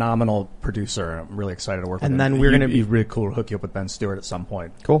 phenomenal producer. I'm really excited to work with him. And then we're going to be really cool to hook you up with Ben Stewart at some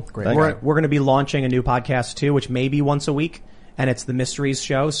point. Cool. Great. We're going to be launching a new podcast too, which may be once a week. And it's the Mysteries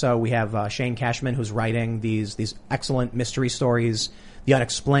Show. So we have Shane Cashman, who's writing these excellent mystery stories, the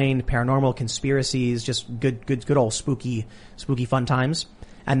unexplained, paranormal, conspiracies, just good old spooky fun times.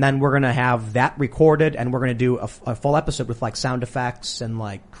 And then we're going to have that recorded, and we're going to do a full episode with like sound effects and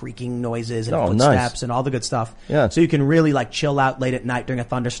like creaking noises and footsteps and all the good stuff. Yeah. So you can really like chill out late at night during a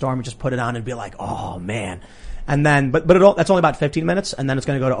thunderstorm and just put it on and be like, oh man. And then, but that's only about 15 minutes, and then it's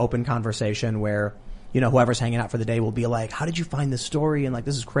going to go to open conversation where, whoever's hanging out for the day will be like, how did you find this story? And like,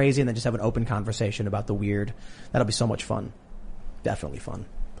 this is crazy. And then just have an open conversation about the weird. That'll be so much fun. Definitely fun.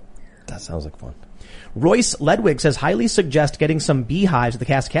 That sounds like fun. Royce Ledwig says, highly suggest getting some beehives at the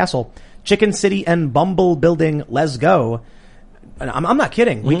Cast Castle. Chicken City and Bumble Building, let's go. And I'm not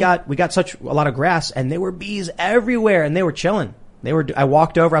kidding. Mm-hmm. We got such a lot of grass, and there were bees everywhere, and they were chilling. I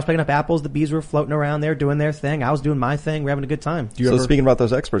walked over, I was picking up apples, the bees were floating around, they were doing their thing, I was doing my thing, we're having a good time. Speaking about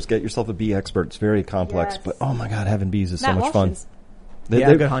those experts, get yourself a bee expert. It's very complex, but oh my god, having bees is so much fun.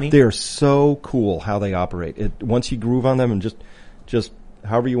 Good honey. They're so cool how they operate. Once you groove on them and just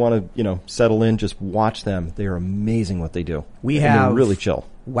however you want to, settle in, just watch them. They are amazing what they do. We And have they're really chill.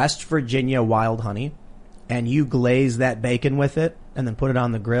 West Virginia wild honey, and you glaze that bacon with it and then put it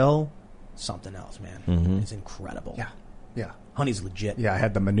on the grill. Something else, man. Mm-hmm. It's incredible. Yeah. Honey's legit. Yeah, I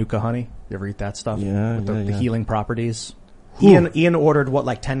had the Manuka honey. You ever eat that stuff? Yeah, With the healing properties. Ian ordered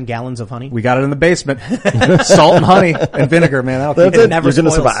 10 gallons of honey? We got it in the basement. Salt and honey and vinegar, man. That'll keep it it. never You're going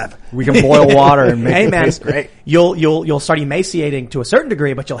to spoils. survive. We can boil water and make Hey, it man, taste great. You'll start emaciating to a certain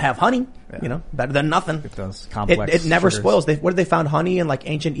degree, but you'll have honey. Better than nothing. It does. Complex It never sugars. spoils. What did they found honey in like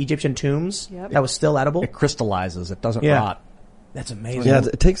ancient Egyptian tombs that was still edible? It crystallizes. It doesn't Yeah. rot. That's amazing. Yeah,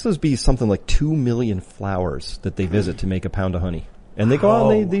 it takes those bees something like 2 million flowers that they visit to make a pound of honey. And they go out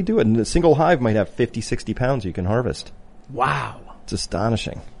and they do it. And a single hive might have 50, 60 pounds you can harvest. Wow. It's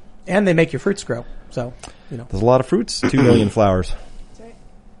astonishing. And they make your fruits grow. So, There's a lot of fruits, 2 million flowers.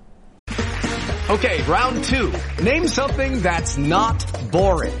 Okay, round 2. Name something that's not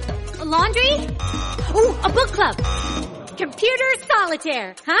boring. A laundry? Ooh, a book club. Computer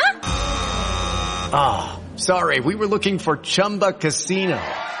solitaire, huh? Ah, sorry, we were looking for Chumba Casino.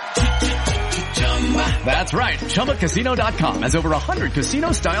 That's right, ChumbaCasino.com has over 100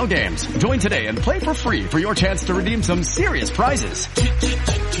 casino-style games. Join today and play for free for your chance to redeem some serious prizes.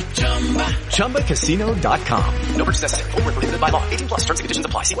 ChumbaCasino.com. No purchase necessary. Void where prohibited by law. 18+ terms and conditions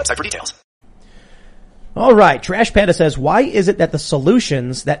apply. See website for details. all right. Trash Panda says, why is it that the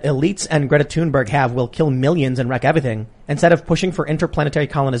solutions that elites and Greta Thunberg have will kill millions and wreck everything instead of pushing for interplanetary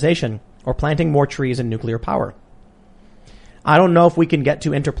colonization or planting more trees and nuclear power? I don't know if we can get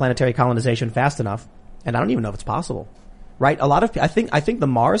to interplanetary colonization fast enough, and I don't even know if it's possible. Right? I think the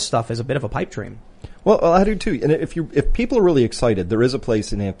Mars stuff is a bit of a pipe dream. Well, I do too. And if people are really excited, there is a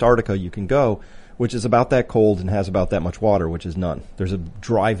place in Antarctica you can go, which is about that cold and has about that much water, which is none. There's a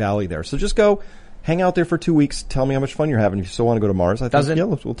dry valley there. So just go, hang out there for 2 weeks, tell me how much fun you're having. If you still want to go to Mars, we'll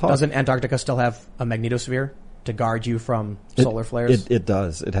talk. Doesn't Antarctica still have a magnetosphere to guard you from solar flares? It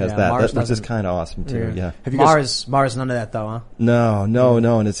does. It has Yeah, that. Mars Which is doesn't. kind of awesome too. Yeah. Have you Mars, none of that though, huh? No,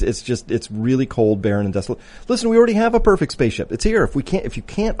 and it's really cold, barren, and desolate. Listen, we already have a perfect spaceship. It's here. If you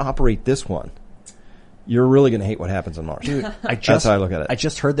can't operate this one, you're really going to hate what happens on Mars. Dude, that's how I look at it. I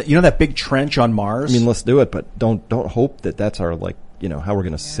just heard that. You know that big trench on Mars? I mean, let's do it, but don't hope that that's our how we're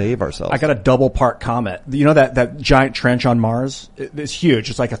going to save ourselves. I got a double part comment. You know that giant trench on Mars? It's huge.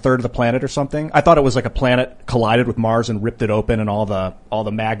 It's like a third of the planet or something. I thought it was like a planet collided with Mars and ripped it open, and all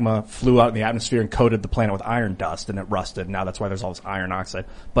the magma flew out in the atmosphere and coated the planet with iron dust, and it rusted. Now that's why there's all this iron oxide.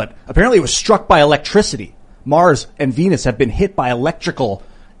 But apparently it was struck by electricity. Mars and Venus have been hit by electrical,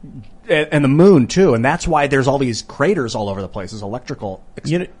 and the moon too, and that's why there's all these craters all over the place. There's electrical.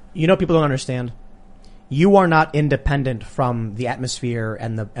 You know, people don't understand. You are not independent from the atmosphere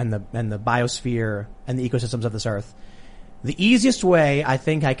and the biosphere and the ecosystems of this earth. The easiest way I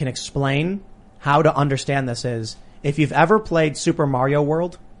think I can explain how to understand this is if you've ever played Super Mario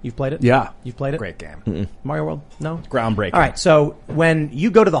World. You've played it? Yeah. You've played it? Great game. Mm-mm. Mario World? No? Groundbreaking. All right. So when you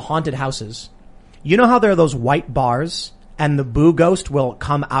go to the haunted houses, you know how there are those white bars and the Boo Ghost will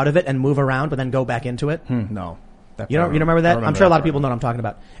come out of it and move around but then go back into it? No. You don't remember that? I'm sure a lot of people know that. what I'm talking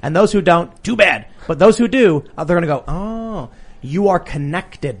about. And those who don't, too bad. But those who do, they're going to go, oh, you are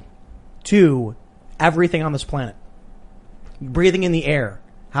connected to everything on this planet. Breathing in the air.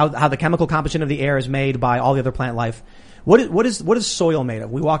 How the chemical composition of the air is made by all the other plant life. What is soil made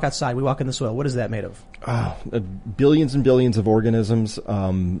of? We walk outside, we walk in the soil. What is that made of? Billions and billions of organisms,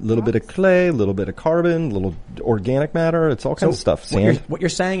 little bit of clay, a little bit of carbon, little organic matter. It's all kinds of stuff. Sand. What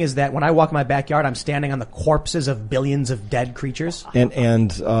you're saying is that when I walk in my backyard, I'm standing on the corpses of billions of dead creatures? And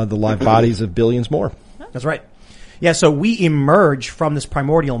the live bodies of billions more. That's right. Yeah, so we emerge from this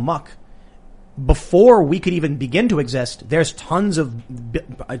primordial muck. Before we could even begin to exist, there's tons of,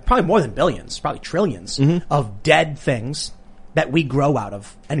 probably more than billions, probably trillions of dead things that we grow out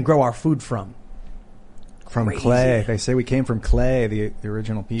of and grow our food from. From Crazy. clay. They say we came from clay, the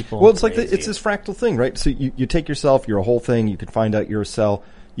original people. Well, it's like it's this fractal thing, right? So you take yourself, you're a whole thing. You could find out you're a cell.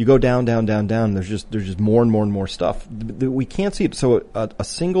 You go down, down, down, down. There's just more and more and more stuff. We can't see it. So a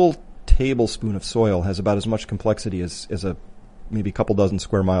single tablespoon of soil has about as much complexity as maybe a couple dozen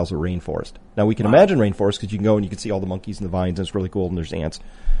square miles of rainforest. Now we can imagine rainforest because you can go and you can see all the monkeys and the vines and it's really cool and there's ants.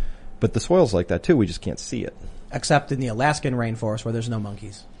 But the soil's like that too. We just can't see it. Except in the Alaskan rainforest where there's no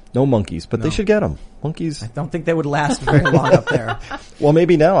monkeys. No monkeys, but No. they should get them. Monkeys. I don't think they would last very long up there. Well,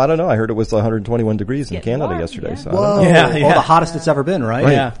 maybe now. I don't know. I heard it was 121 degrees in Getting Canada warm, yesterday. yeah. So I don't know. Yeah. Yeah. Oh, the hottest it's ever been, right?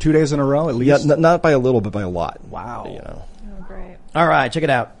 Right. Yeah. 2 days in a row at Yeah, least. not by a little, but by a lot. Wow. Oh, great. All right, check it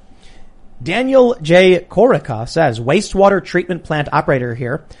out. Daniel J. Corica says, wastewater treatment plant operator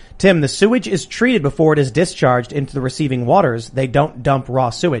here. Tim, the sewage is treated before it is discharged into the receiving waters. They don't dump raw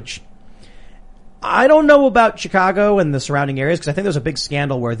sewage. I don't know about Chicago and the surrounding areas because I think there's a big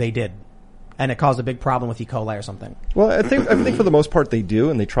scandal where they did. And it caused a big problem with E. coli or something. Well, I think for the most part they do,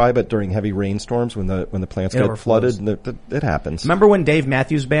 and they try, but during heavy rainstorms when the plants get flooded, it happens. Remember when Dave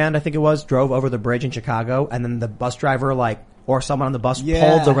Matthews Band, I think it was, drove over the bridge in Chicago, and then the bus driver, or someone on the bus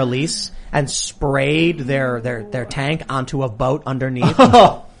pulled the release and sprayed their tank onto a boat underneath.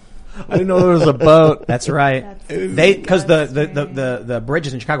 I didn't know there was a boat. That's right. Because the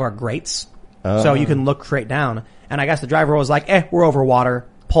bridges in Chicago are grates, so you can look straight down. And I guess the driver was like, we're over water.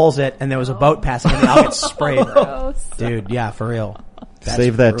 Pulls it, and there was a boat passing, and they all get sprayed. Dude, yeah, for real.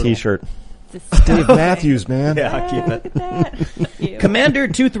 Save that T-shirt. Dave Matthews, man. Yeah, keep it. Commander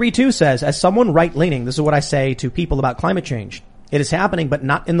 232 says, as someone right-leaning, this is what I say to people about climate change. It is happening, but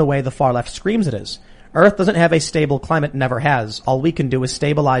not in the way the far left screams it is. Earth doesn't have a stable climate, never has. All we can do is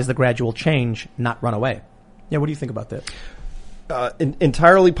stabilize the gradual change, not run away. Yeah, what do you think about that?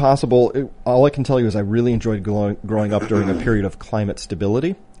 Entirely possible. All I can tell you is I really enjoyed growing up during a period of climate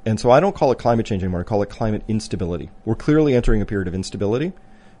stability. And so I don't call it climate change anymore. I call it climate instability. We're clearly entering a period of instability,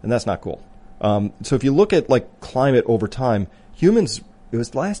 and that's not cool. So if you look at climate over time, humans, it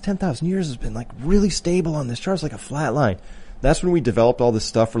was the last 10,000 years has been really stable on this chart. It's like a flat line. That's when we developed all this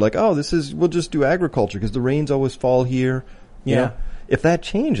stuff. We're like, we'll just do agriculture because the rains always fall here. You know? If that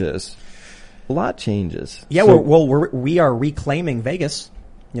changes, a lot changes. Yeah, so, we are reclaiming Vegas.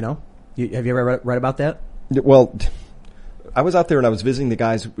 You know, have you ever read about that? Well, I was out there and I was visiting the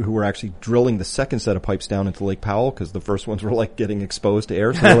guys who were actually drilling the second set of pipes down into Lake Powell because the first ones were getting exposed to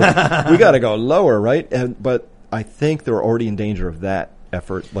air. So we got to go lower, right? But I think they're already in danger of that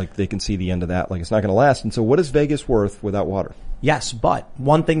effort. They can see the end of that. It's not going to last. And so what is Vegas worth without water? Yes, but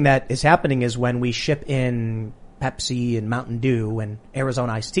one thing that is happening is when we ship in Pepsi and Mountain Dew and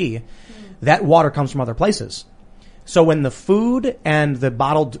Arizona iced tea, that water comes from other places. So when the food and the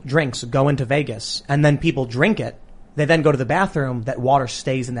bottled drinks go into Vegas and then people drink it, they then go to the bathroom, that water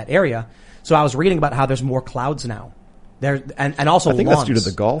stays in that area. So I was reading about how there's more clouds now. There and also I think lawns. that's due to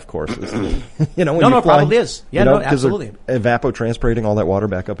the golf courses. No, probably is. Yeah, no, absolutely. Evapotranspirating all that water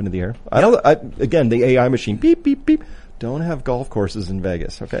back up into the air. Again, the AI machine, beep, beep, beep. Don't have golf courses in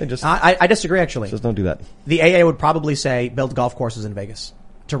Vegas, okay? I disagree, actually. Just don't do that. The AA would probably say build golf courses in Vegas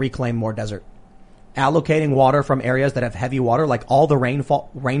to reclaim more desert. Allocating water from areas that have heavy water, like all the rainfall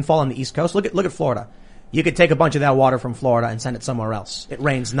on the East Coast. Look at Florida. You could take a bunch of that water from Florida and send it somewhere else. It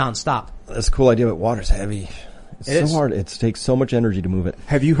rains nonstop. That's a cool idea, but water's heavy. It's so hard. It takes so much energy to move it.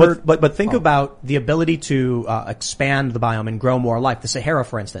 Have you heard? But think about the ability to expand the biome and grow more life. The Sahara,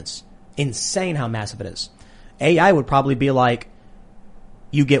 for instance. Insane how massive it is. AI would probably be like,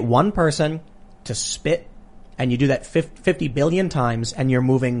 you get one person to spit, and you do that 50 billion times, and you're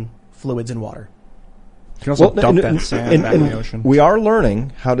moving fluids in water. You can also dump that sand back in the ocean. We are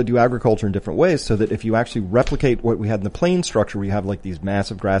learning how to do agriculture in different ways so that if you actually replicate what we had in the plain structure, where you have these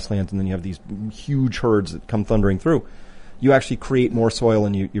massive grasslands and then you have these huge herds that come thundering through, you actually create more soil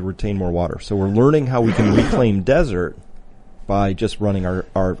and you retain more water. So we're learning how we can reclaim desert by just running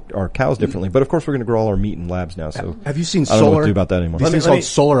our cows differently. But of course we're going to grow all our meat in labs now. So have you seen I don't know what to do about that anymore. These things called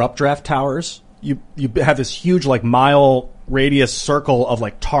solar updraft towers. You have this huge mile radius circle of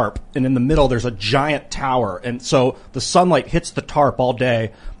tarp, and in the middle there's a giant tower, and so the sunlight hits the tarp all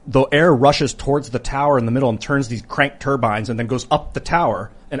day. The air rushes towards the tower in the middle and turns these crank turbines and then goes up the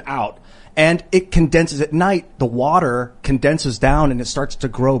tower and out. And it condenses at night. The water condenses down and it starts to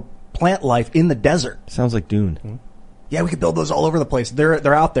grow plant life in the desert. Sounds like Dune. Mm-hmm. Yeah, we could build those all over the place.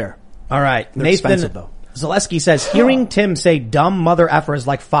 They're out there. All right. They're expensive though. Zaleski says, hearing Tim say dumb mother effers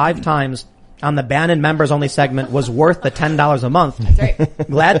 5 times on the Bannon members only segment was worth the $10 a month. That's right.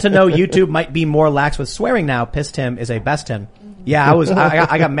 Glad to know YouTube might be more lax with swearing now. Pissed him is a best him. Yeah,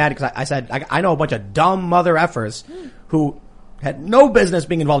 I got mad because I said, I know a bunch of dumb mother effers who had no business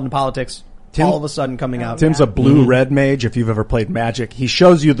being involved in politics. All of a sudden coming out. Tim's a blue-red mage, if you've ever played Magic. He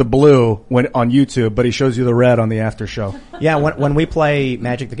shows you the blue on YouTube, but he shows you the red on the after show. Yeah, when we play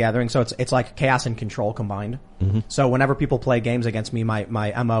Magic the Gathering, so it's like chaos and control combined. Mm-hmm. So whenever people play games against me,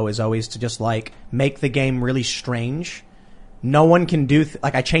 my MO is always to just make the game really strange. No one can do,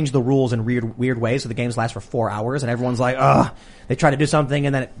 I change the rules in weird ways so the games last for 4 hours and everyone's like, ugh. They try to do something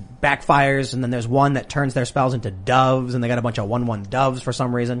and then it backfires and then there's one that turns their spells into doves and they got a bunch of 1/1 doves for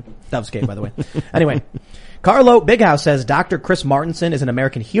some reason. Dovescape, by the way. Anyway, Carlo Bighouse says, Dr. Chris Martinson is an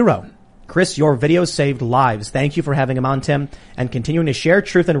American hero. Chris, your videos saved lives. Thank you for having him on, Tim, and continuing to share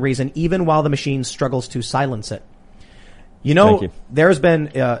truth and reason even while the machine struggles to silence it. You know, Thank you. there's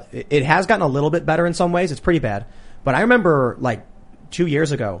been, it has gotten a little bit better in some ways. It's pretty bad. But I remember like 2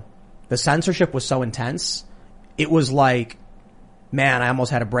 years ago, the censorship was so intense. It was like, man, I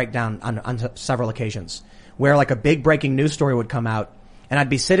almost had a breakdown on several occasions where like a big breaking news story would come out and I'd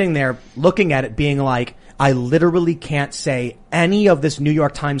be sitting there looking at it being like, I literally can't say any of this New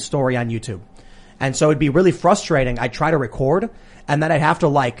York Times story on YouTube. And so it'd be really frustrating. I'd try to record and then I'd have to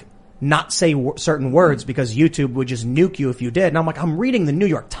like not say certain words because YouTube would just nuke you if you did. And I'm like, I'm reading the New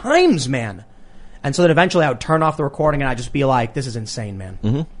York Times, man. And so then eventually I would turn off the recording and I'd just be like, this is insane, man.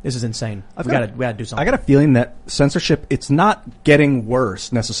 Mm-hmm. This is insane. We gotta do something. I got a feeling that censorship, it's not getting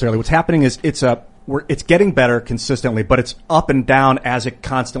worse necessarily. What's happening is it's getting better consistently, but it's up and down as it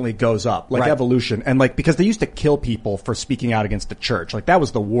constantly goes up, like evolution. And like, because they used to kill people for speaking out against the church. Like that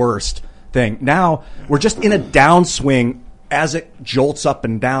was the worst thing. Now we're just in a downswing as it jolts up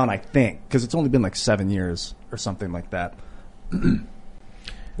and down, I think, because it's only been like 7 years or something like that.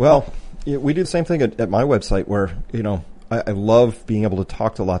 Well, we do the same thing at my website where, you know, I love being able to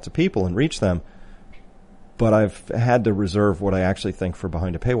talk to lots of people and reach them, but I've had to reserve what I actually think for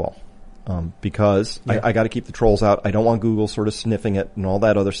behind a paywall. Because I got to keep the trolls out. I don't want Google sort of sniffing it and all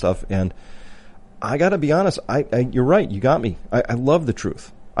that other stuff. And I got to be honest, you're right. You got me. I love the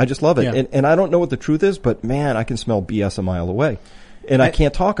truth. I just love it. Yeah. And I don't know what the truth is, but man, I can smell BS a mile away. And I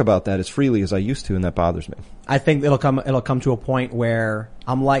can't talk about that as freely as I used to, and that bothers me. I think it'll come to a point where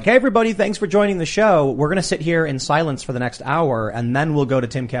I'm like, hey everybody, thanks for joining the show. We're going to sit here in silence for the next hour and then we'll go to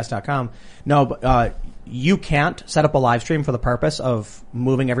timcast.com. No, but, you can't set up a live stream for the purpose of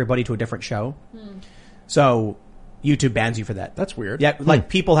moving everybody to a different show. So YouTube bans you for that. That's weird. Yeah, like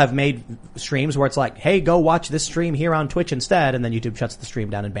people have made streams where it's like, hey, go watch this stream here on Twitch instead, and then YouTube shuts the stream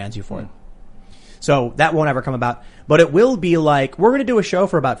down and bans you for it. So that won't ever come about. But it will be like, we're going to do a show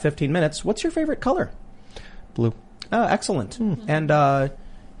for about 15 minutes. What's your favorite color? Blue. Oh, excellent. And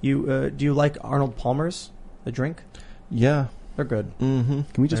do you like Arnold Palmer's, the drink? Yeah. They're good. Mm-hmm.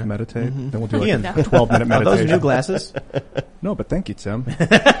 Can we just meditate? Mm-hmm. Then we'll do like Ian, a 12-minute meditation. Are those new glasses? No, but thank you, Tim. Do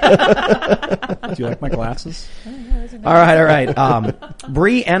you like my glasses? All right.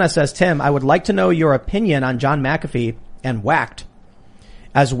 Bree Anna says, Tim, I would like to know your opinion on John McAfee and Whacked,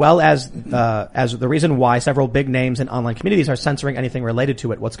 as well as the reason why several big names in online communities are censoring anything related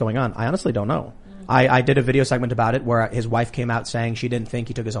to it. What's going on? I honestly don't know. I did a video segment about it where his wife came out saying she didn't think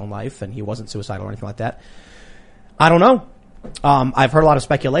he took his own life and he wasn't suicidal or anything like that. I don't know. I've heard a lot of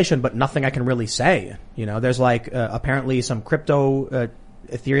speculation, but nothing I can really say. You know, there's like, apparently some crypto,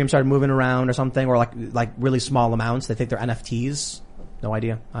 Ethereum started moving around or something, or like really small amounts. They think they're NFTs. No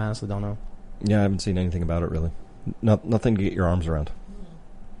idea. I honestly don't know. Yeah, I haven't seen anything about it really. Nothing to get your arms around.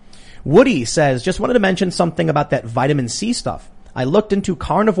 Woody says, just wanted to mention something about that vitamin C stuff. I looked into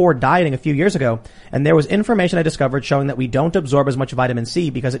carnivore dieting a few years ago, and there was information I discovered showing that we don't absorb as much vitamin C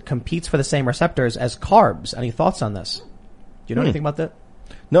because it competes for the same receptors as carbs. Any thoughts on this? Do you know anything about that?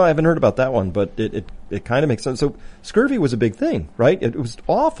 No, I haven't heard about that one, but it kind of makes sense. So scurvy was a big thing, right? It was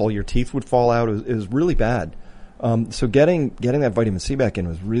awful. Your teeth would fall out. It was really bad. So getting that vitamin C back in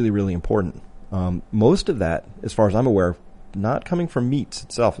was really, really important. Most of that, as far as I'm aware, not coming from meats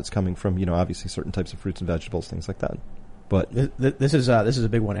itself. It's coming from, you know, obviously certain types of fruits and vegetables, things like that. But this is a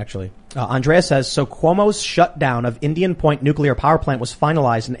big one, actually. Andrea says, so Cuomo's shutdown of Indian Point nuclear power plant was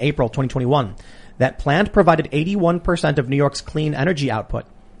finalized in April 2021. That plant provided 81% of New York's clean energy output.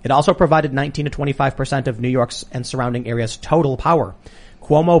 It also provided 19 to 25% of New York's and surrounding areas' total power.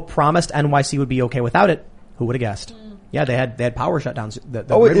 Cuomo promised NYC would be okay without it. Who would have guessed? Yeah, they had power shutdowns. The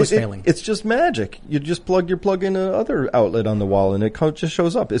grid was failing. It's just magic. You just plug in another outlet on the wall, and it just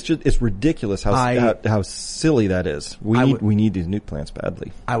shows up. It's ridiculous how silly that is. We need these nuke plants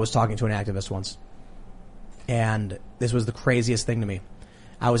badly. I was talking to an activist once, and this was the craziest thing to me.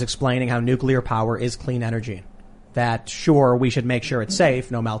 I was explaining how nuclear power is clean energy. That sure, we should make sure it's safe,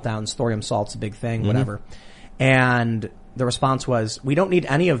 no meltdowns, thorium salt's a big thing, whatever. And the response was, we don't need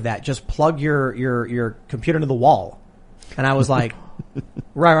any of that. Just plug your computer into the wall. And I was like,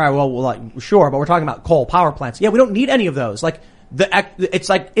 right, well, like, sure, but we're talking about coal power plants. Yeah, we don't need any of those. Like, it's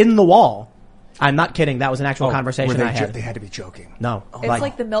like in the wall. I'm not kidding. That was an actual conversation I had. They had to be joking. No. It's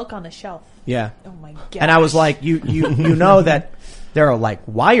like the milk on the shelf. Yeah. Oh my god. And I was like, you know that there are like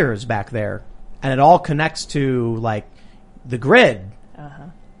wires back there and it all connects to like the grid. Uh-huh.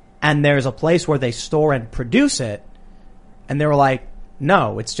 And there's a place where they store and produce it. And they were like,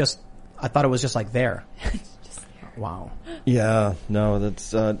 no, it's just, I thought it was just like there. Wow. Yeah, no,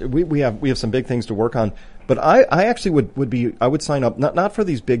 that's, we have some big things to work on. But I actually would sign up, not for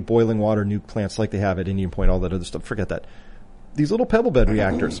these big boiling water nuke plants like they have at Indian Point, all that other stuff. Forget that. These little pebble bed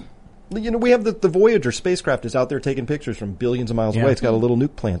reactors. we have the Voyager spacecraft is out there taking pictures from billions of miles Yeah. away. It's got a little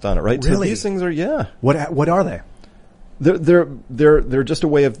nuke plant on it, right? Really? So these things are, What are they? They're just a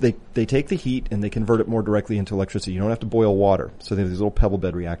way of they take the heat and they convert it more directly into electricity. You don't have to boil water. So they have these little pebble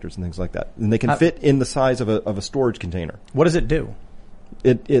bed reactors and things like that. And they can fit in the size of a storage container. What does it do?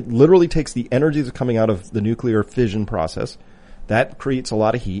 It literally takes the energy that's coming out of the nuclear fission process. That creates a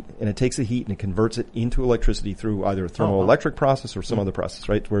lot of heat, and it takes the heat and it converts it into electricity through either a thermoelectric process or some other process,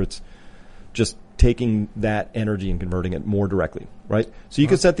 right? Where it's just taking that energy and converting it more directly, right? So you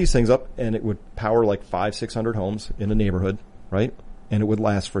could set these things up and it would power like 500-600 homes in a neighborhood, right? And it would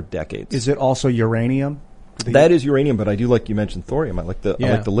last for decades. Is it also uranium? That is uranium, but I do like you mentioned thorium. I like the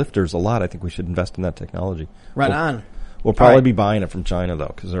lifters a lot. I think we should invest in that technology. Right on. We'll probably be buying it from China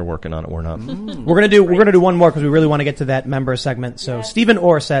though, because they're working on it. We're not. We're gonna do one more because we really want to get to that member segment. So Stephen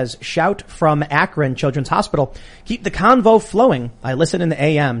Orr says, "Shout from Akron Children's Hospital. Keep the convo flowing. I listen in the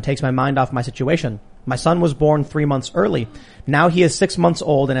AM. Takes my mind off my situation. My son was born 3 months early. Now he is 6 months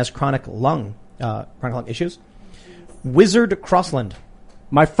old and has chronic lung issues." Wizard Crossland.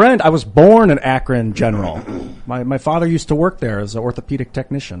 My friend, I was born in Akron General. My father used to work there as an orthopedic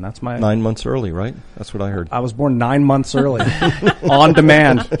technician. That's my 9 months early, right? That's what I heard. I was born 9 months early, on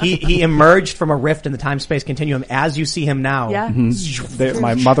demand. He emerged from a rift in the time-space continuum as you see him now. Yeah.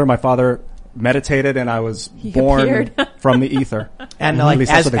 My mother, my father meditated, and I was born appeared. from the ether. And At like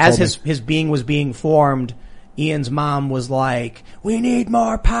least that's what they as told me. his being was being formed, Ian's mom was like, "We need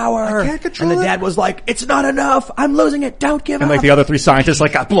more power." I can't control and the it. dad was like, "It's not enough. I'm losing it. Don't give And up." like the other three scientists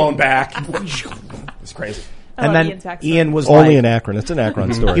like got blown back. It's crazy. and then Ian's backstory. Ian was Only like, in Akron. It's an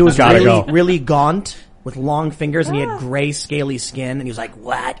Akron story. he was Gotta really, go. really gaunt with long fingers, and he had gray, scaly skin, and he was like,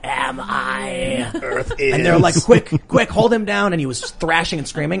 "What am I?" Earth is. And they were like, quick, hold him down. And he was thrashing and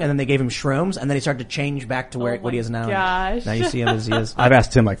screaming, and then they gave him shrooms, and then he started to change back to what he is now. gosh. Now you see him as he is. I've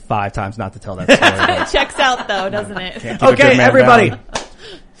asked him like 5 times not to tell that story. It checks out though, doesn't it? Keep a good Okay, man everybody, down.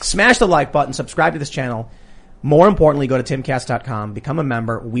 smash the like button, subscribe to this channel. More importantly, go to timcast.com, become a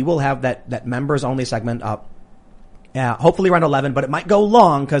member. We will have that members only segment up. Hopefully around 11, but it might go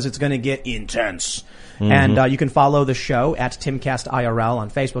long because it's going to get intense. And you can follow the show at Timcast IRL on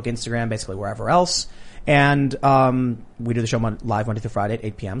Facebook, Instagram, basically wherever else. And we do the show live Monday through Friday at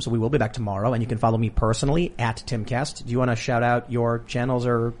 8 p.m., so we will be back tomorrow. And you can follow me personally at Timcast. Do you want to shout out your channels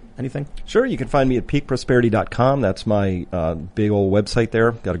or anything? Sure, you can find me at peakprosperity.com. That's my big old website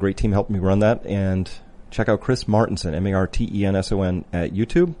there. Got a great team helping me run that. And check out Chris Martenson, Martenson at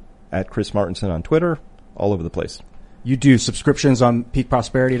YouTube, at Chris Martenson on Twitter, all over the place. You do subscriptions on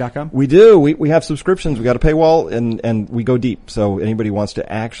peakprosperity.com? We do. We have subscriptions. We got a paywall and we go deep. So anybody wants to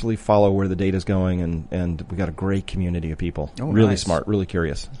actually follow where the data's going and we got a great community of people. Oh, really nice. smart, really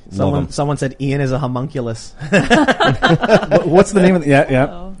curious. Love 'em. Someone said Ian is a homunculus. What's the name of the,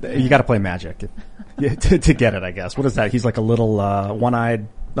 yeah. You gotta play Magic to get it, I guess. What is that? He's like a little, one-eyed.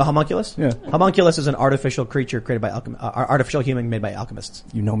 The homunculus? Yeah. Homunculus is an artificial creature created by artificial human made by alchemists.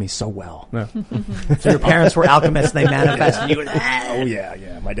 You know me so well. Yeah. So your parents were alchemists, they manifested you. Oh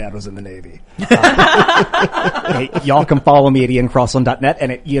yeah. My dad was in the Navy. Hey, y'all can follow me at iancrossland.net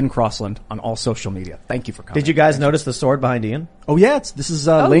and at Ian Crossland on all social media. Thank you for coming. Did you guys notice the sword behind Ian? Oh yeah, this is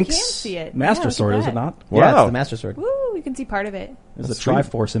you Link's can see it. Master Yeah, look Sword, at is it that. not? Yeah, Wow. it's the Master Sword. Woo, you can see part of it. There's a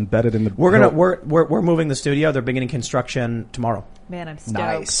Triforce embedded in the. We're moving the studio. They're beginning construction tomorrow. Man, I'm stoked.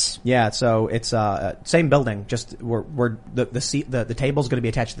 Nice. Yeah, so it's same building. Just the table's going to be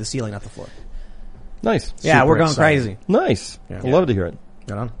attached to the ceiling, not the floor. Nice. Yeah, Super we're going exciting. crazy. Nice. Yeah. I love to hear it.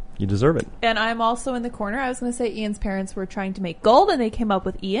 Right on. You deserve it. And I'm also in the corner. I was going to say Ian's parents were trying to make gold, and they came up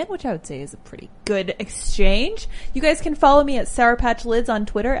with Ian, which I would say is a pretty good exchange. You guys can follow me at Sour Patch Lids on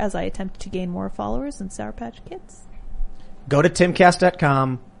Twitter as I attempt to gain more followers than Sour Patch Kids. Go to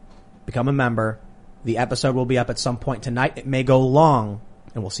timcast.com, become a member. The episode will be up at some point tonight. It may go long,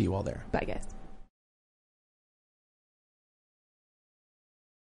 and we'll see you all there. Bye, guys.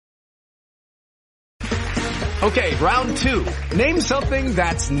 Okay, round 2. Name something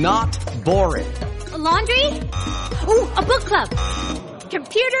that's not boring. A laundry? Ooh, a book club.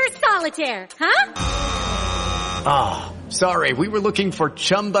 Computer solitaire, huh? Ah, sorry, we were looking for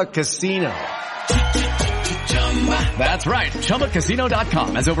Chumba Casino. That's right,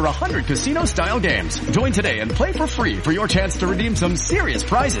 ChumbaCasino.com has over 100 casino-style games. Join today and play for free for your chance to redeem some serious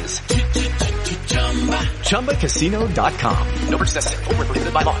prizes. ChumbaCasino.com. No purchase necessary. Void where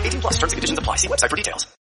prohibited by law. 18+ terms and conditions apply. See website for details.